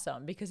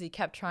awesome because he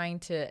kept trying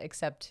to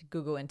accept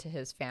Gugu into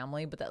his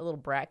family, but that little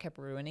brat kept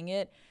ruining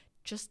it.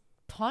 Just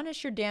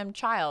punish your damn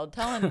child.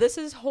 Tell him this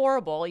is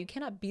horrible. You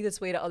cannot be this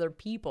way to other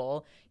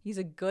people. He's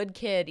a good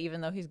kid,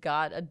 even though he's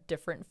got a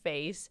different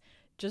face.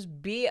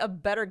 Just be a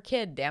better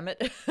kid, damn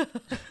it.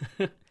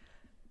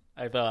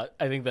 I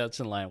think that's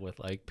in line with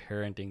like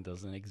parenting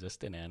doesn't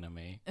exist in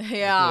anime.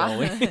 Yeah.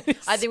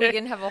 I think we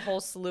can have a whole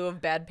slew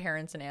of bad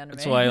parents in anime.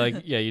 That's why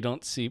you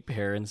don't see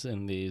parents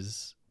in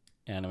these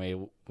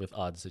anime with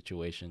odd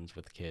situations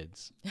with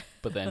kids.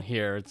 But then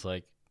here it's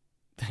like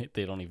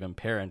they don't even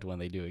parent when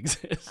they do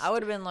exist. I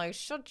would have been like,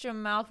 shut your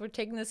mouth. We're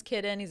taking this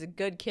kid in. He's a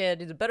good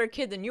kid. He's a better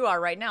kid than you are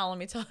right now, let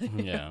me tell you.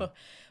 Yeah. But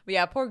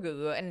yeah, poor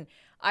Gugu. And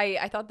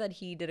I thought that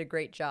he did a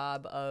great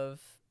job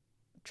of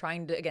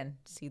trying to, again,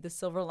 see the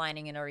silver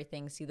lining and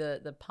everything, see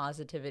the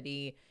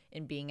positivity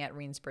in being at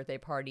Reen's birthday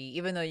party,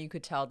 even though you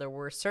could tell there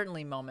were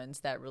certainly moments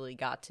that really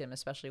got to him,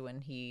 especially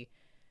when he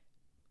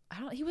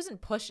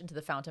wasn't pushed into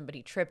the fountain, but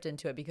he tripped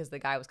into it because the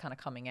guy was kind of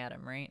coming at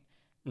him, right?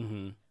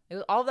 Mm-hmm.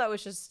 All of that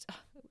was just,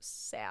 it was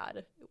sad.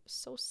 It was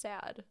so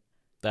sad.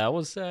 That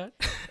was sad.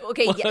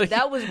 Okay, yeah,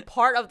 that was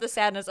part of the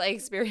sadness I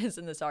experienced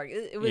in this arc.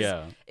 It was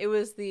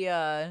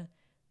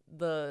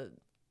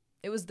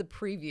it was the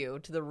preview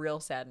to the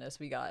real sadness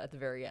we got at the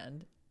very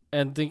end.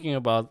 And thinking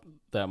about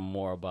that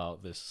more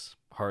about this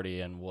party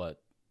and what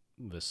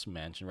this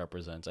mansion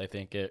represents, I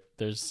think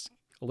there's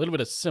a little bit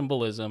of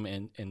symbolism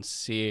in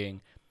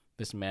seeing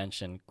this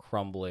mansion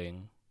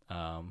crumbling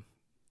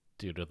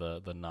due to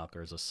the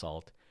Knocker's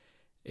assault.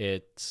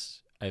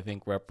 I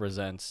think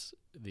represents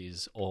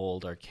these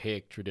old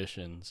archaic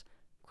traditions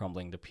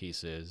crumbling to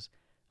pieces.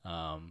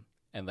 And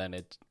then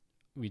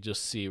we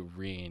just see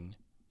Reen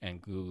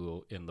and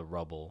Gugu in the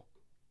rubble,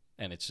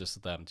 and it's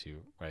just them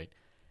two, right?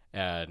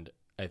 And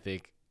I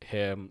think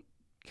him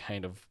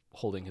kind of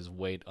holding his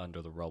weight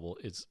under the rubble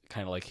is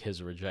kind of like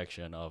his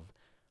rejection of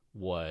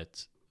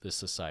what this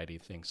society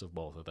thinks of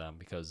both of them,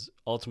 because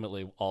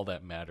ultimately all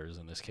that matters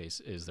in this case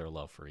is their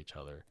love for each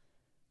other,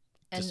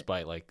 And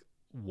despite like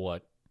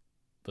what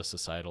the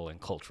societal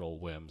and cultural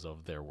whims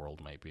of their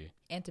world might be.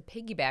 and to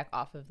piggyback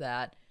off of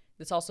that,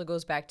 this also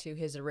goes back to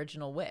his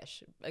original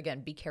wish.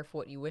 Again, be careful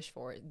what you wish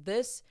for.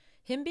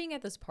 Him being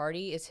at this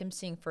party is him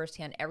seeing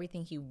firsthand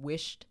everything he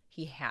wished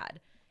he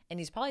had. And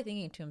he's probably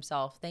thinking to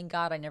himself, thank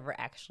God I never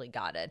actually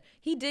got it.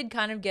 He did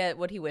kind of get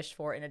what he wished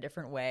for in a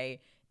different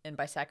way and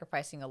by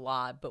sacrificing a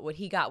lot, but what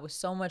he got was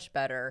so much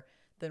better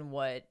than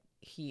what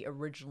he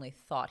originally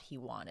thought he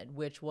wanted,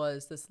 which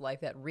was this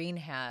life that Reen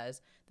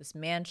has, this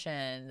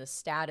mansion, this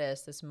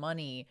status, this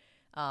money.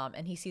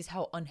 And he sees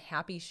how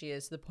unhappy she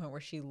is to the point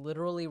where she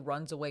literally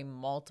runs away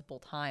multiple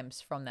times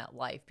from that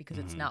life because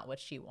it's not what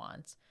she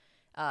wants.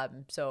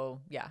 So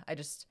yeah, I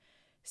just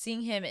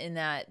seeing him in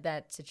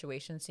that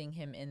situation, seeing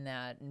him in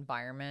that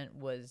environment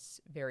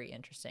was very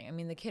interesting. I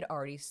mean, the kid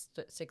already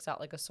sticks out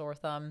like a sore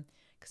thumb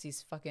because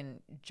he's fucking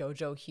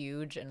JoJo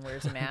huge and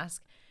wears a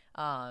mask.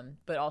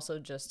 But also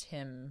just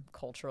him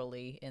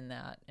culturally in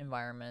that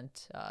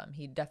environment,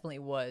 he definitely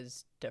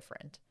was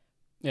different.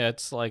 Yeah,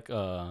 it's like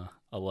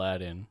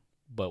Aladdin,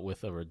 but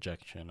with a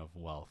rejection of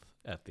wealth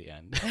at the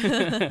end.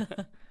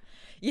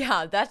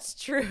 Yeah,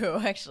 that's true.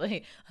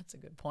 Actually, that's a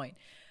good point.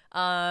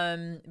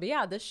 But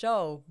yeah, this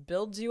show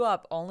builds you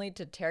up only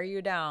to tear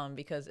you down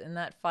because in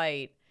that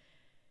fight,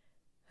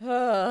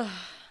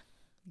 Gugu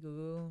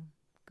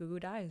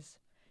dies.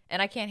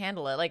 And I can't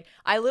handle it. Like,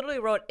 I literally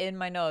wrote in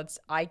my notes,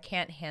 I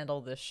can't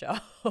handle this show.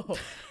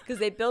 Because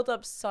they built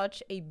up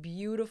such a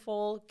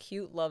beautiful,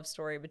 cute love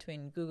story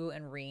between Gugu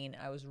and Reen.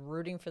 I was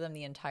rooting for them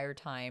the entire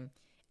time.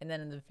 And then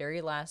in the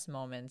very last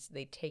moments,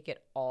 they take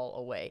it all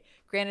away.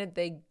 Granted,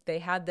 they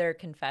had their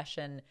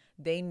confession.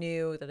 They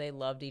knew that they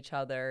loved each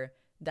other.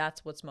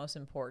 That's what's most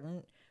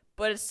important.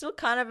 But it's still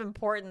kind of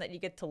important that you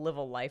get to live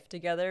a life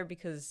together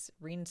because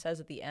Reen says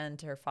at the end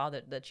to her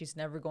father that she's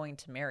never going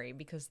to marry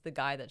because the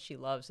guy that she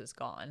loves is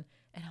gone.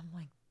 And I'm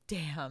like,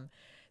 damn,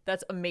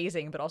 that's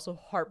amazing, but also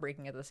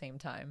heartbreaking at the same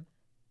time.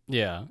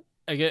 Yeah,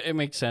 I get it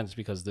makes sense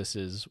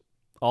because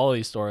all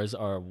these stories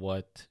are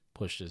what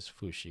pushes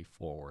Fushi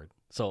forward.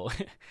 So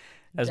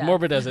as Death.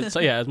 morbid as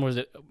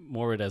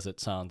morbid as it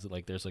sounds,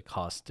 like there's a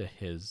cost to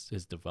his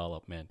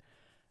development.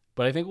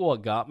 But I think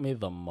what got me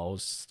the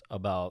most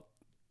about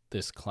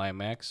this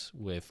climax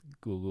with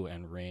Gugu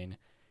and Reen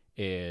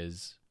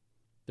is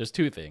there's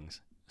two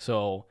things.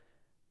 So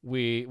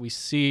we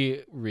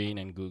see Reen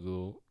and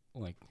Gugu,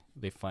 like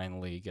they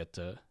finally get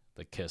to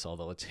the kiss,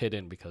 although it's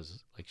hidden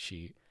because like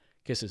she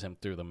kisses him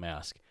through the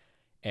mask.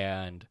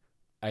 And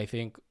I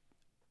think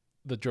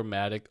the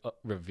dramatic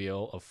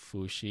reveal of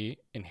Fushi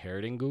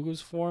inheriting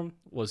Gugu's form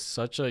was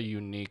such a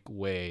unique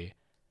way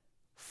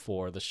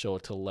for the show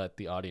to let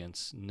the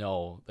audience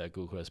know that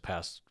Gugu has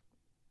passed,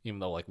 even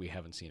though like we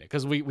haven't seen it,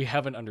 because we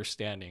have an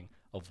understanding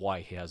of why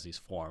he has these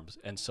forms.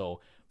 And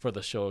so for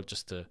the show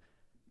just to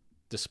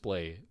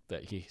display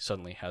that he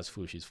suddenly has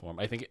Fushi's form,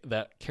 I think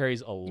that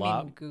carries a lot.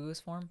 You mean Gugu's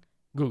form?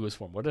 Gugu's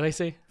form. What did I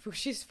say?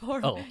 Fushi's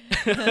form. Oh,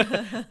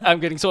 I'm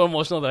getting so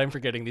emotional that I'm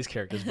forgetting these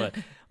characters. But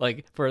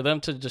like for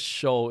them to just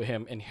show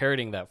him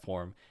inheriting that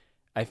form,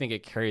 I think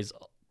it carries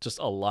just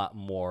a lot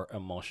more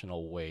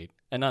emotional weight.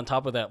 And on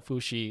top of that,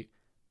 Fushi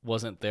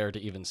wasn't there to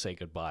even say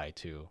goodbye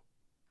to.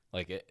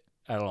 Like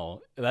I don't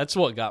know. That's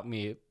what got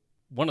me.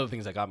 One of the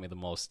things that got me the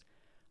most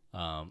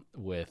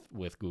with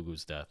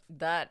Gugu's death.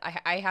 That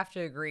I have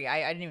to agree.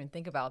 I didn't even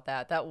think about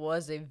that. That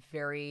was a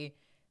very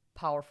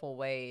powerful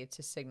way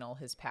to signal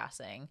his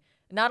passing.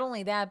 Not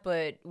only that,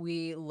 but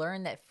we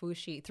learn that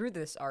Fushi, through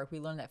this arc, we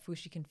learn that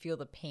Fushi can feel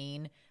the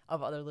pain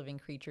of other living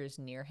creatures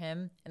near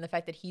him. And the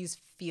fact that he's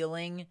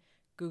feeling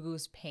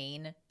Gugu's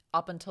pain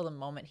up until the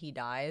moment he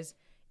dies.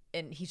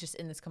 And he's just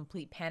in this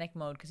complete panic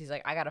mode because he's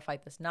like, I got to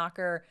fight this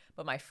knocker,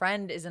 but my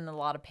friend is in a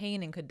lot of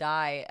pain and could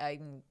die.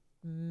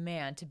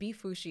 Man, to be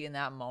Fushi in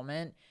that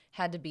moment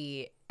had to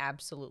be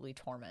absolutely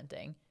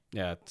tormenting.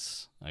 Yeah,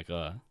 it's like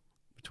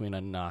between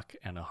a knock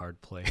and a hard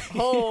play.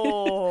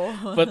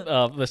 Oh. But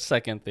the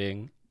second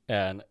thing,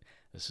 and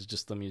this is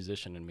just the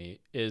musician in me,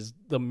 is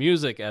the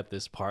music at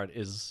this part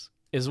is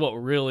what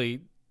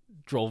really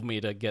drove me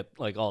to get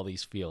like all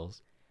these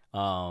feels.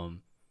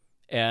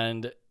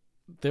 And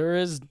there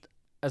is,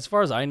 as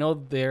far as I know,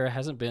 there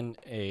hasn't been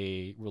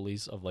a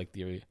release of like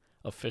the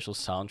official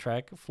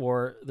soundtrack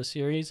for the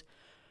series,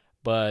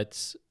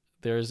 but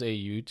there's a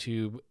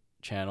YouTube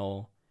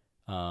channel,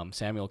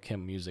 Samuel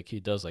Kim Music. He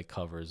does like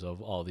covers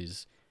of all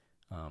these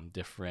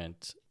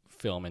different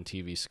film and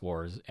TV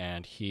scores,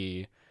 and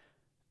he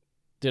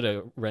did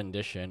a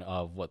rendition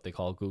of what they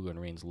call Gugu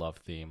and Reen's love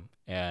theme.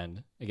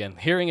 And again,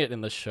 hearing it in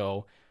the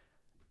show,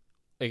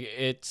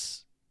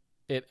 it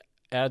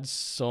adds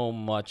so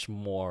much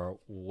more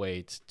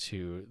weight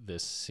to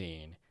this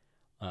scene,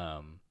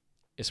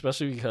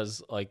 especially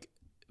because like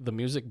the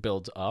music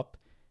builds up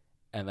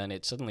and then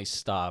it suddenly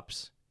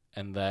stops,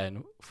 and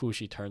then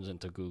Fushi turns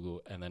into Gugu,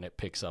 and then it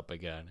picks up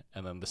again,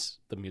 and then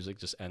the music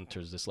just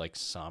enters this like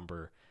this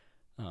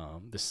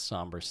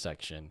somber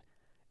section,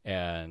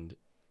 and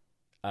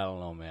I don't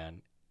know,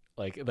 man,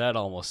 like that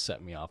almost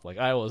set me off. Like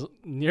I was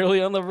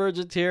nearly on the verge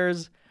of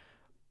tears,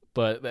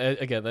 but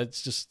again,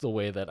 that's just the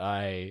way that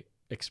I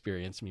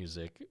experience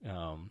music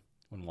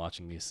when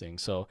watching these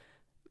things. So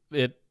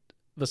the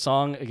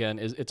song again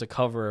it's a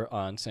cover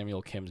on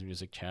Samuel Kim's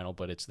music channel,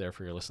 but it's there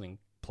for your listening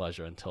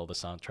pleasure until the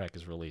soundtrack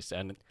is released.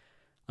 And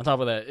on top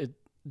of that, it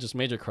just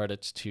major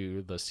credits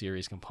to the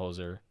series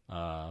composer,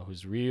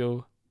 who's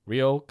Ryo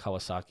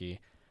Kawasaki,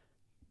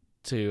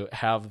 to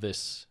have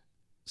this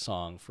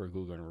song for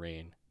Gugu and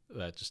Rain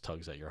that just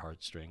tugs at your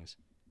heartstrings.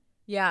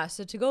 Yeah,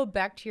 so to go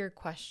back to your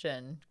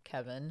question,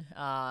 Kevin,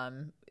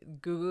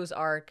 Gugu's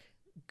arc,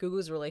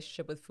 Gugu's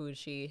relationship with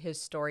Fushi,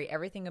 his story,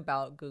 everything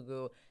about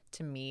Gugu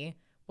to me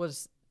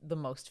was the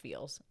most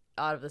feels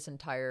out of this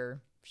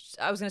entire,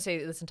 I was going to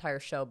say this entire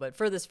show, but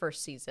for this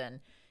first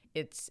season,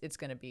 it's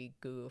going to be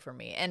Gugu for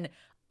me. And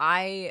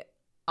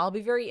I'll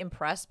be very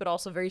impressed, but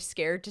also very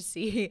scared to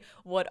see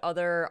what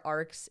other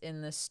arcs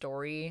in this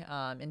story,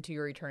 Into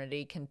Your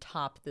Eternity, can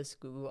top this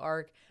Gugu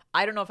arc.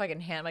 I don't know if I can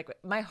handle, like,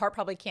 my heart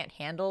probably can't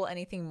handle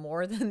anything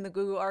more than the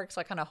Gugu arc,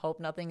 so I kind of hope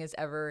nothing is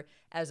ever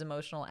as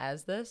emotional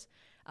as this.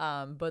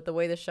 But the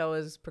way the show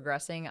is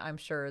progressing, I'm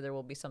sure there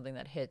will be something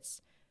that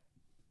hits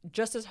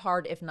just as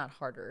hard, if not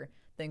harder,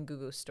 than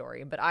Gugu's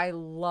story. But I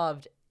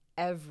loved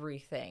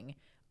everything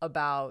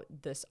about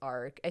this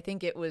arc. I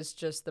think it was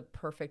just the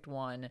perfect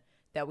one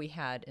that we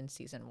had in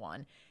season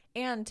 1.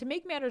 And to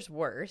make matters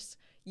worse,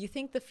 you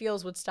think the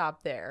feels would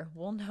stop there.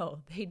 Well, no,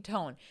 they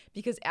don't.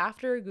 Because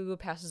after Gugu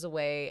passes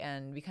away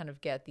and we kind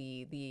of get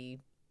the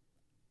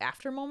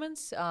after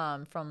moments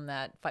from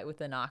that fight with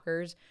the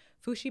Knockers,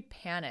 Fushi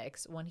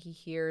panics when he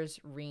hears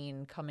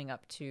Rin coming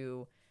up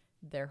to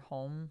their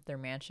home, their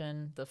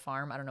mansion, the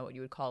farm, I don't know what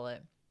you would call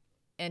it.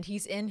 And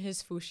he's in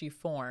his Fushi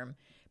form,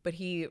 but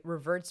he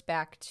reverts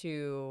back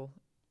to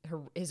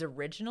his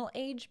original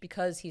age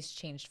because he's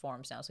changed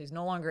forms now. So he's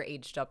no longer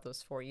aged up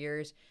those 4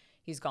 years.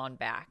 He's gone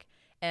back.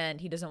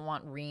 And he doesn't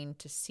want Rin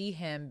to see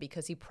him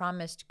because he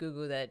promised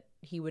Gugu that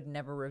he would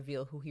never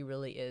reveal who he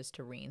really is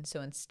to Rin.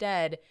 So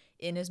instead,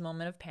 in his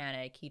moment of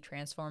panic, he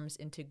transforms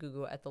into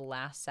Gugu at the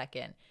last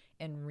second.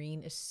 And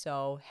Rin is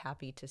so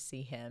happy to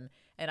see him.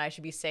 And I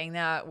should be saying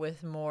that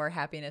with more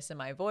happiness in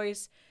my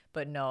voice.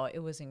 But no, it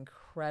was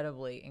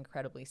incredibly,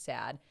 incredibly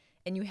sad.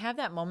 And you have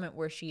that moment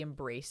where she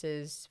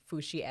embraces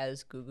Fushi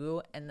as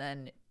Gugu, and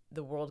then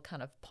the world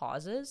kind of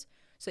pauses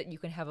so that you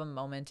can have a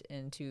moment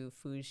into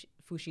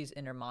Fushi's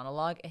inner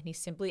monologue, and he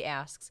simply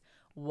asks,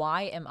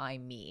 "Why am I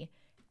me?"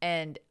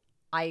 And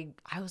I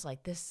was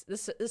like, this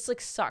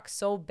like sucks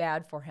so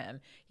bad for him.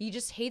 He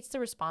just hates the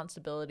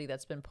responsibility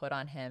that's been put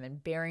on him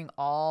and bearing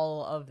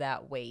all of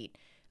that weight.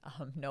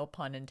 No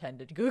pun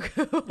intended,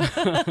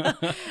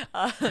 Gugu.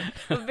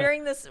 But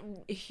bearing this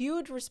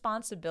huge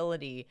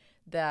responsibility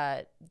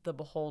that the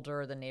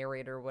beholder, the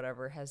narrator,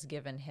 whatever, has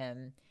given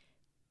him.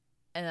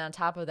 And on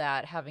top of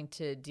that, having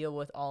to deal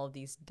with all of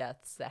these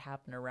deaths that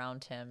happen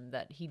around him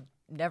that he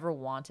never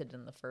wanted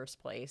in the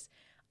first place.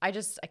 I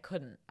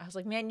couldn't. I was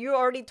like, man, you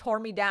already tore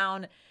me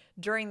down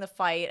during the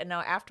fight, and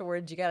now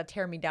afterwards you got to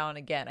tear me down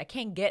again. I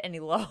can't get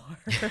any lower.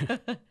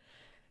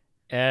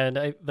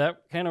 And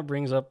that kind of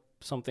brings up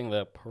something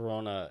that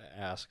Perona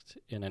asked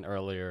in an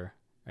earlier,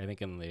 I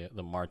think in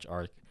the March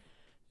arc,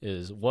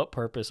 is what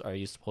purpose are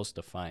you supposed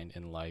to find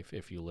in life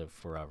if you live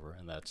forever?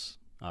 And that's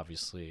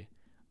obviously,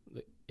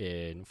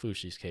 in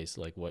Fushi's case,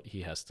 like what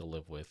he has to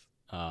live with.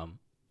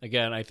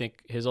 Again, I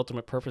think his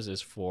ultimate purpose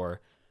is for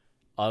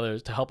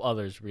others, to help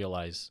others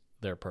realize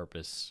their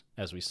purpose,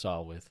 as we saw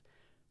with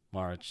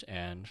March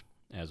and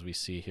as we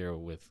see here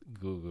with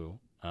Gugu.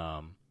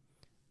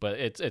 But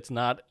it's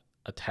not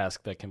a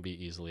task that can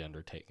be easily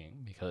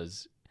undertaken,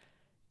 because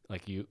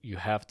like you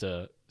have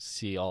to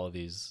see all of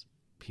these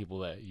people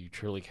that you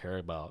truly care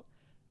about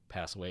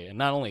pass away. And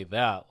not only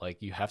that,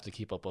 like you have to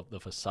keep up with the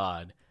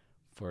facade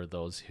for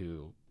those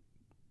who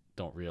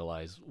don't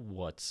realize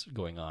what's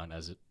going on,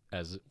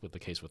 as with the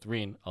case with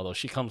Rin, although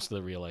she comes to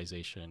the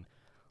realization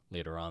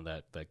later on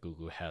that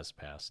Gugu has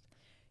passed.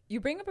 You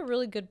bring up a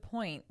really good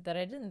point that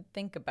I didn't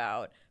think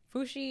about.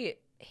 Fushi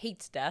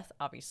hates death,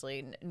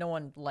 obviously. No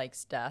one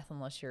likes death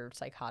unless you're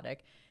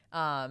psychotic.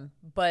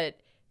 But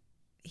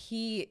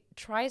he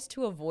tries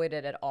to avoid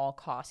it at all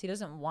costs. He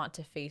doesn't want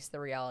to face the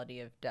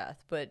reality of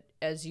death. But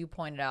as you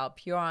pointed out,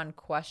 Pyoron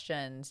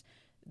questions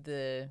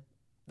the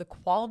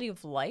quality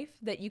of life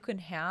that you can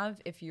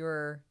have if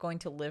you're going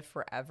to live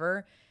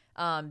forever.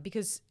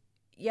 Because,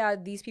 yeah,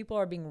 these people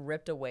are being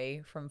ripped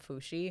away from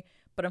Fushi.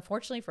 But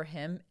unfortunately for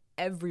him,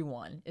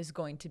 everyone is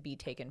going to be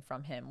taken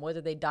from him, whether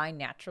they die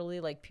naturally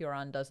like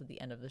Pyoron does at the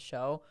end of the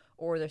show,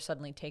 or they're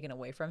suddenly taken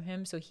away from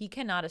him. So he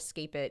cannot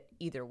escape it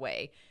either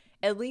way.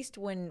 At least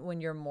when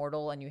you're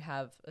mortal and you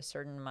have a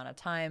certain amount of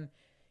time,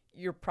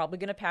 you're probably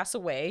going to pass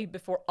away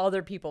before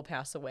other people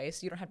pass away.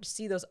 So you don't have to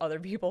see those other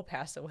people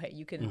pass away.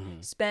 You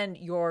can spend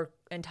your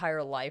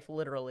entire life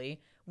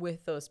literally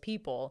with those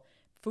people.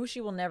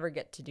 Fushi will never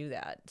get to do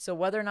that. So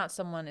whether or not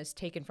someone is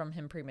taken from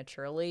him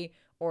prematurely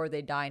or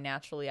they die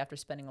naturally after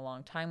spending a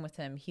long time with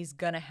him, he's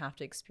going to have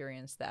to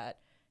experience that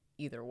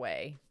either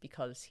way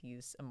because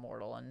he's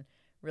immortal. And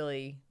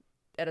really,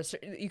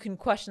 you can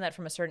question that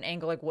from a certain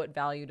angle, like what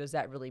value does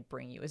that really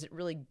bring you? Is it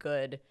really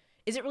good?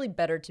 Is it really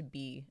better to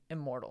be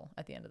immortal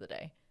at the end of the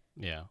day?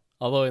 Yeah.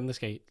 Although in this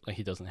case, like,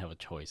 he doesn't have a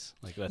choice.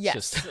 Like that's yes,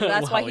 just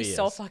that's why how he's he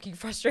so is. fucking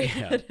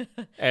frustrated.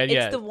 Yeah. And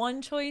It's the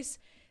one choice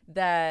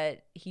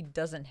that he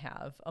doesn't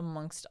have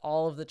amongst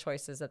all of the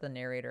choices that the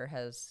narrator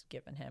has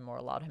given him or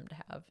allowed him to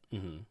have.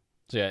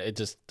 So yeah, it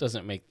just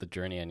doesn't make the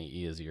journey any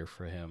easier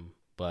for him.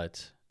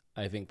 But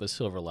I think the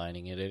silver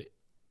lining in it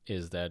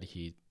is that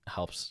he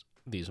helps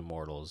these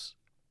immortals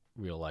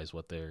realize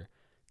what their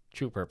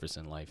true purpose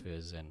in life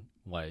is and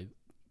why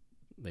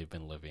they've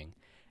been living.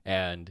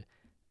 And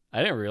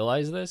I didn't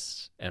realize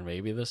this, and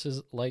maybe this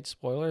is light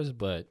spoilers,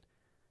 but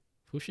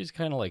Fushi's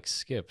kind of like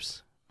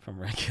Skips from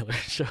regular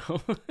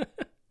show.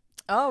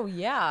 Oh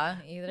yeah,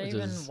 they're Which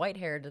even is-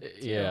 white-haired.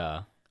 Too.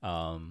 Yeah.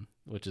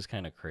 Which is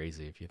kind of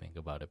crazy if you think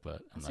about it,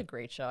 but It's a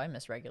great show. I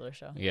miss regular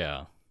show.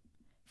 yeah.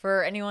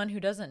 For anyone who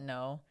doesn't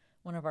know,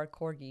 one of our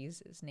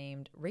corgis is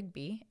named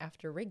Rigby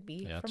after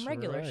Rigby That's from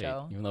regular right.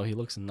 show. Even though he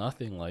looks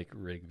nothing like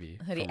Rigby.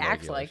 But he from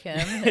acts regular like show.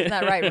 him. Isn't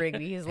that right,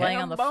 Rigby? He's laying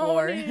on the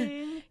floor.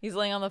 Hambone! He's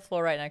laying on the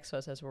floor right next to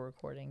us as we're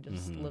recording,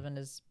 just living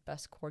his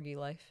best corgi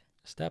life.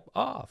 Step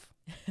off.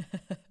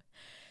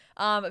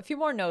 A few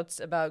more notes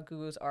about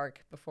Gugu's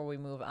arc before we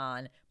move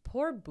on.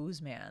 Poor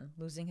Boozman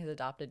losing his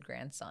adopted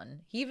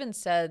grandson. He even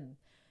said,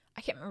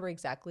 I can't remember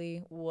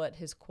exactly what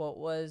his quote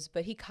was,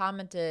 but he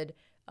commented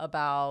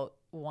about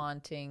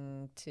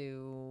wanting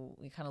to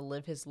kind of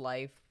live his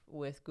life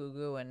with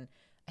Gugu, and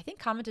I think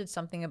commented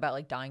something about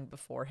like dying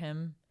before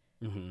him,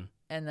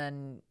 and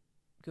then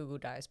Gugu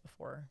dies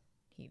before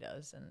he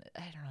does, and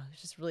I don't know,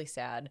 it's just really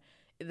sad.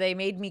 They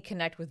made me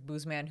connect with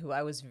Boozman, who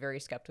I was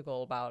very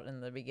skeptical about in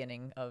the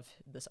beginning of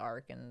this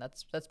arc, and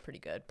that's pretty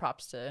good.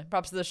 Props to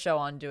the show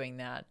on doing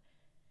that.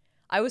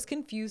 I was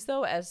confused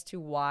though as to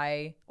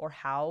why or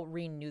how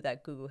Reen knew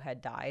that Gugu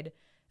had died.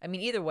 I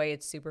mean, either way,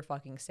 it's super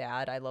fucking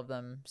sad. I love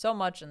them so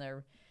much, and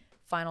their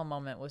final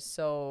moment was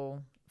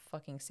so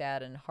fucking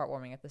sad and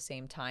heartwarming at the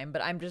same time.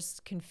 But I'm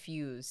just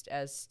confused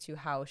as to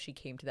how she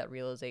came to that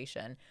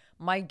realization.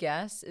 My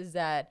guess is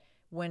that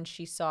when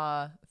she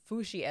saw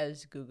Fushi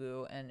as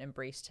Gugu and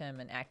embraced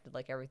him and acted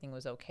like everything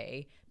was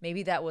okay,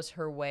 maybe that was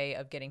her way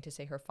of getting to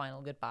say her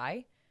final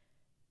goodbye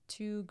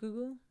to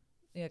Gugu,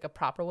 like a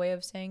proper way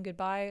of saying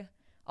goodbye.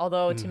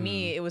 Although to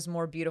me, it was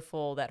more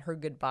beautiful that her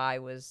goodbye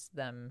was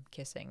them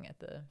kissing at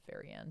the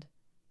very end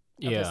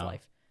of his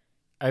life.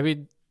 I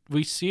mean,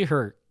 we see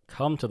her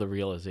come to the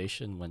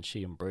realization when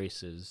she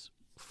embraces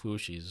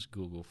Fushi's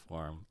Gugu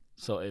form.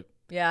 So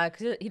Yeah,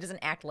 because he doesn't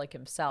act like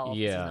himself. 'Cause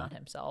Yeah. He's not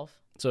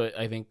himself. So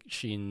I think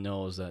she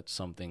knows that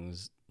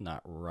something's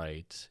not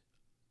right.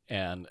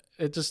 And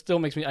it just still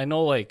makes me, I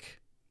know,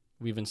 like,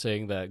 we've been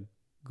saying that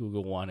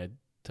Gugu wanted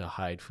to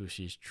hide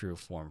Fushi's true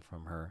form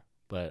from her,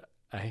 but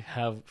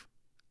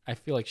I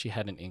feel like she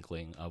had an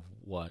inkling of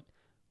what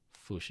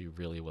Fushi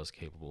really was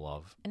capable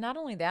of. And not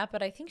only that,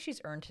 but I think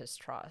she's earned his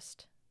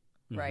trust,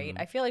 right?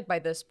 Mhm. I feel like by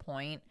this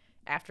point,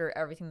 after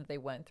everything that they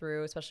went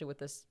through, especially with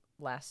this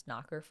last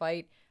knocker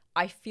fight,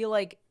 I feel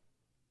like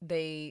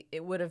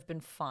it would have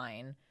been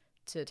fine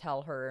to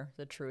tell her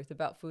the truth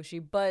about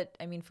Fushi. But,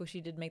 I mean,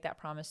 Fushi did make that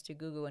promise to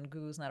Gugu, and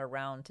Gugu's not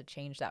around to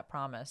change that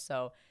promise.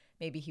 So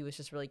maybe he was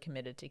just really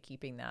committed to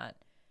keeping that,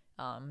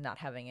 not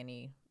having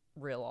any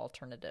real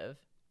alternative.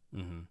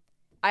 Mm-hmm.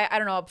 I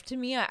don't know. To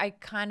me,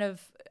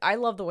 I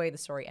love the way the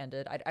story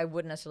ended. I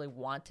wouldn't necessarily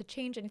want to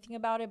change anything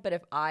about it, but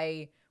if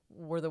I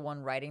were the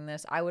one writing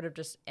this, I would have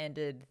just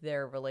ended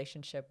their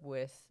relationship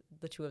with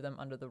the two of them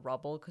under the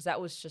rubble, because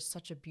that was just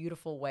such a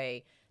beautiful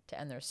way to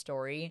end their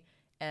story,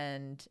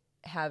 and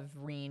have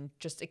Reen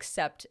just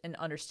accept and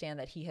understand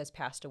that he has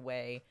passed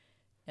away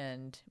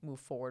and move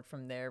forward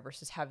from there,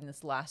 versus having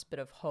this last bit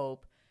of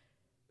hope.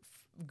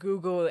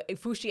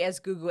 Fushi as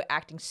Gugu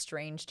acting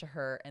strange to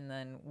her and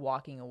then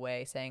walking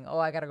away saying, "Oh,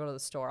 I gotta go to the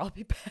store. I'll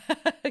be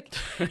back."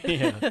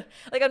 Yeah.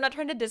 Like, I'm not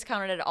trying to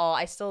discount it at all.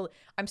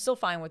 I'm still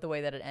fine with the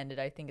way that it ended.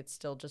 I think it's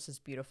still just as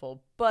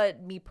beautiful.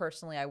 But me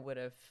personally, I would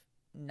have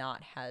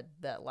not had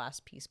that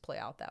last piece play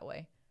out that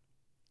way.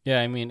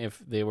 Yeah, I mean, if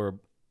they were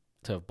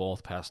to have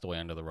both passed away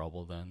under the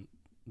rubble, then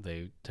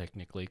they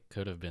technically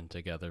could have been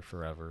together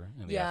forever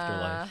in the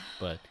afterlife.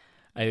 But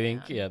I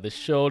think, the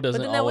show But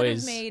doesn't then that would have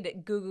always.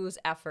 made Gugu's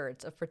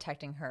efforts of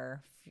protecting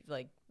her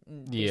basically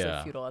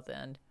Yeah. futile at the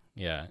end.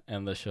 Yeah,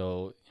 and the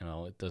show,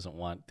 it doesn't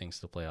want things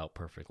to play out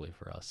perfectly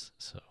for us.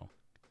 So,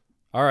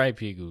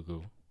 R.I.P.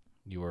 Gugu,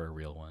 you were a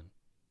real one.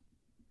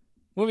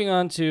 Moving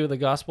on to the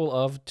Gospel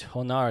of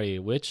Tonari,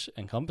 which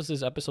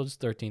encompasses episodes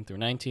 13 through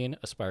 19,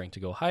 Aspiring to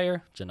Go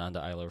Higher, Jananda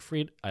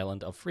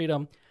Island of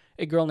Freedom,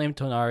 A Girl Named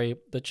Tonari,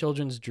 The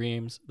Children's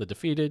Dreams, The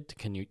Defeated, To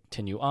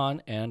Continue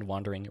On, and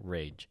Wandering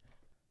Rage.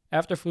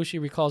 After Fushi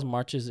recalls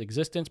March's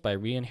existence by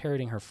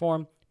re-inheriting her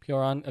form,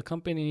 Pioran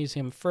accompanies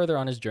him further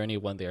on his journey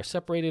when they are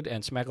separated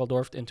and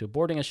Smaggledorfed into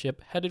boarding a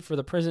ship headed for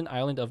the prison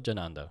island of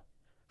Jananda.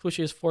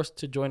 Fushi is forced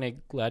to join a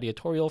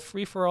gladiatorial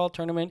free-for-all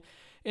tournament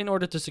in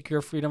order to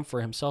secure freedom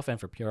for himself and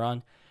for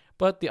Pioran,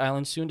 but the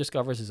island soon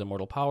discovers his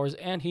immortal powers,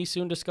 and he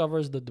soon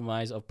discovers the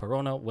demise of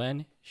Perona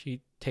when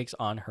she takes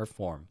on her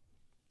form.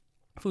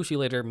 Fushi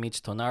later meets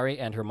Tonari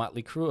and her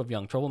motley crew of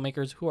young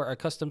troublemakers who are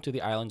accustomed to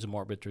the island's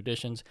morbid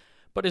traditions,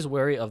 but is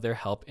wary of their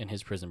help in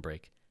his prison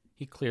break.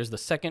 He clears the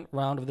second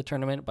round of the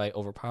tournament by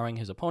overpowering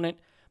his opponent,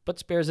 but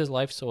spares his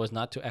life so as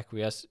not to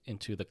acquiesce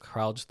into the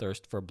crowd's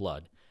thirst for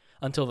blood,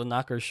 until the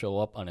knockers show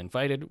up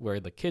uninvited, where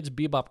the Kids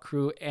Bebop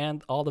crew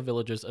and all the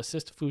villagers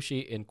assist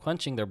Fushi in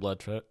quenching their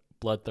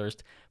bloodthirst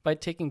by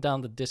taking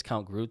down the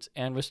discount Groots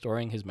and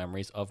restoring his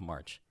memories of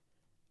March.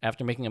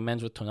 After making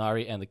amends with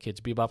Tonari and the Kids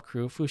Bebop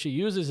crew, Fushi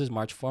uses his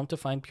March form to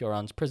find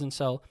Pioran's prison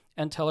cell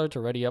and tell her to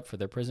ready up for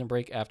their prison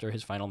break after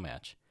his final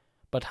match.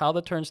 But how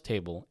the turns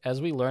table,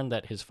 as we learn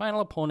that his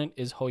final opponent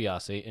is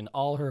Hoyase in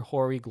all her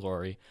hoary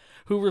glory,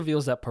 who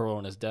reveals that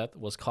Perona's death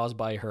was caused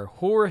by her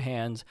whore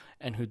hands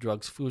and who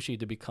drugs Fushi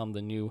to become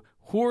the new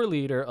whore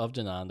leader of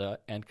Jananda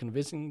and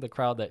convincing the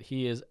crowd that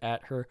he is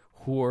at her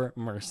whore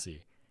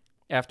mercy.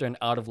 After an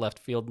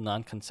out-of-left-field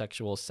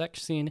non-consensual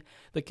sex scene,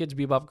 the Kids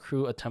Bebop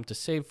crew attempt to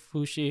save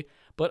Fushi,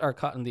 but are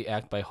caught in the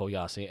act by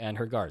Hoyase and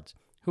her guards,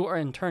 who are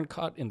in turn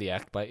caught in the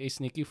act by a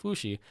sneaky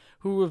Fushi,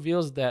 who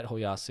reveals that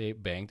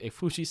Hoyase banged a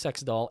Fushi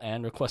sex doll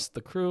and requests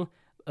the crew,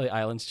 the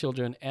island's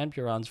children, and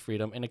Pioran's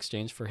freedom in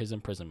exchange for his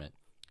imprisonment.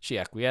 She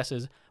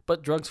acquiesces,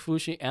 but drugs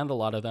Fushi and the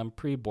lot of them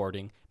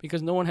pre-boarding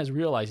because no one has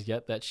realized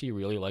yet that she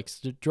really likes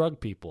to drug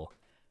people.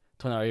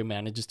 Tonari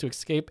manages to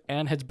escape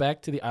and heads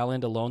back to the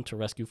island alone to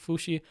rescue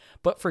Fushi,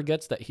 but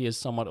forgets that he is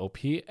somewhat OP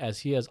as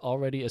he has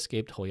already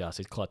escaped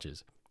Hoyase's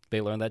clutches. They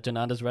learn that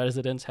Jananda's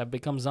residents have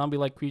become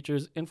zombie-like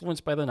creatures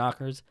influenced by the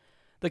knockers.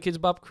 The Kids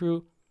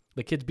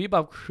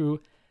Bebop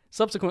crew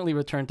subsequently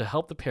return to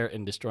help the pair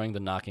in destroying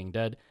the Knocking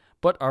Dead,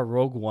 but are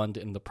rogue one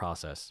in the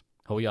process.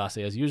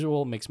 Hoyase, as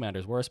usual, makes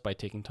matters worse by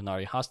taking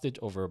Tonari hostage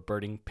over a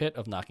burning pit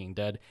of Knocking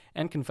Dead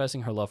and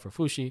confessing her love for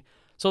Fushi,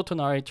 so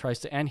Tonari tries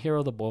to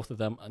anti-hero the both of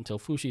them until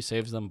Fushi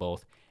saves them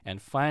both and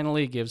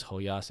finally gives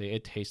Hoyase a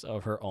taste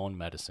of her own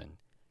medicine.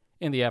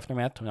 In the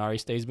aftermath, Tonari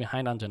stays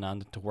behind on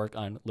Jananda to work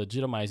on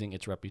legitimizing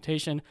its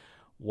reputation,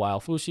 while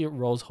Fushi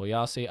rolls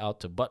Hoyase out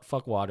to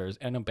butt-fuck waters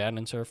and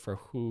abandons her for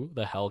who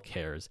the hell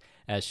cares,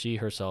 as she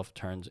herself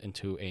turns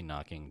into a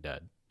Knocking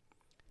Dead.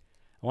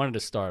 I wanted to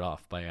start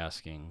off by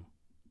asking,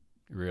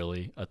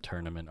 really, a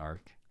tournament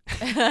arc?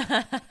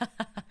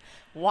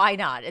 Why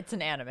not? It's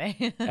an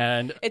anime.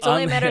 And it's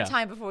only a matter of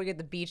time before we get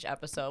the beach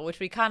episode, which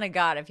we kind of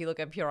got if you look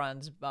at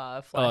Pioran's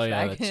flashback. Oh,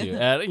 yeah, that's true.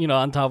 And,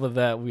 on top of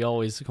that, we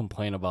always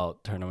complain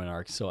about tournament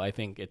arcs, so I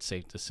think it's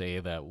safe to say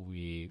that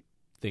we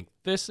think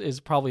this is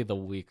probably the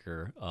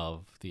weaker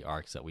of the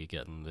arcs that we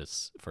get in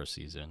this first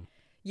season.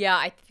 Yeah,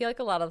 I feel like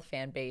a lot of the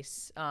fan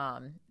base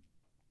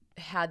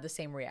had the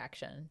same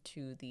reaction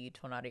to the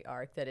Tonari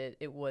arc, that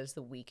it was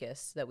the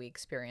weakest that we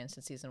experienced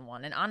in season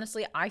 1. And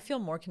honestly, I feel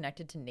more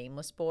connected to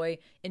Nameless Boy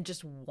in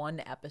just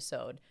one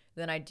episode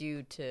than I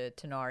do to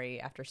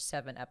Tonari after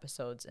 7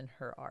 episodes in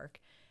her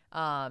arc.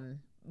 Something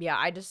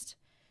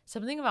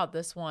about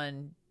this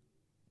one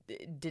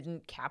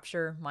didn't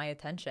capture my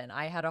attention.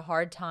 I had a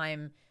hard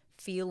time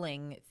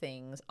feeling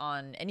things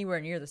on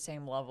anywhere near the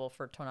same level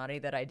for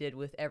Tonari that I did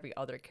with every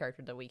other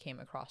character that we came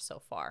across so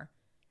far.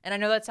 And I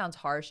know that sounds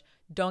harsh.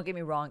 Don't get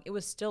me wrong. It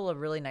was still a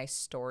really nice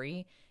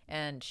story,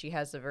 and she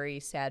has a very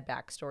sad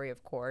backstory,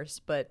 of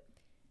course. But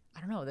I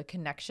don't know, the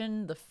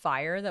connection, the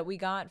fire that we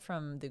got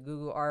from the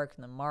Gugu arc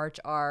and the March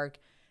arc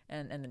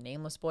and the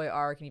Nameless Boy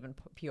arc and even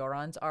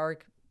Pioran's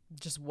arc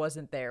just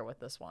wasn't there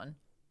with this one.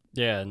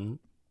 Yeah, and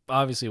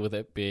obviously with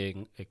it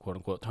being a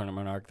quote-unquote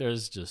tournament arc,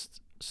 there's just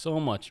so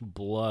much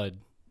blood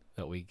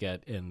that we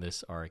get in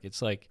this arc.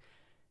 It's like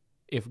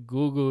if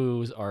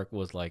Gugu's arc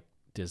was like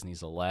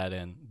Disney's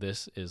Aladdin,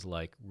 this is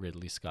like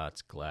Ridley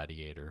Scott's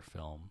Gladiator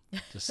film.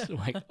 Just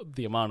like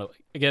the amount of,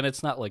 again,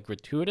 it's not like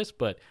gratuitous,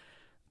 but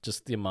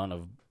just the amount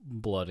of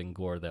blood and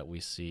gore that we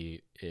see,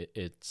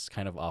 it's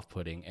kind of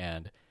off-putting.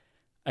 And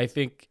I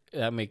think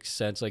that makes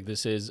sense. Like,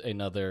 this is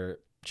another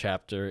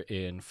chapter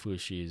in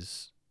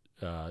Fushi's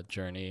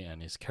journey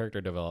and his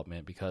character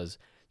development, because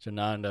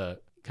Jananda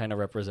kind of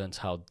represents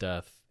how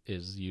death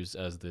is used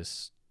as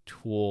this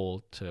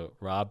tool to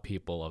rob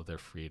people of their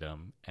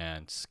freedom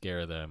and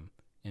scare them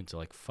into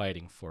like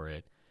fighting for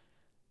it.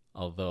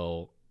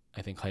 Although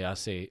I think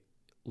Hayase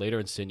later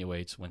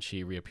insinuates when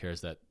she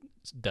reappears that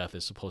death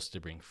is supposed to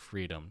bring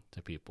freedom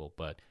to people,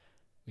 but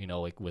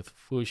like with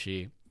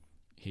Fushi,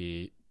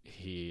 he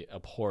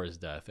abhors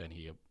death, and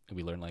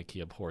we learn like he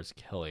abhors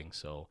killing,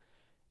 so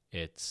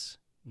it's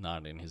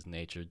not in his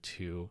nature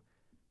to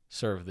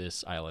serve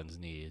this island's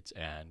needs,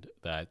 and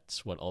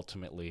that's what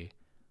ultimately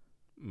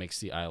makes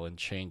the island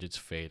change its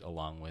fate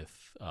along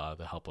with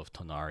the help of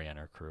Tonari and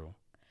her crew.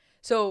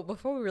 So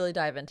before we really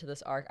dive into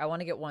this arc, I want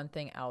to get one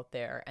thing out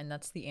there, and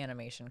that's the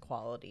animation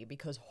quality,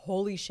 because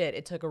holy shit,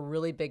 it took a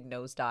really big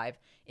nosedive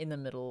in the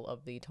middle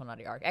of the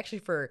Tonari arc. Actually,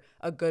 for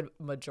a good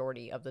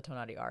majority of the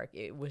Tonari arc,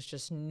 it was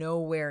just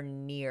nowhere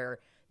near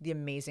the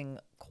amazing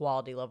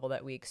quality level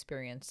that we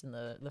experienced in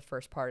the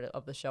first part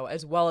of the show,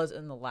 as well as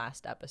in the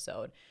last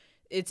episode.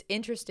 It's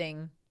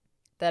interesting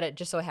that it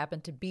just so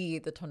happened to be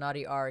the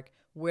Tonari arc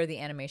where the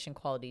animation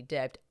quality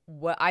dipped.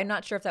 I'm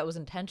not sure if that was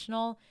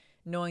intentional,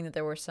 knowing that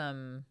there were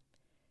some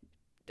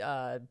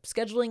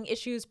scheduling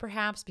issues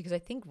perhaps, because I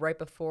think right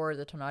before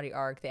the Tonari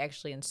arc they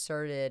actually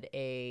inserted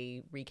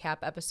a recap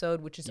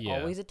episode, which is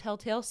always a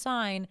telltale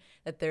sign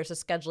that there's a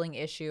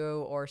scheduling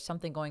issue or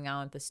something going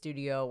on at the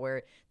studio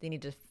where they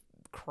need to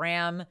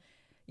cram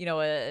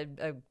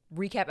a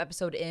recap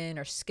episode in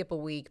or skip a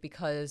week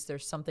because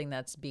there's something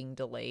that's being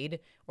delayed,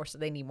 or so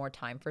they need more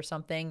time for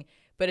something.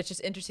 But it's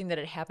just interesting that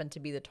it happened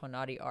to be the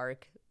Tonari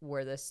arc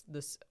where this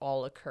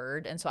all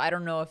occurred. And so I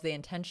don't know if they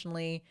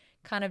intentionally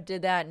kind of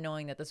did that,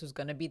 knowing that this was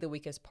going to be the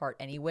weakest part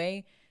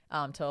anyway,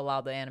 to allow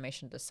the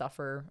animation to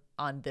suffer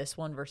on this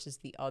one versus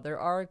the other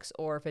arcs,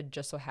 or if it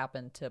just so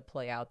happened to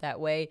play out that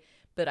way.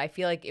 But I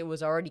feel like it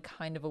was already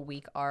kind of a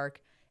weak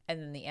arc, and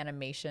then the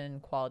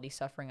animation quality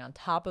suffering on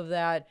top of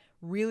that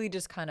really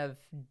just kind of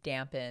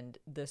dampened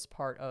this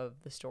part of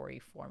the story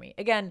for me.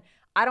 Again,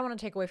 I don't want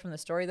to take away from the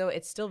story, though.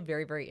 It's still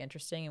very, very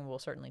interesting, and we'll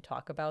certainly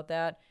talk about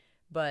that.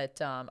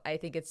 But I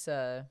think it's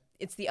the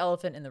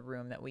elephant in the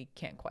room that we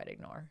can't quite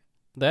ignore.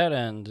 That,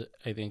 and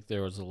I think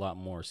there was a lot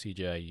more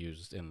CGI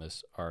used in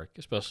this arc,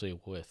 especially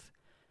with,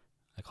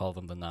 I call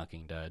them the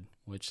Knocking Dead,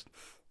 which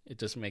it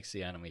just makes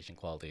the animation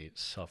quality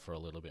suffer a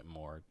little bit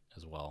more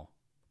as well.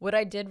 What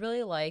I did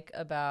really like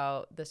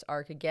about this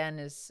arc, again,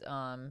 is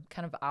kind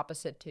of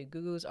opposite to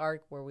Gugu's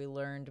arc, where we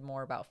learned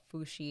more about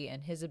Fushi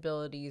and his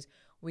abilities.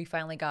 We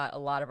finally got a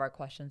lot of our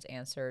questions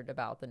answered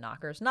about the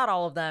Knockers. Not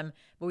all of them,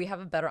 but we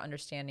have a better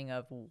understanding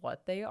of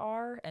what they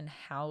are and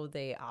how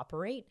they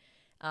operate,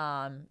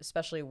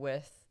 especially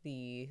with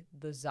the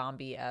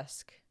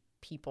zombie-esque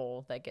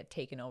people that get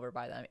taken over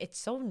by them. It's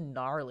so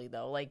gnarly,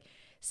 though. Like,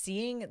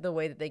 seeing the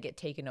way that they get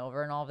taken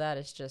over and all of that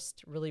is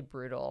just really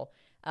brutal.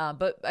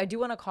 But I do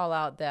want to call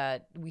out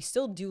that we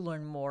still do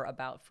learn more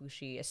about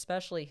Fushi,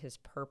 especially his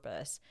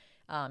purpose,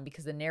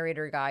 because the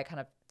narrator guy kind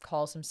of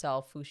calls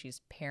himself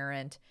Fushi's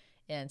parent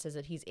and says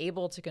that he's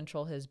able to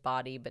control his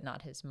body but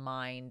not his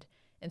mind.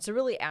 And so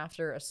really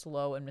after a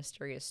slow and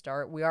mysterious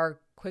start, we are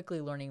quickly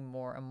learning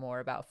more and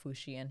more about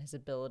Fushi and his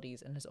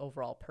abilities and his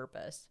overall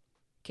purpose.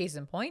 Case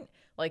in point,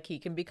 like, he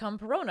can become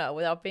Perona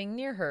without being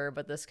near her,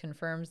 but this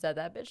confirms that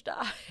bitch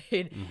died.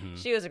 Mm-hmm.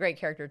 She was a great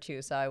character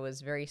too, so I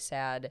was very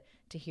sad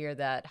to hear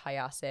that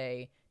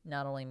Hayase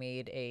not only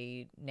made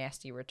a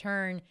nasty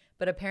return,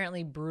 but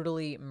apparently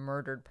brutally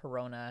murdered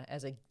Perona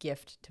as a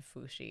gift to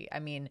Fushi. I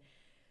mean,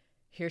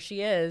 here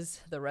she is,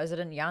 the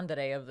resident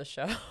yandere of the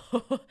show,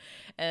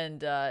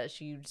 and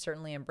she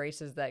certainly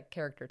embraces that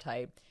character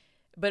type.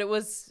 But it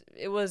was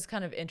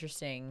kind of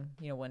interesting,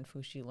 when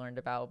Fushi learned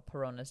about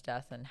Perona's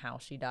death and how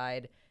she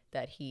died,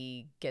 that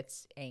he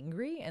gets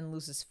angry and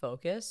loses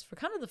focus for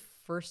kind of the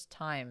first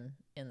time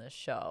in the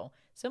show.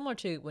 Similar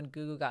to when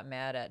Gugu got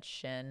mad at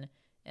Shin,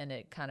 and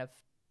it kind of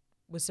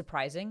was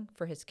surprising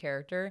for his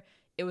character.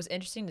 It was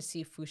interesting to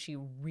see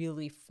Fushi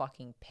really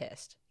fucking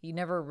pissed. He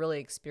never really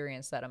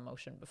experienced that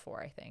emotion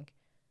before, I think.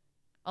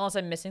 Unless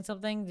I'm missing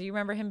something. Do you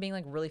remember him being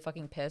like really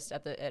fucking pissed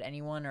at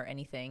anyone or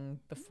anything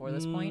before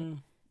this point?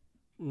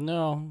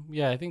 No.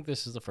 Yeah, I think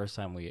this is the first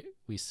time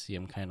we see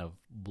him kind of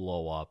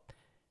blow up.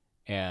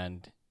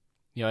 And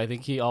I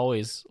think he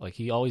always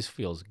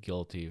feels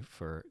guilty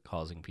for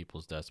causing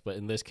people's deaths, but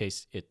in this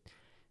case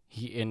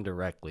he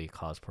indirectly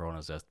caused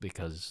Perona's death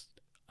because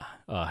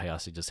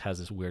Hayase just has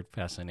this weird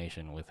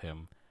fascination with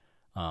him.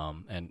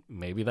 And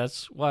maybe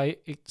that's why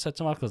it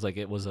sets him off, because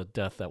it was a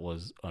death that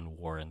was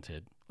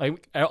unwarranted.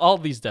 Like, all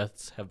these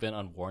deaths have been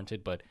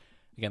unwarranted, but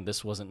again,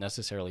 this wasn't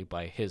necessarily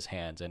by his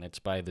hands, and it's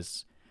by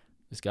this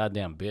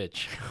goddamn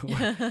bitch.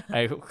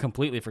 I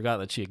completely forgot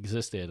that she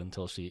existed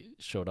until she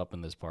showed up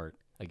in this part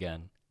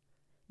again.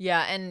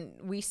 Yeah, and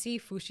we see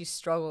Fushi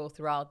struggle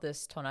throughout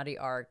this Tonari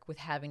arc with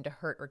having to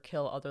hurt or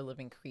kill other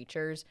living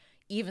creatures,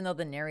 even though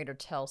the narrator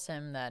tells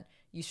him that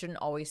you shouldn't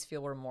always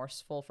feel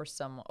remorseful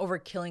over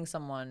killing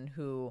someone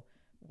who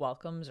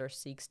welcomes or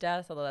seeks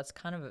death, although that's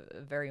kind of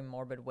a very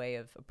morbid way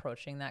of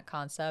approaching that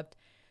concept.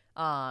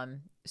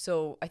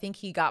 So I think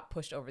he got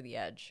pushed over the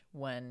edge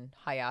when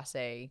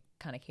Hayase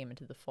kind of came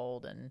into the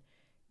fold and,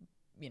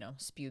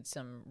 spewed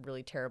some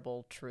really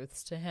terrible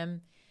truths to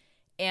him.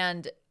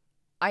 And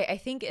I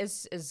think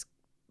as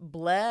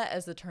bleh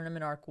as the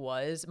tournament arc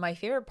was, my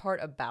favorite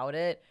part about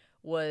it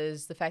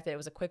was the fact that it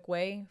was a quick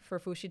way for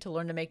Fushi to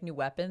learn to make new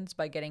weapons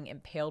by getting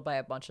impaled by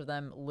a bunch of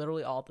them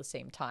literally all at the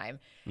same time.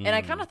 And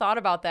I kind of thought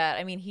about that.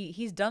 I mean,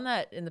 he's done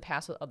that in the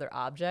past with other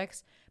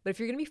objects, but if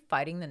you're going to be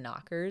fighting the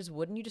Knockers,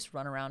 wouldn't you just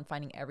run around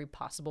finding every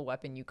possible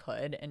weapon you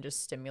could and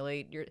just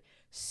stimulate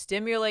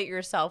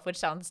yourself, which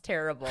sounds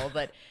terrible,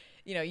 but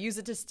use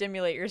it to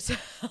stimulate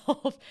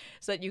yourself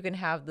so that you can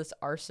have this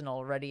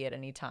arsenal ready at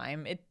any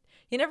time.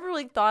 He never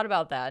really thought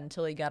about that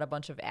until he got a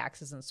bunch of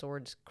axes and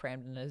swords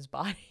crammed into his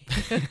body.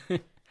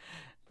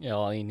 Yeah,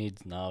 all he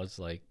needs now is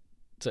like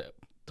to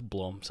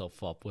blow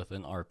himself up with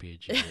an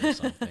RPG or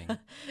something.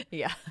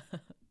 Yeah.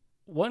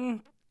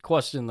 One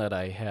question that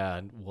I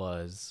had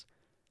was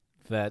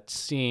that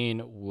scene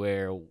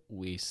where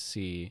we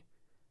see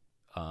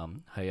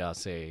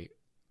Hayase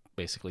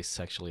basically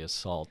sexually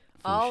assault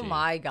Fushi. Oh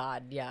my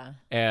god, yeah.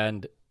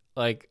 And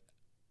like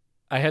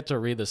I had to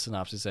read the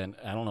synopsis, and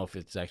I don't know if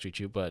it's actually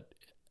true, but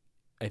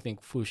I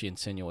think Fushi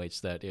insinuates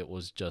that it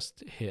was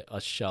just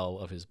a shell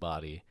of his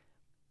body.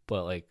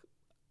 But like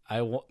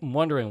I'm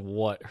wondering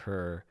what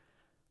her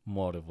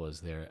motive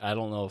was there. I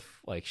don't know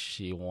if like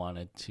she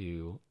wanted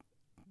to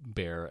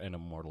bear an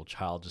immortal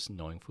child just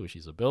knowing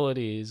Fushi's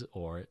abilities,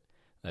 or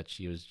that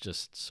she was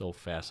just so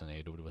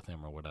fascinated with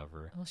him or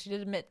whatever. Well, she did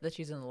admit that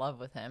she's in love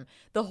with him.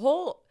 The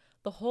whole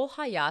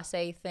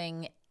Hayase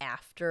thing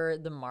after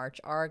the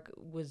March arc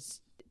was,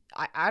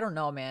 I don't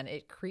know, man.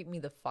 It creeped me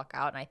the fuck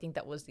out, and I think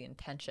that was the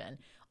intention.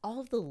 All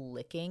of the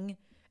licking,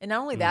 and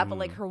not only that, but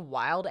like her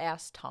wild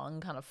ass tongue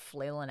kind of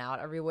flailing out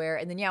everywhere.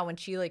 And then yeah, when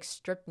she like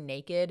stripped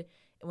naked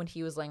when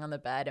he was laying on the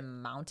bed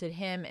and mounted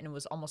him and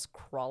was almost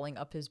crawling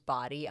up his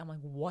body, I'm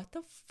like, what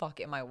the fuck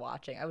am I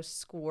watching? I was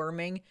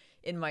squirming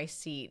in my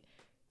seat,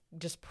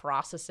 just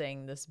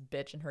processing this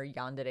bitch and her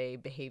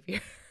yandere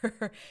behavior.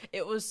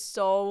 It was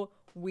so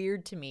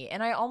weird to me.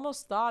 And I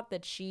almost thought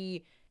that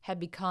she had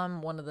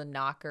become one of the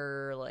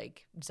knocker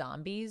like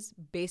zombies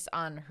based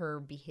on her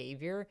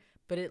behavior,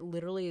 but it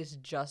literally is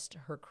just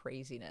her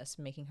craziness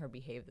making her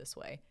behave this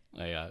way.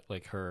 Yeah,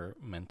 like her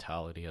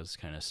mentality has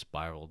kind of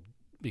spiraled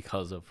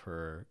because of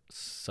her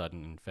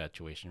sudden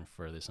infatuation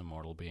for this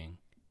immortal being.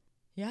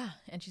 Yeah,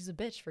 and she's a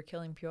bitch for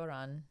killing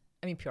Perona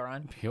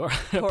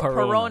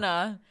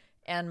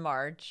and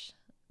March.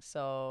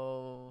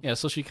 So yeah,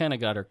 so she kind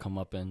of got her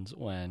comeuppance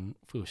when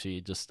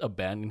Fushi just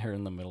abandoned her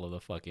in the middle of the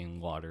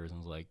fucking waters and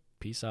was like,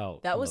 "Peace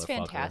out." That was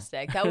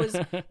fantastic. That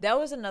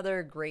was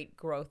another great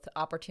growth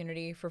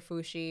opportunity for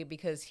Fushi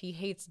because he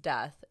hates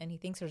death and he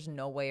thinks there's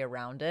no way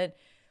around it.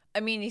 I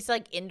mean, he's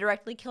like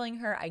indirectly killing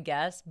her, I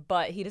guess,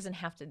 but he doesn't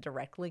have to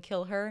directly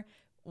kill her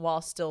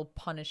while still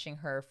punishing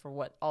her for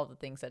what all the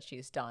things that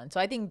she's done. So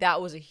I think that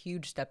was a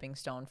huge stepping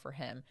stone for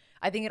him.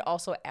 I think it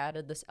also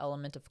added this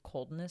element of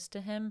coldness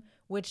to him,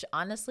 which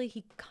honestly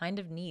he kind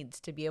of needs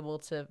to be able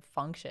to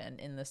function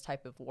in this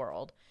type of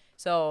world.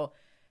 So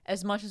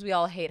as much as we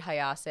all hate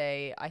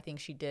Hayase, I think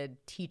she did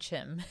teach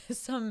him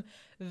some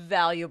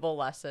valuable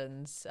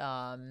lessons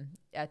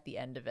at the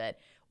end of it.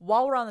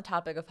 While we're on the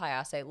topic of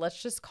Hayase,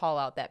 let's just call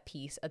out that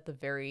piece at the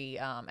very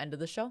end of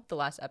the show, the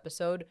last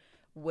episode,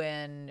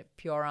 when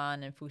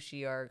Pyoran and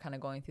Fushi are kind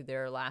of going through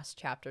their last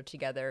chapter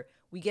together.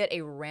 We get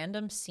a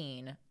random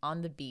scene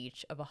on the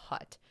beach of a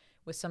hut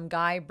with some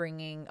guy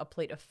bringing a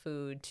plate of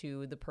food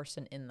to the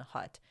person in the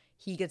hut.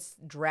 He gets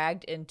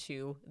dragged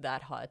into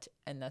that hut,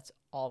 and that's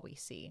all we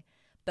see.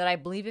 But I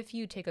believe if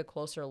you take a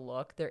closer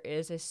look, there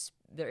is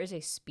a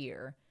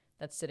spear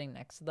that's sitting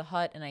next to the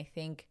hut, and I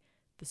think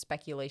the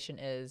speculation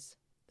is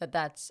that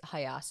that's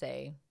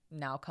Hayase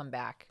now come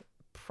back,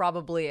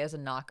 probably as a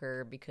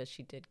knocker because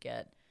she did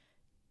get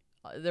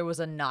there was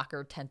a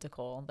knocker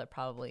tentacle that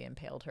probably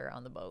impaled her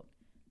on the boat.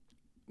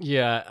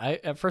 Yeah,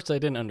 at first I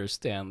didn't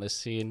understand this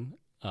scene,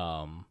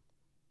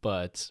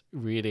 but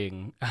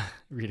reading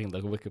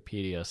the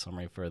Wikipedia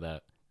summary for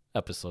that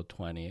episode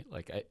 20,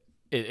 like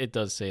it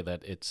does say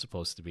that it's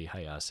supposed to be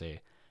Hayase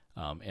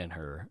in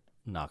her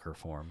knocker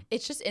form.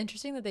 It's just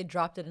interesting that they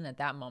dropped it in at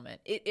that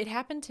moment. It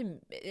happened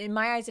in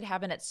my eyes, it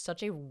happened at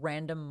such a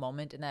random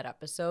moment in that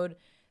episode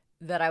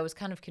that I was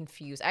kind of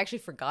confused. I actually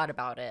forgot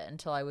about it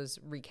until I was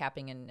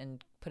recapping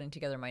and putting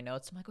together my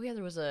notes. I'm like, oh yeah,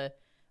 there was a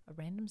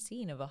random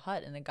scene of a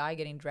hut and a guy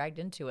getting dragged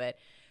into it.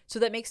 So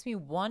that makes me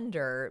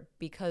wonder,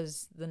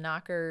 because the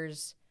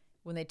knockers,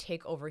 when they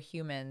take over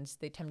humans,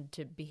 they tend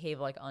to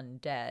behave like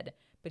undead.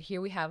 But here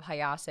we have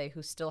Hayase,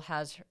 who still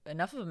has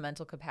enough of a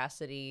mental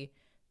capacity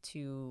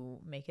to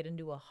make it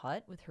into a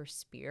hut with her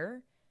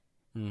spear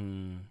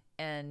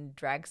and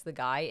drags the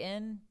guy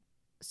in.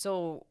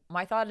 So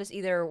my thought is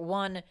either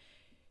one,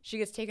 she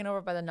gets taken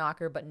over by the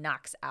knocker but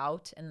knocks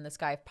out, and then this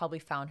guy probably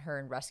found her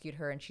and rescued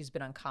her, and she's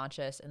been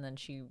unconscious, and then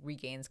she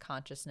regains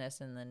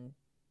consciousness and then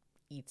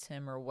eats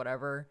him or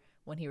whatever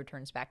when he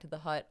returns back to the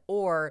hut.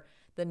 Or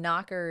the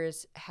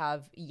knockers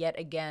have yet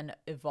again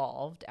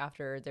evolved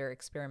after their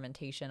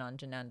experimentation on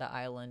Jananda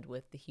Island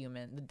with the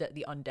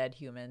undead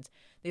humans.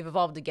 They've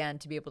evolved again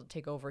to be able to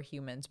take over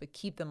humans but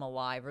keep them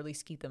alive, or at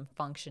least keep them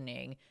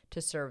functioning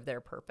to serve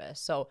their purpose.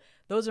 So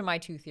those are my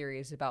two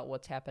theories about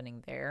what's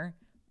happening there.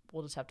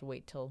 We'll just have to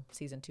wait till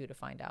season 2 to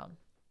find out.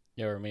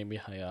 Yeah, or maybe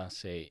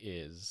Hayase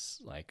is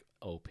like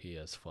OP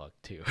as fuck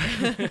too,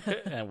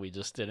 and we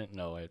just didn't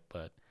know it.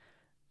 But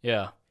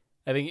yeah,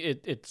 I think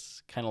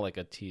it's kind of like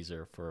a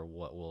teaser for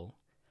what we'll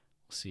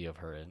see of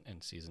her in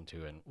season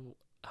 2 and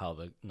how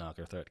the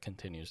knocker threat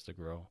continues to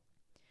grow.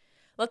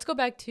 Let's go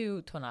back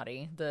to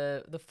Tonari,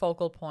 the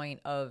focal point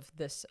of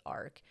this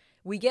arc.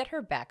 We get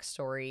her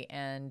backstory,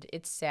 and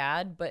it's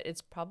sad, but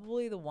it's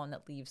probably the one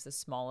that leaves the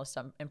smallest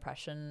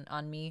impression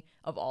on me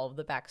of all of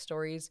the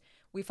backstories.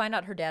 We find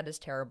out her dad is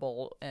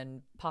terrible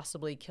and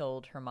possibly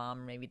killed her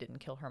mom, maybe didn't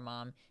kill her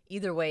mom.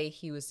 Either way,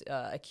 he was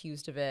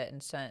accused of it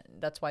and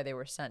sent. That's why they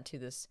were sent to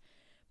this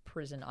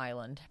prison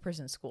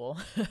school,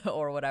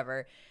 or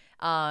whatever.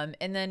 And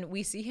then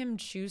we see him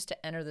choose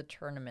to enter the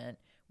tournament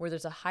where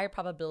there's a high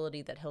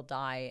probability that he'll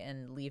die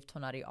and leave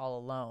Tonari all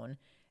alone.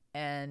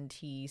 And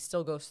he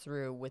still goes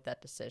through with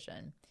that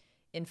decision.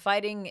 In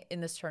fighting in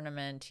this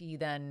tournament, he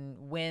then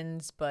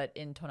wins, but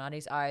in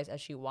Tonari's eyes,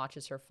 as she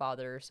watches her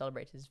father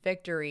celebrate his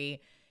victory,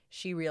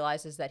 she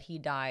realizes that he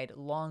died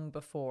long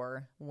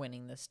before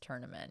winning this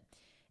tournament.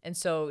 And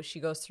so she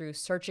goes through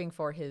searching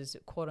for his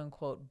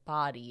quote-unquote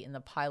body in the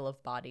pile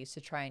of bodies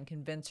to try and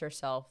convince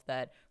herself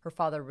that her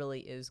father really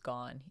is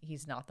gone.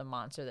 He's not the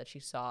monster that she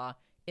saw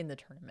in the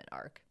tournament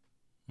arc.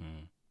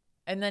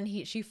 And then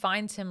she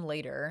finds him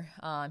later.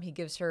 He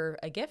gives her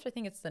a gift. I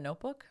think it's the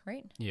notebook,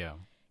 right? Yeah.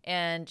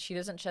 And she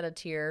doesn't shed a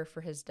tear for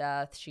his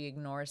death. She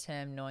ignores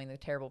him, knowing the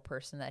terrible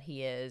person that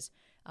he is.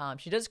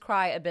 She does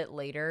cry a bit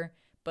later,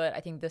 but I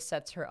think this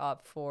sets her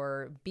up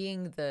for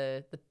being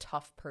the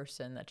tough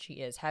person that she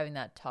is, having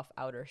that tough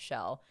outer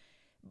shell.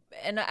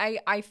 And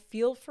I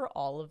feel for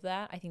all of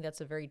that. I think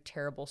that's a very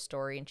terrible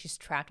story. And she's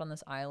trapped on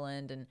this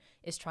island and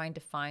is trying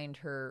to find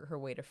her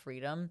way to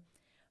freedom.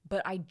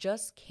 But I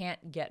just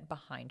can't get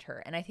behind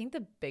her. And I think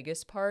the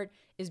biggest part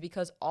is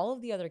because all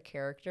of the other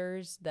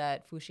characters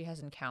that Fushi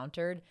has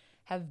encountered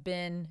have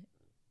been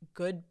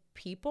good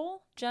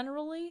people,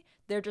 generally.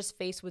 They're just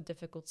faced with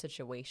difficult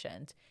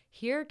situations.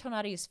 Here,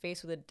 Tonari is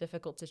faced with a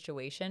difficult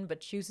situation, but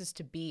chooses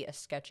to be a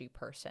sketchy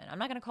person. I'm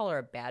not going to call her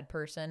a bad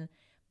person,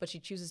 but she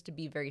chooses to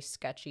be very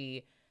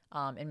sketchy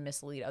and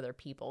mislead other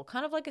people.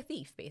 Kind of like a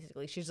thief,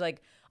 basically. She's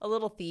like a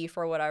little thief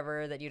or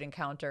whatever that you'd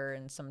encounter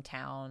in some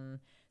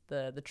town.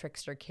 The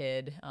trickster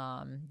kid.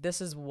 This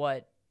is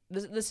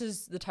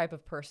the type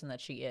of person that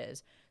she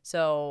is.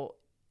 So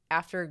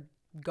after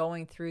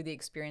going through the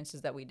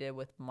experiences that we did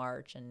with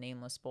March and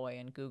Nameless Boy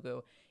and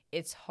Gugu,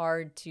 it's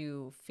hard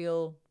to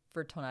feel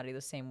for Tonari the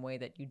same way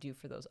that you do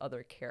for those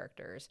other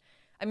characters.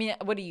 I mean,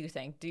 what do you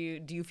think? Do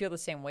you feel the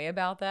same way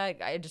about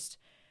that?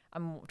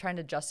 I'm trying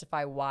to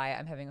justify why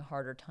I'm having a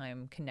harder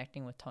time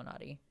connecting with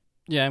Tonari.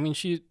 Yeah, I mean,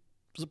 she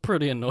was a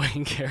pretty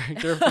annoying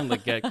character from the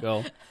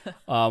get-go.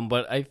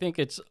 But I think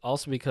it's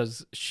also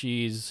because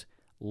she's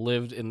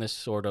lived in this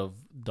sort of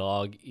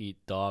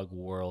dog-eat-dog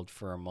world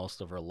for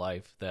most of her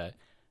life that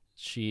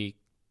she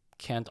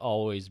can't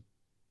always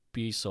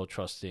be so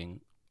trusting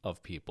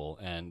of people.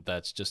 And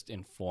that's just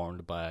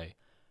informed by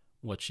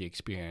what she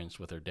experienced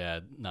with her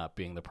dad not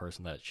being the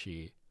person that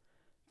she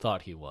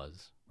thought he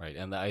was, right?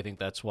 And I think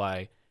that's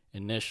why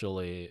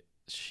initially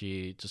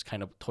she just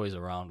kind of toys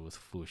around with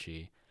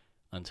Fushi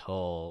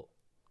until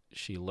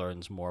she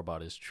learns more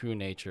about his true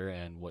nature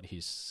and what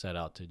he's set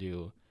out to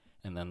do,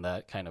 and then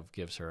that kind of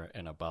gives her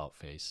an about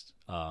face.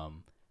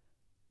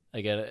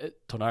 Again,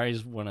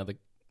 Tonari's one of the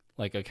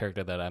a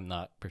character that I'm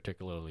not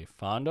particularly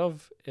fond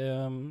of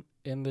in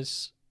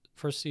this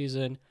first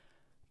season,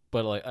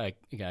 but I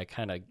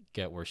kind of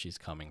get where she's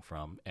coming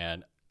from,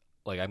 and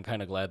I'm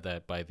kind of glad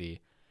that by the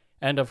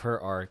end of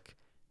her arc,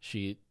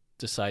 she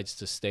decides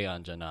to stay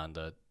on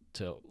Jananda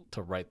to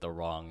right the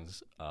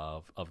wrongs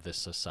of this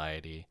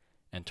society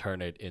and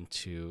turn it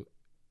into,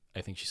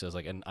 I think she says,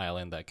 an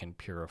island that can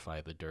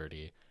purify the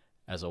dirty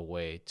as a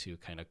way to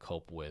kind of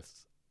cope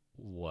with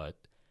what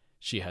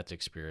she had to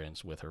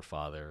experience with her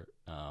father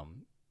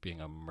being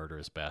a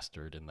murderous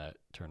bastard in that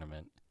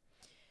tournament.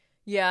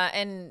 Yeah,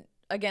 and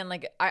again,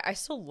 I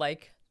still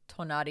like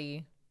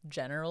Tonari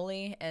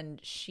generally, and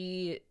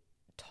she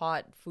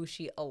taught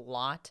Fushi a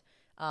lot,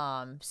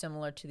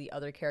 similar to the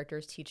other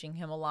characters teaching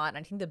him a lot. And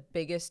I think the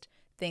biggest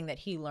thing that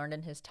he learned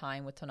in his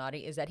time with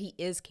Tonari is that he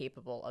is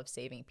capable of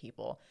saving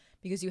people,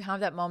 because you have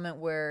that moment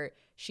where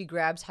she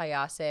grabs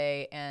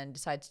Hayase and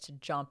decides to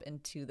jump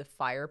into the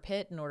fire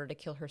pit in order to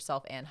kill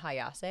herself and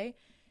Hayase,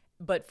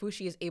 but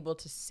Fushi is able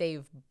to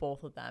save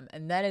both of them,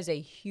 and that is a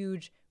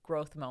huge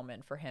growth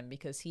moment for him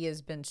because he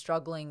has been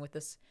struggling with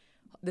this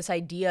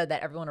idea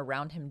that everyone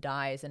around him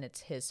dies and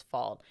it's his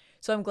fault.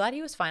 So I'm glad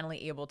he was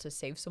finally able to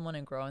save someone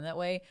and grow in that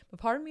way. But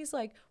part of me is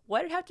like,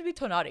 why did it have to be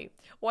Tonari?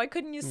 Why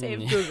couldn't you save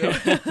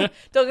Gugu?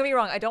 Don't get me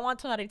wrong, I don't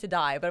want Tonari to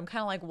die, but I'm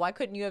kind of like, why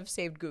couldn't you have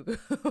saved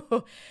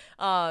Gugu?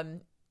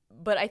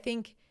 But I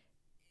think,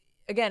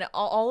 again,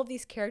 all of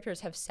these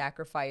characters have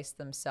sacrificed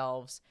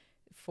themselves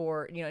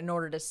for, in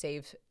order to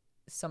save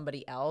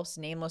somebody else.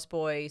 Nameless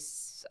Boy,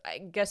 I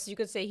guess you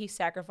could say he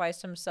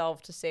sacrificed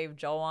himself to save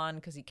Joan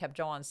because he kept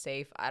Joan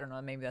safe. I don't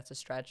know, maybe that's a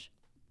stretch.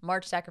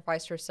 March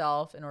sacrificed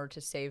herself in order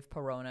to save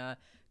Perona.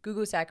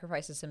 Gugu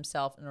sacrifices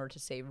himself in order to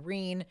save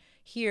Rin.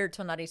 Here,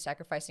 Tonari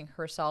sacrificing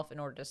herself in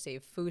order to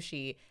save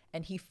Fushi.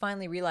 And he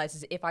finally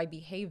realizes, if I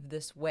behave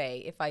this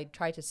way, if I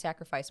try to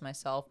sacrifice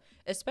myself,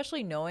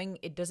 especially knowing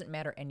it doesn't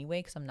matter anyway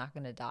because I'm not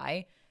going to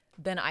die,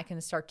 then I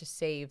can start to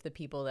save the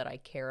people that I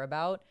care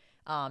about.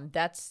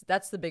 That's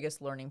the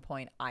biggest learning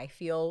point I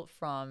feel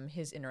from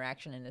his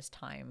interaction in his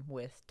time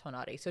with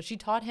Tonari. So she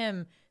taught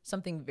him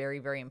something very,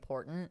 very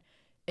important.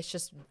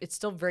 It's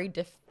still very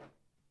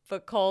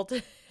difficult.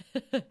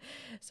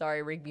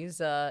 Sorry,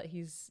 Rigby's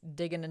he's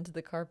digging into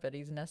the carpet.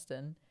 He's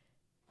nesting.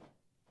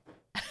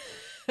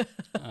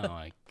 Oh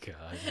my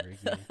God,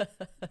 Rigby.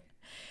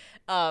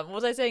 What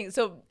was I saying?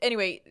 So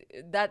anyway,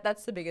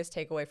 that's the biggest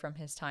takeaway from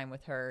his time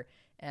with her,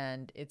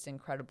 and it's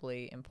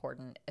incredibly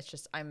important. It's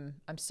just I'm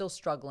still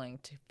struggling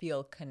to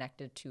feel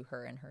connected to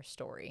her and her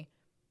story.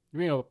 You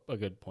bring up a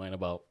good point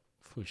about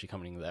Fushi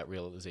coming to that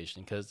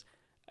realization, because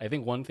I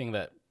think one thing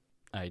that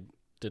I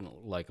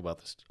didn't like about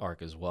this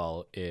arc as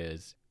well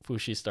is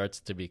Fushi starts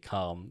to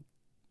become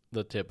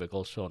the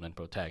typical shonen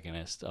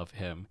protagonist of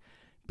him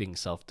being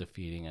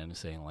self-defeating and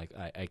saying like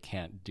I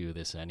can't do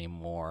this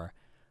anymore.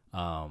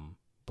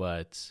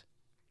 But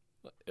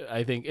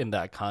I think in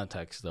that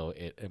context though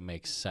it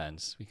makes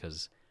sense,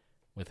 because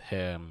with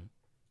him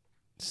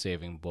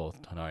saving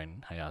both Tonari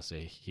and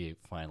Hayase, he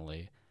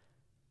finally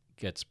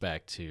gets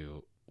back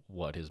to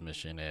what his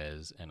mission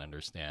is and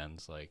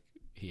understands like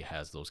he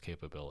has those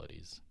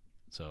capabilities.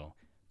 So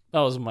that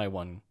was my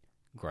one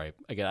gripe.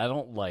 Again, I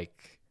don't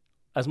like,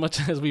 as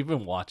much as we've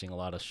been watching a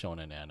lot of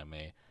shonen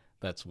anime,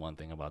 that's one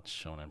thing about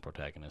shonen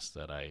protagonists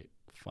that I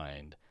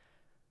find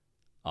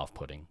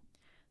off-putting.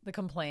 The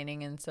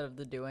complaining instead of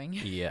the doing.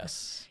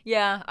 Yes.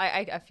 Yeah,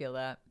 I feel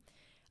that.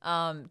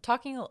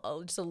 Talking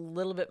just a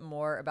little bit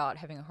more about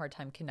having a hard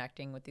time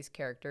connecting with these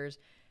characters.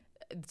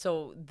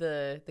 So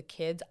the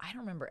kids, I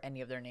don't remember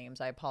any of their names.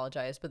 I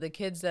apologize, but the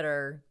kids that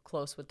are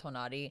close with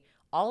Tonari,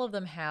 all of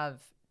them have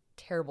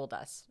terrible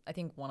deaths. I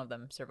think one of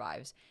them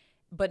survives,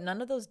 but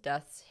none of those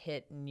deaths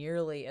hit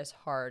nearly as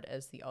hard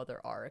as the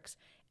other arcs.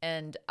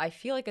 And I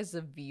feel like as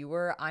a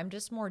viewer, I'm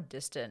just more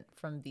distant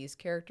from these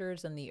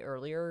characters than the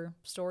earlier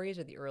stories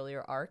or the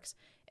earlier arcs.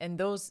 And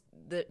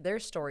their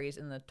stories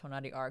in the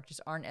Tonari arc just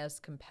aren't as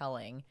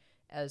compelling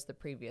as the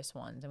previous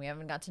ones, and we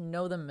haven't got to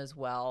know them as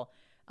well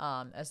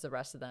as the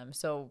rest of them.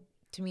 So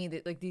to me,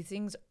 these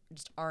things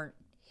just aren't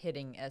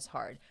hitting as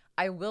hard.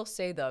 I will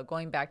say though,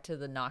 going back to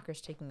the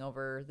knockers taking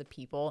over the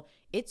people,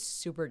 it's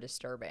super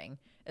disturbing,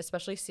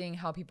 especially seeing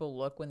how people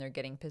look when they're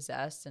getting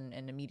possessed and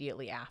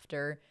immediately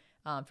after.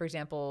 For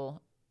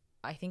example,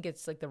 I think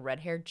it's like the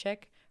red-haired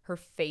chick, her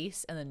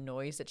face and the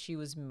noise that she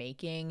was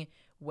making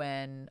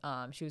when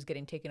she was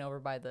getting taken over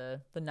by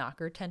the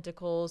knocker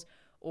tentacles,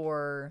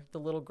 or the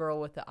little girl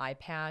with the eye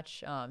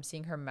patch,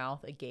 seeing her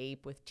mouth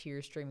agape with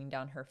tears streaming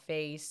down her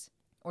face,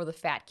 or the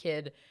fat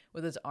kid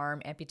with his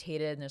arm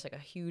amputated and there's like a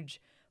huge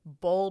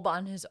bulb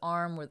on his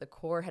arm where the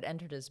core had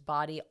entered his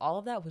body. All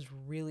of that was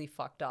really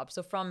fucked up.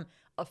 So from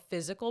a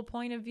physical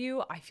point of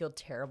view, I feel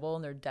terrible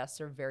and their deaths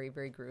are very,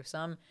 very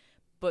gruesome.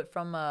 But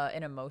from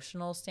an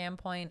emotional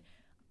standpoint,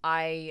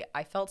 I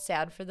felt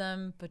sad for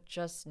them, but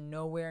just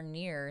nowhere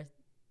near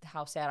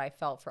how sad I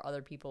felt for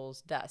other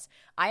people's deaths.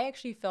 I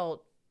actually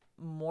felt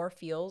more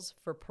feels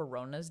for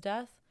Perona's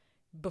death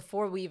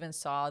before we even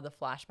saw the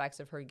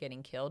flashbacks of her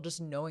getting killed, just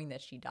knowing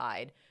that she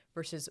died,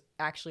 versus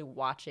actually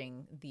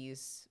watching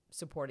these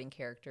supporting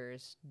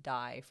characters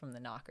die from the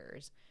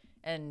knockers.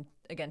 And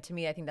again, to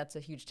me, I think that's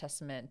a huge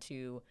testament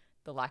to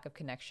the lack of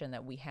connection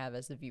that we have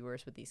as the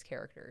viewers with these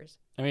characters.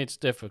 I mean, it's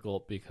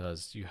difficult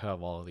because you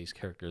have all of these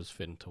characters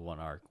fit into one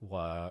arc,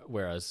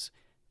 whereas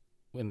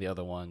in the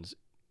other ones,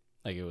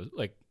 like it was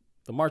like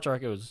the March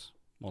arc, it was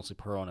mostly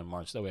Perona and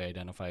March that we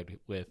identified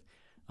with.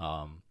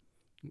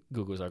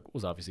 Gugu's arc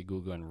was obviously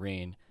Gugu and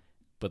Rin,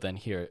 but then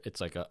here it's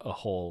like a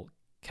whole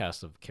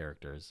cast of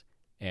characters.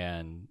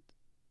 And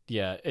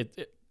yeah,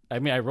 I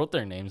mean, I wrote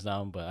their names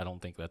down, but I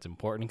don't think that's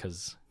important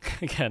because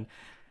again,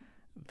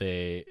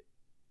 they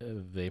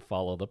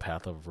follow the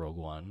path of Rogue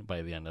One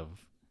by the end of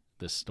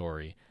this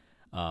story.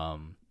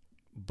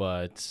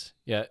 But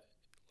yeah,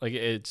 like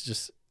it's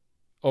just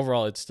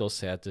overall, it's still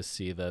sad to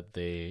see that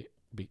they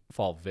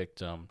fall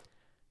victim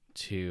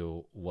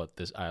to what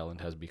this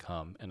island has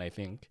become. And I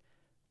think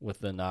with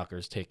the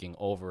knockers taking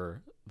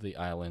over the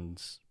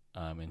island's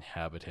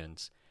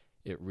inhabitants,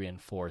 it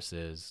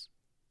reinforces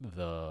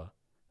the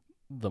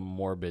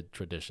morbid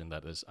tradition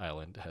that this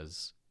island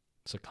has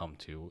succumbed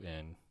to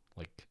in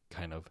like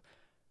kind of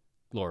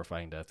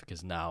glorifying death,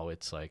 because now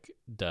it's like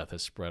death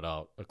has spread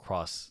out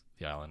across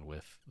the island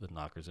with the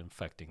knockers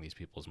infecting these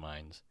people's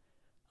minds.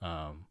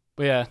 But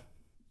yeah,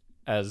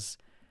 as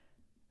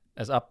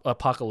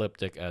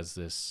apocalyptic as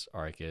this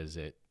arc is,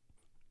 it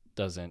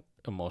doesn't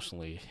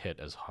emotionally hit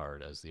as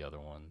hard as the other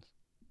ones.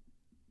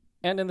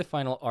 And in the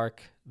final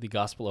arc, the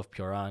Gospel of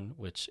Pyoran,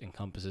 which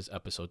encompasses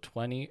episode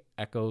 20,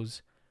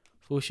 Echoes,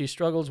 Fushi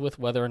struggles with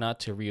whether or not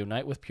to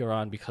reunite with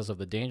Pyoran because of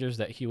the dangers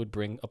that he would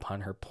bring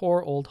upon her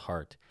poor old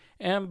heart,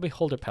 and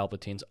Beholder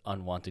Palpatine's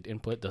unwanted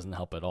input doesn't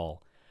help at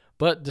all,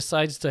 but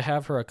decides to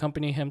have her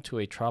accompany him to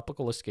a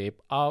tropical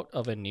escape out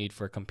of a need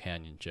for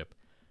companionship.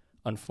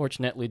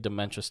 Unfortunately,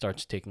 dementia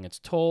starts taking its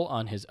toll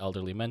on his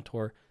elderly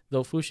mentor,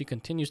 though Fushi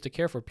continues to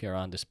care for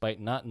Pyoran despite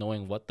not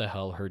knowing what the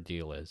hell her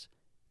deal is.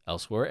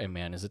 Elsewhere, a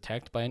man is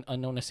attacked by an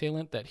unknown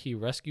assailant that he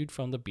rescued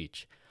from the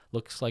beach,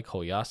 looks like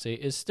Hoyase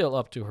is still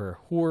up to her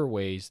whore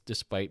ways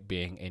despite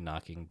being a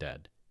knocking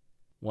dead.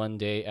 One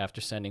day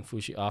after sending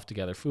Fushi off to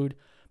gather food,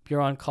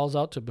 Puron calls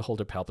out to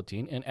Beholder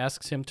Palpatine and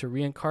asks him to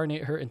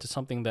reincarnate her into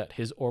something that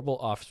his orbital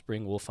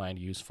offspring will find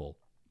useful.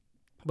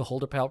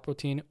 Beholder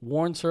Palpatine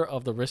warns her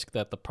of the risk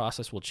that the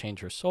process will change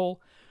her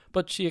soul,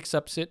 but she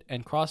accepts it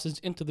and crosses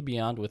into the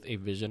beyond with a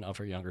vision of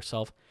her younger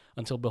self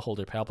until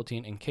Beholder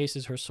Palpatine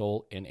encases her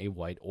soul in a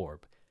white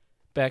orb.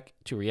 Back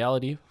to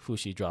reality,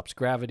 Fushi drops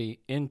gravity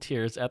in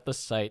tears at the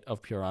sight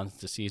of Puron's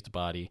deceased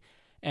body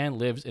and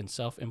lives in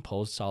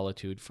self-imposed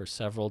solitude for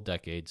several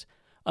decades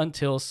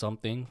until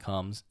something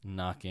comes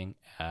knocking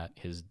at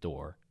his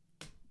door.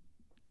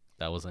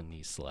 That was a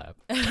knee slap.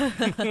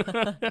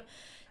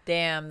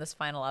 Damn, this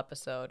final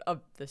episode of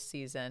this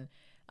season.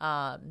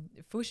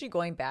 Fushi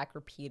going back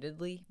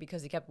repeatedly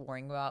because he kept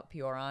worrying about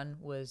Pioran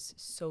was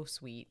so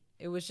sweet.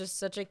 It was just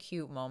such a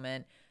cute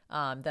moment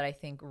that I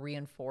think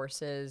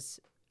reinforces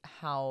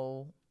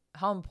how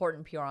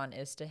important Pioran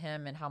is to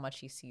him and how much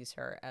he sees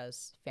her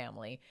as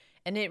family.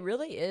 And it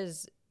really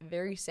is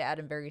very sad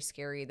and very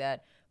scary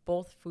that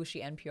both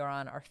Fushi and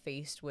Pioran are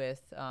faced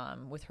with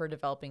her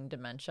developing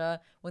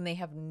dementia when they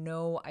have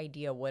no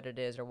idea what it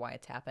is or why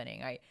it's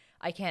happening.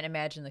 I can't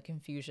imagine the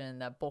confusion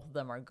that both of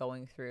them are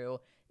going through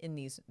in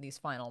these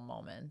final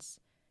moments.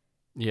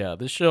 Yeah,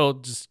 this show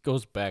just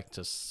goes back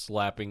to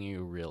slapping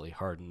you really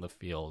hard in the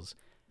feels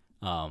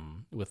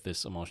with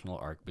this emotional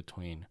arc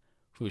between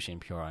Fushi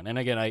and Pioran. And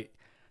again, I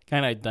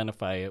kind of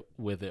identify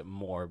with it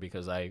more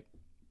because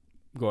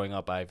growing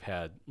up, I've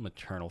had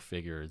maternal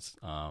figures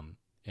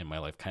in my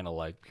life, kind of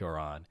like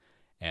Pioran,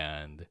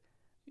 and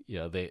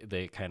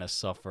they kind of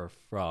suffer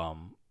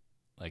from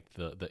like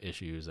the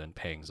issues and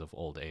pangs of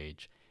old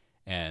age.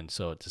 And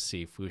so to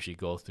see Fushi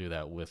go through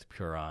that with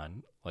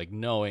Pioran, like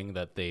knowing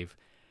that they've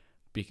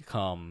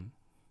become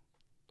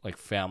like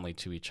family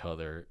to each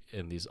other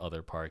in these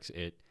other parks,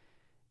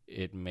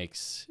 it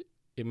makes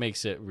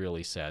it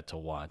really sad to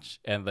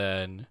watch. And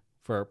then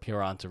for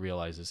Pioran to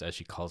realize this as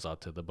she calls out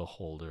to the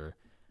Beholder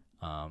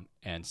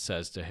and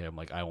says to him,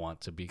 like, I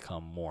want to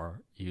become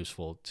more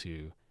useful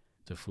to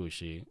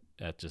Fushi,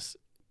 that just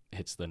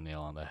hits the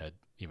nail on the head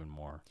even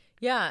more.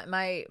 Yeah,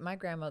 my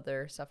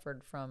grandmother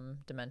suffered from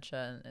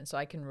dementia, and so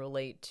I can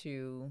relate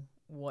to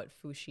what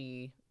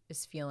Fushi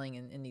is feeling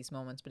in these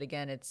moments. But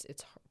again, it's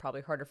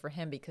probably harder for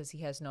him because he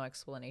has no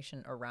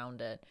explanation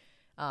around it.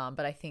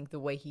 But I think the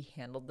way he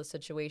handled the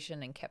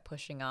situation and kept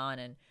pushing on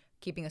and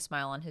keeping a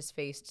smile on his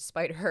face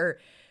despite her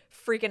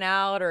freaking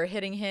out or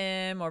hitting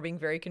him or being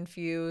very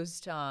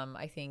confused,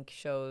 I think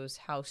shows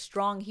how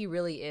strong he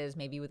really is,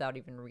 maybe without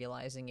even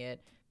realizing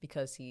it,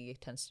 because he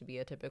tends to be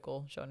a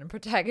typical shonen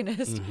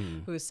protagonist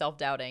who's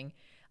self-doubting.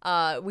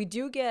 We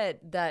do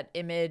get that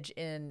image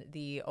in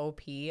the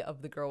OP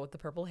of the girl with the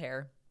purple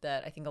hair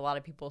that I think a lot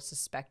of people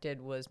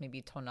suspected was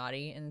maybe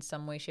Tonari in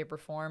some way, shape, or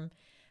form.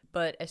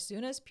 But as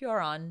soon as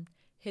Pioran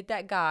hit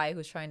that guy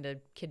who's trying to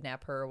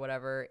kidnap her or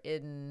whatever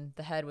in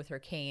the head with her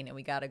cane, and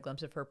we got a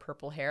glimpse of her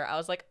purple hair, I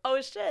was like,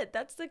 oh shit,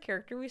 that's the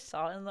character we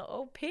saw in the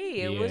OP.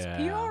 It was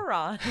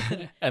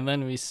Pioran. And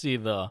then we see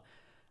the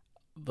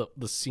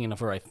scene of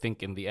her, I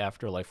think, in the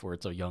afterlife where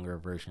it's a younger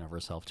version of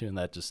herself too, and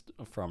that just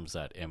affirms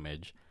that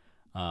image.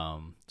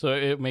 So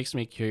it makes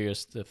me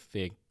curious to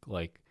think,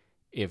 like,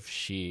 if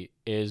she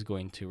is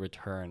going to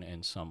return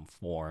in some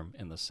form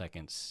in the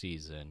second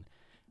season,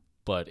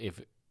 but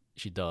if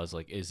she does,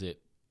 like, is it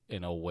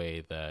in a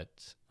way that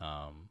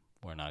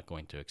we're not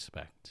going to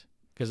expect?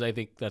 Because I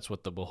think that's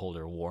what the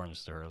Beholder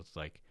warns her. It's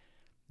like,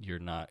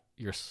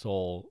 your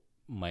soul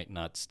might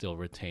not still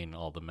retain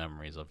all the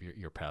memories of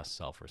your past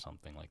self or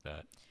something like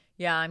that.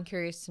 Yeah, I'm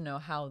curious to know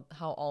how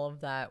all of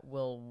that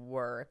will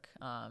work,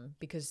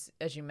 because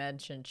as you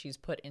mentioned, she's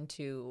put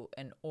into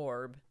an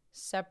orb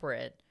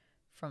separate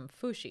from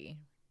Fushi,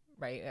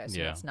 right? So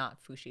Yeah. it's not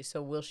Fushi.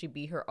 So will she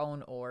be her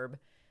own orb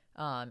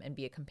and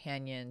be a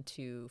companion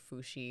to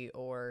Fushi,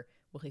 or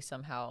will he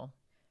somehow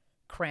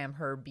cram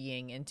her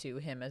being into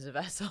him as a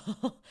vessel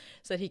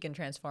so that he can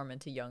transform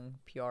into young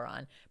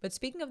Pioran? But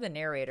speaking of the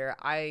narrator,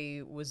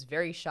 I was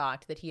very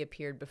shocked that he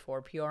appeared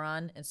before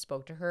Pioran and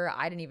spoke to her.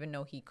 I didn't even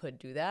know he could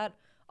do that.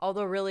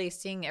 Although really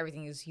seeing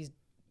everything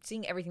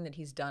that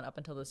he's done up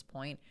until this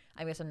point,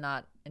 I guess I'm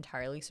not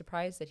entirely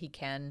surprised that he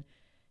can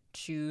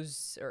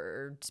choose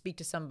or speak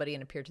to somebody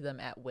and appear to them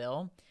at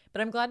will.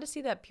 But I'm glad to see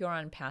that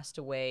Pioran passed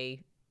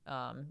away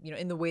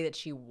in the way that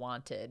she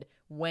wanted,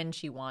 when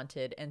she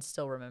wanted, and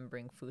still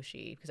remembering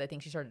Fushi, because I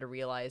think she started to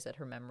realize that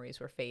her memories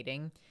were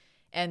fading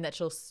and that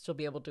she'll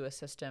be able to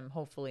assist him,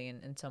 hopefully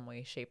in some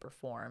way, shape, or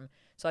form.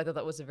 So I thought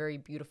that was a very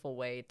beautiful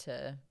way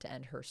to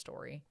end her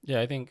story.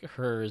 Yeah, I think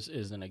hers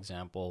is an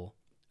example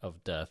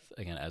of death,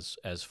 again,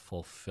 as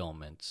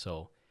fulfillment.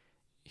 So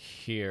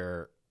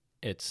here,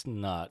 it's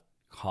not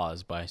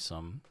caused by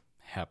some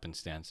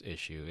happenstance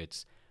issue.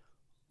 It's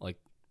like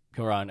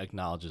Pioran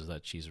acknowledges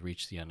that she's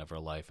reached the end of her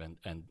life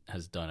and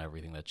has done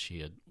everything that she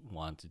had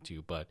wanted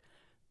to, but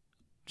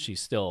she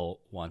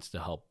still wants to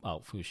help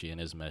out Fushi in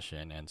his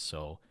mission. And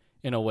so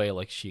in a way,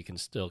 like, she can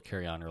still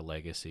carry on her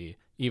legacy,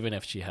 even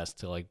if she has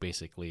to, like,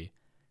 basically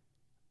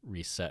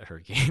reset her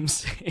game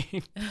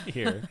save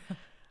here.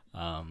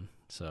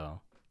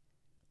 So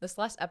This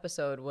last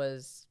episode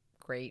was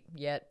great,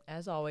 yet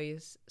as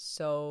always,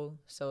 so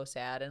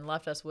sad, and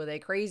left us with a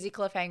crazy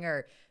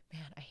cliffhanger.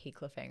 Man, I hate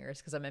cliffhangers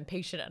because I'm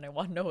impatient and I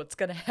want to know what's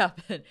gonna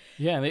happen.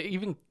 yeah,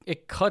 and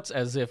it cuts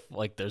as if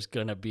like there's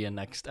gonna be a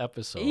next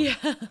episode.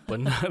 Yeah. But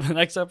no, the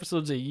next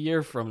episode's a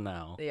year from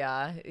now.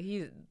 Yeah,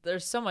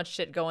 there's so much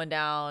shit going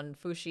down.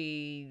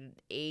 Fushi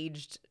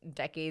aged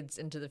decades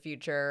into the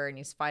future and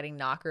he's fighting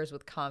knockers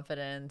with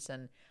confidence,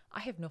 and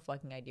I have no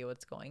fucking idea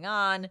what's going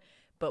on,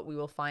 but we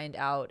will find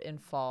out in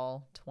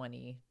fall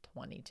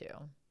 2022.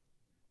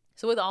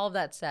 So with all of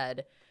that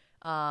said,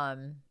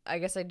 I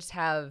guess I just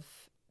have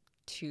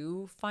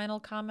two final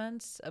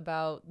comments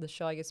about the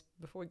show, I guess,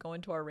 before we go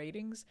into our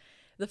ratings.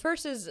 The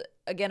first is,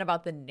 again,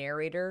 about the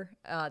narrator,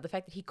 the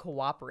fact that he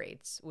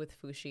cooperates with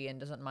Fushi and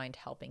doesn't mind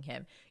helping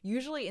him.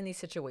 Usually in these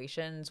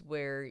situations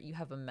where you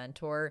have a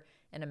mentor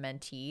and a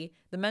mentee,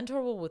 the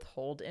mentor will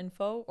withhold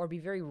info or be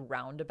very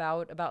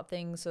roundabout about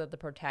things so that the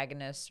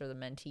protagonist or the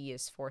mentee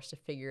is forced to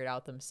figure it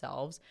out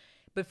themselves.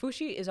 But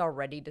Fushi is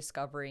already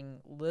discovering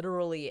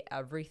literally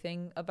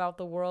everything about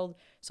the world,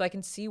 so I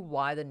can see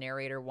why the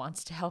narrator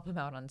wants to help him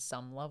out on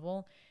some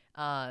level.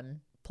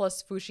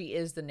 Plus, Fushi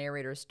is the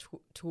narrator's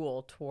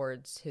tool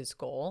towards his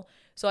goal.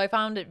 So I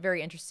found it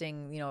very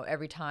interesting,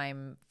 every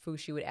time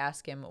Fushi would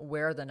ask him,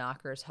 where are the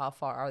knockers? How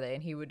far are they?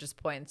 And he would just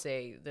point and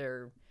say,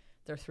 they're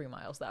 3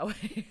 miles that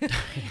way.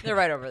 They're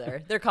right over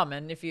there. They're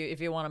coming. If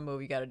you want to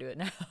move, you got to do it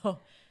now.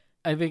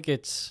 I think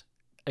it's,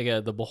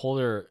 again, the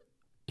Beholder,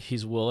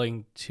 he's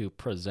willing to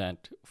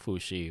present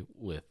Fushi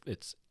with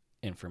its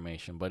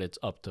information, but it's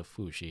up to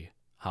Fushi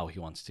how he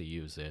wants to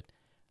use it.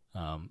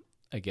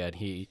 Again,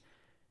 he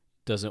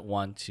doesn't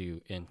want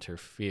to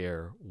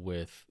interfere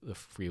with the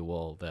free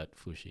will that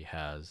Fushi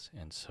has.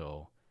 And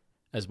so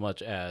as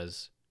much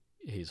as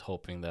he's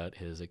hoping that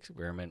his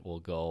experiment will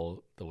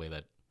go the way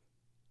that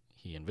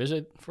he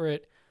envisioned for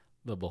it,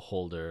 the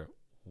Beholder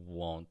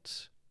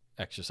won't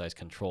exercise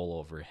control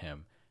over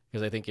him.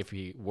 Because I think if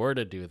he were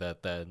to do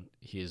that, then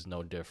he is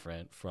no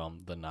different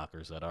from the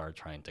knockers that are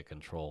trying to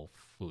control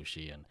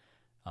Fushi and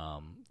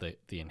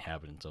the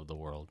inhabitants of the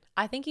world.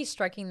 I think he's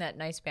striking that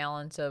nice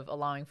balance of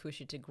allowing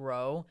Fushi to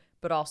grow,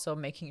 but also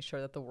making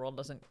sure that the world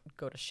doesn't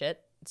go to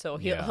shit. So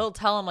he'll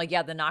tell him, like,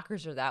 yeah, the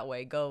knockers are that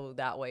way, go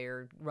that way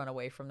or run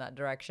away from that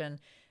direction.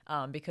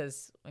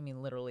 Because, I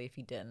mean, literally, if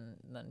he didn't,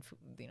 then,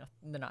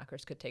 the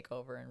knockers could take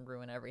over and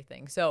ruin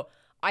everything. So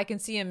I can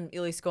see him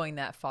at least going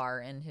that far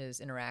in his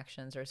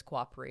interactions or his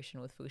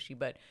cooperation with Fushi.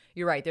 But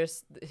you're right,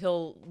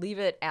 he'll leave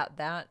it at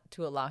that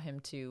to allow him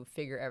to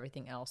figure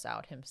everything else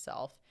out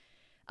himself.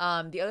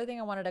 The other thing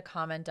I wanted to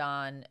comment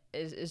on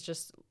is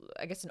just,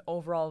 I guess, an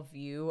overall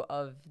view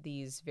of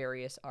these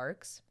various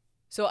arcs.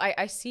 So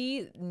I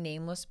see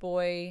Nameless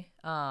Boy.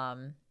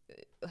 I'll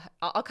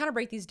kind of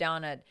break these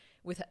down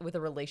with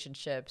the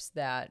relationships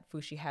that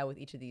Fushi had with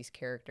each of these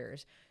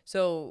characters.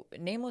 So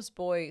Nameless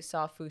Boy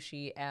saw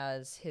Fushi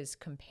as his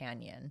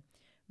companion.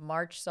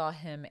 March saw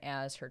him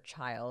as her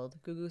child.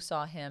 Gugu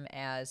saw him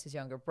as his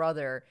younger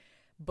brother.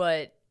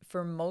 But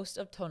for most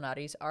of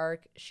Tonari's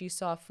arc, she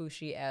saw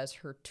Fushi as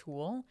her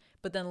tool,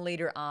 but then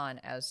later on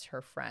as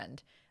her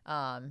friend.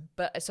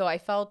 But so I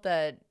felt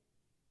that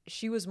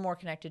she was more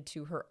connected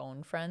to her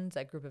own friends,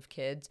 that group of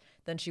kids,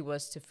 than she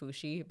was to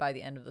Fushi by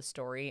the end of the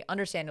story.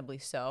 Understandably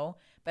so.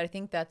 But I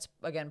think that's,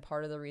 again,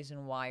 part of the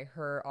reason why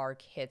her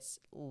arc hits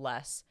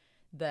less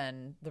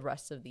than the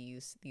rest of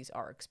these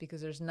arcs,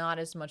 because there's not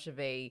as much of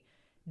a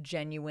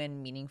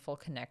genuine, meaningful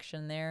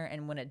connection there.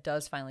 And when it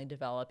does finally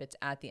develop, it's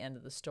at the end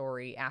of the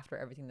story after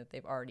everything that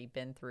they've already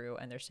been through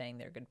and they're saying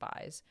their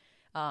goodbyes.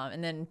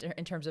 And then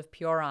in terms of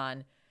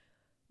Pyoron,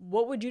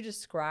 what would you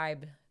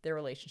describe their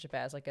relationship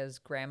as? Like, as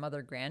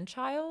grandmother,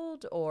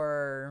 grandchild?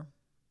 Or,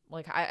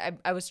 like,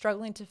 I was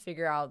struggling to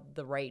figure out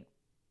the right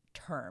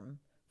term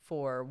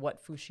for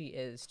what Fushi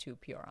is to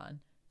Pyoron.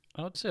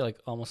 I would say like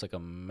almost like a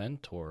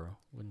mentor,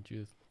 wouldn't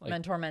you? Like,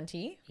 mentor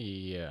mentee?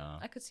 Yeah.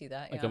 I could see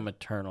that, like a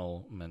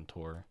maternal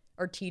mentor.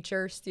 Or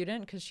teacher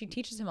student, because she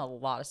teaches him a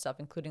lot of stuff,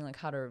 including like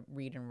how to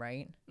read and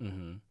write.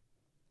 Mm-hmm.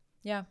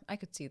 Yeah, I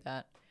could see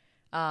that.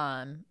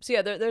 So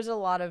yeah, there's a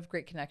lot of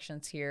great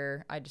connections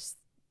here. I just,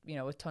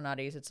 with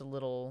Tonari's, it's a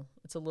little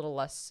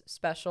less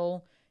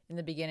special in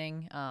the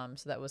beginning.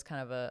 So that was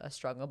kind of a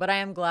struggle. But I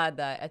am glad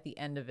that at the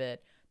end of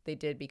it, they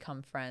did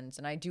become friends.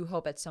 And I do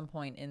hope at some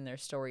point in their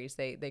stories,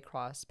 they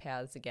cross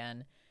paths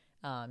again.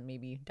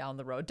 Maybe down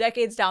the road,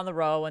 decades down the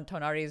road, when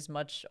Tonari is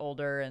much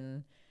older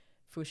and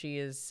Fushi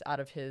is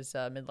out of his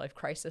midlife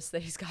crisis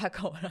that he's got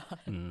going on.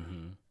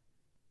 Mm-hmm.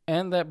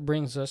 And that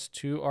brings us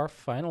to our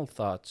final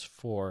thoughts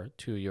for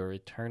To Your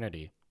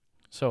Eternity.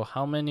 So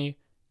how many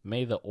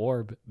May the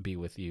Orb Be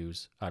With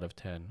Yous out of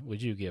 10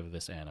 would you give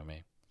this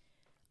anime?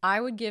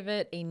 I would give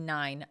it a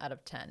 9 out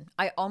of 10.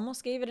 I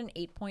almost gave it an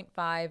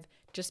 8.5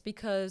 just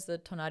because the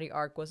Tonari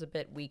arc was a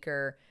bit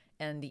weaker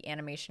and the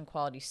animation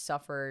quality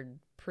suffered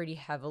pretty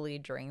heavily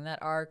during that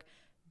arc.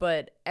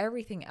 But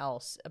everything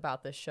else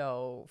about the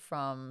show,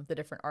 from the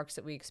different arcs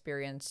that we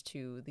experienced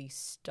to the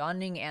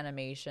stunning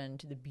animation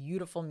to the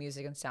beautiful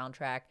music and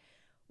soundtrack,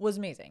 was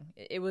amazing.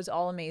 It was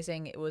all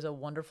amazing. It was a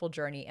wonderful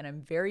journey, and I'm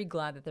very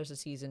glad that there's a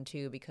season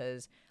 2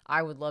 because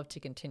I would love to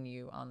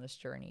continue on this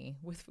journey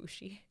with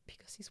Fushi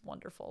because he's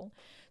wonderful.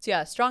 So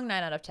yeah, strong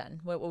 9 out of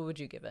 10. What would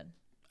you give it?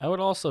 I would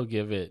also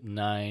give it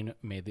 9.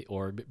 May the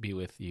orb be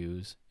with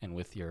yous and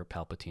with your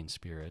Palpatine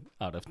spirit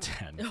out of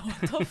 10.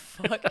 What the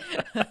fuck?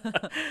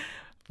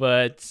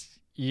 But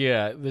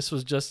yeah, this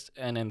was just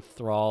an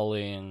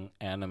enthralling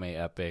anime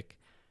epic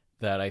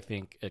that I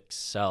think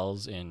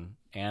excels in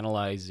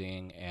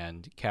analyzing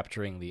and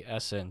capturing the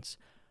essence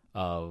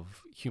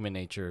of human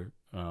nature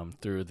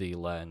through the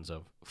lens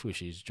of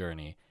Fushi's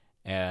journey.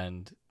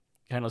 And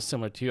kind of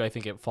similar to you, I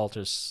think it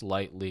falters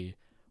slightly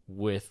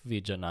with the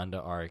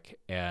Jananda arc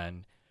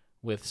and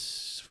with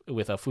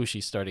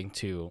Fushi starting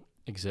to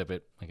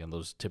exhibit, again,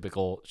 those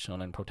typical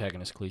shonen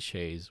protagonist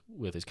cliches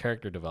with his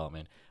character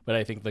development. But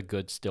I think the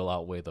good still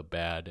outweigh the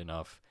bad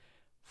enough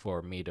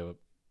for me to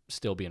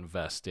still be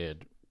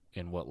invested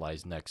in what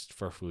lies next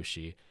for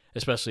Fushi,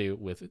 especially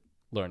with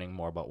learning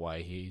more about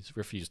why he's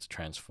refused to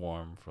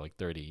transform for like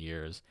 30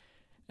 years.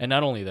 And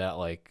not only that,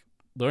 like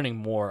learning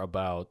more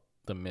about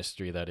the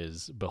mystery that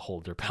is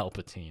Beholder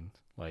Palpatine.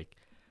 Like,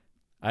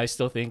 I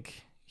still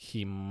think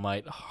he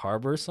might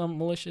harbor some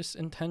malicious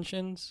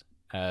intentions,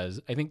 as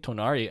I think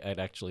Tonari had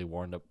actually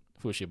warned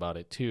Fushi about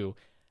it too,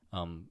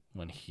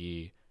 when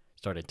he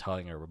started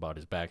telling her about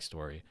his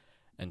backstory.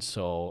 And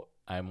so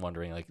I'm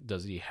wondering, like,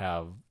 does he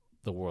have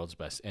the world's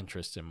best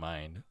interests in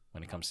mind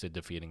when it comes to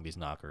defeating these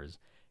knockers?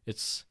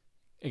 It's,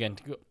 again,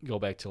 to go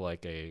back to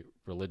like a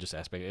religious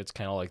aspect, it's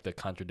kind of like the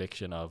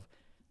contradiction of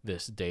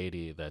this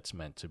deity that's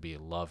meant to be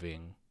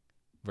loving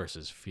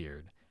versus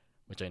feared,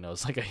 which I know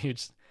is like a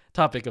huge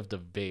topic of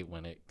debate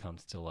when it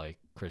comes to like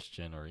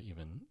Christian or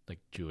even like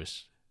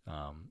Jewish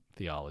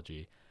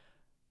theology.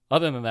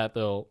 Other than that,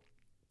 though,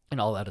 and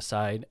all that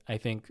aside, I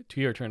think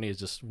To Your Eternity is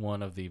just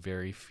one of the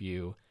very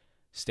few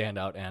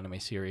standout anime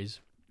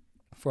series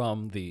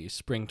from the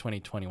spring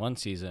 2021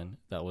 season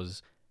that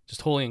was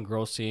just wholly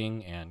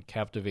engrossing and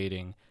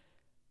captivating.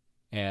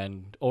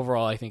 And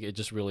overall, I think it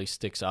just really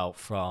sticks out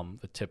from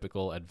the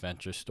typical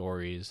adventure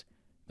stories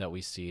that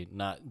we see,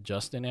 not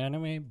just in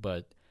anime,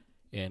 but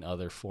in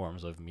other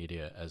forms of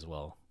media as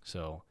well.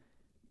 So,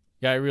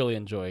 yeah, I really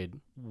enjoyed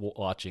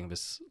watching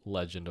this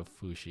legend of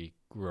Fushi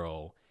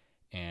grow,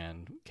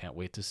 and can't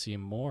wait to see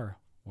more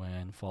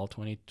when fall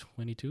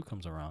 2022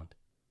 comes around.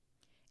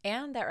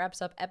 And that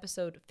wraps up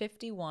episode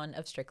 51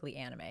 of Strictly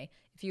Anime.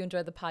 If you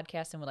enjoyed the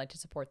podcast and would like to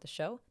support the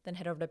show, then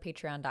head over to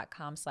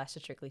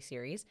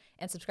patreon.com/thestrictlyseries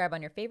and subscribe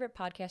on your favorite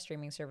podcast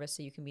streaming service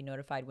so you can be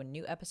notified when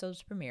new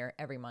episodes premiere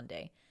every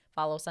Monday.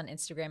 Follow us on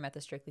Instagram at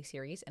The Strictly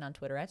Series and on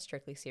Twitter at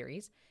Strictly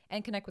Series,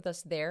 and connect with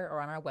us there or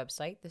on our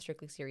website,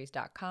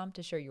 thestrictlyseries.com,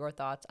 to share your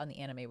thoughts on the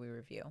anime we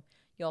review.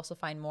 You'll also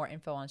find more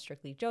info on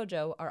Strictly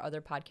JoJo, our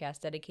other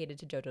podcast dedicated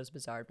to JoJo's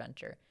Bizarre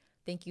Adventure.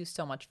 Thank you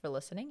so much for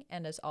listening,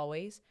 and as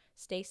always,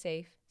 stay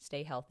safe,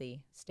 stay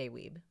healthy, stay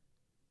weeb.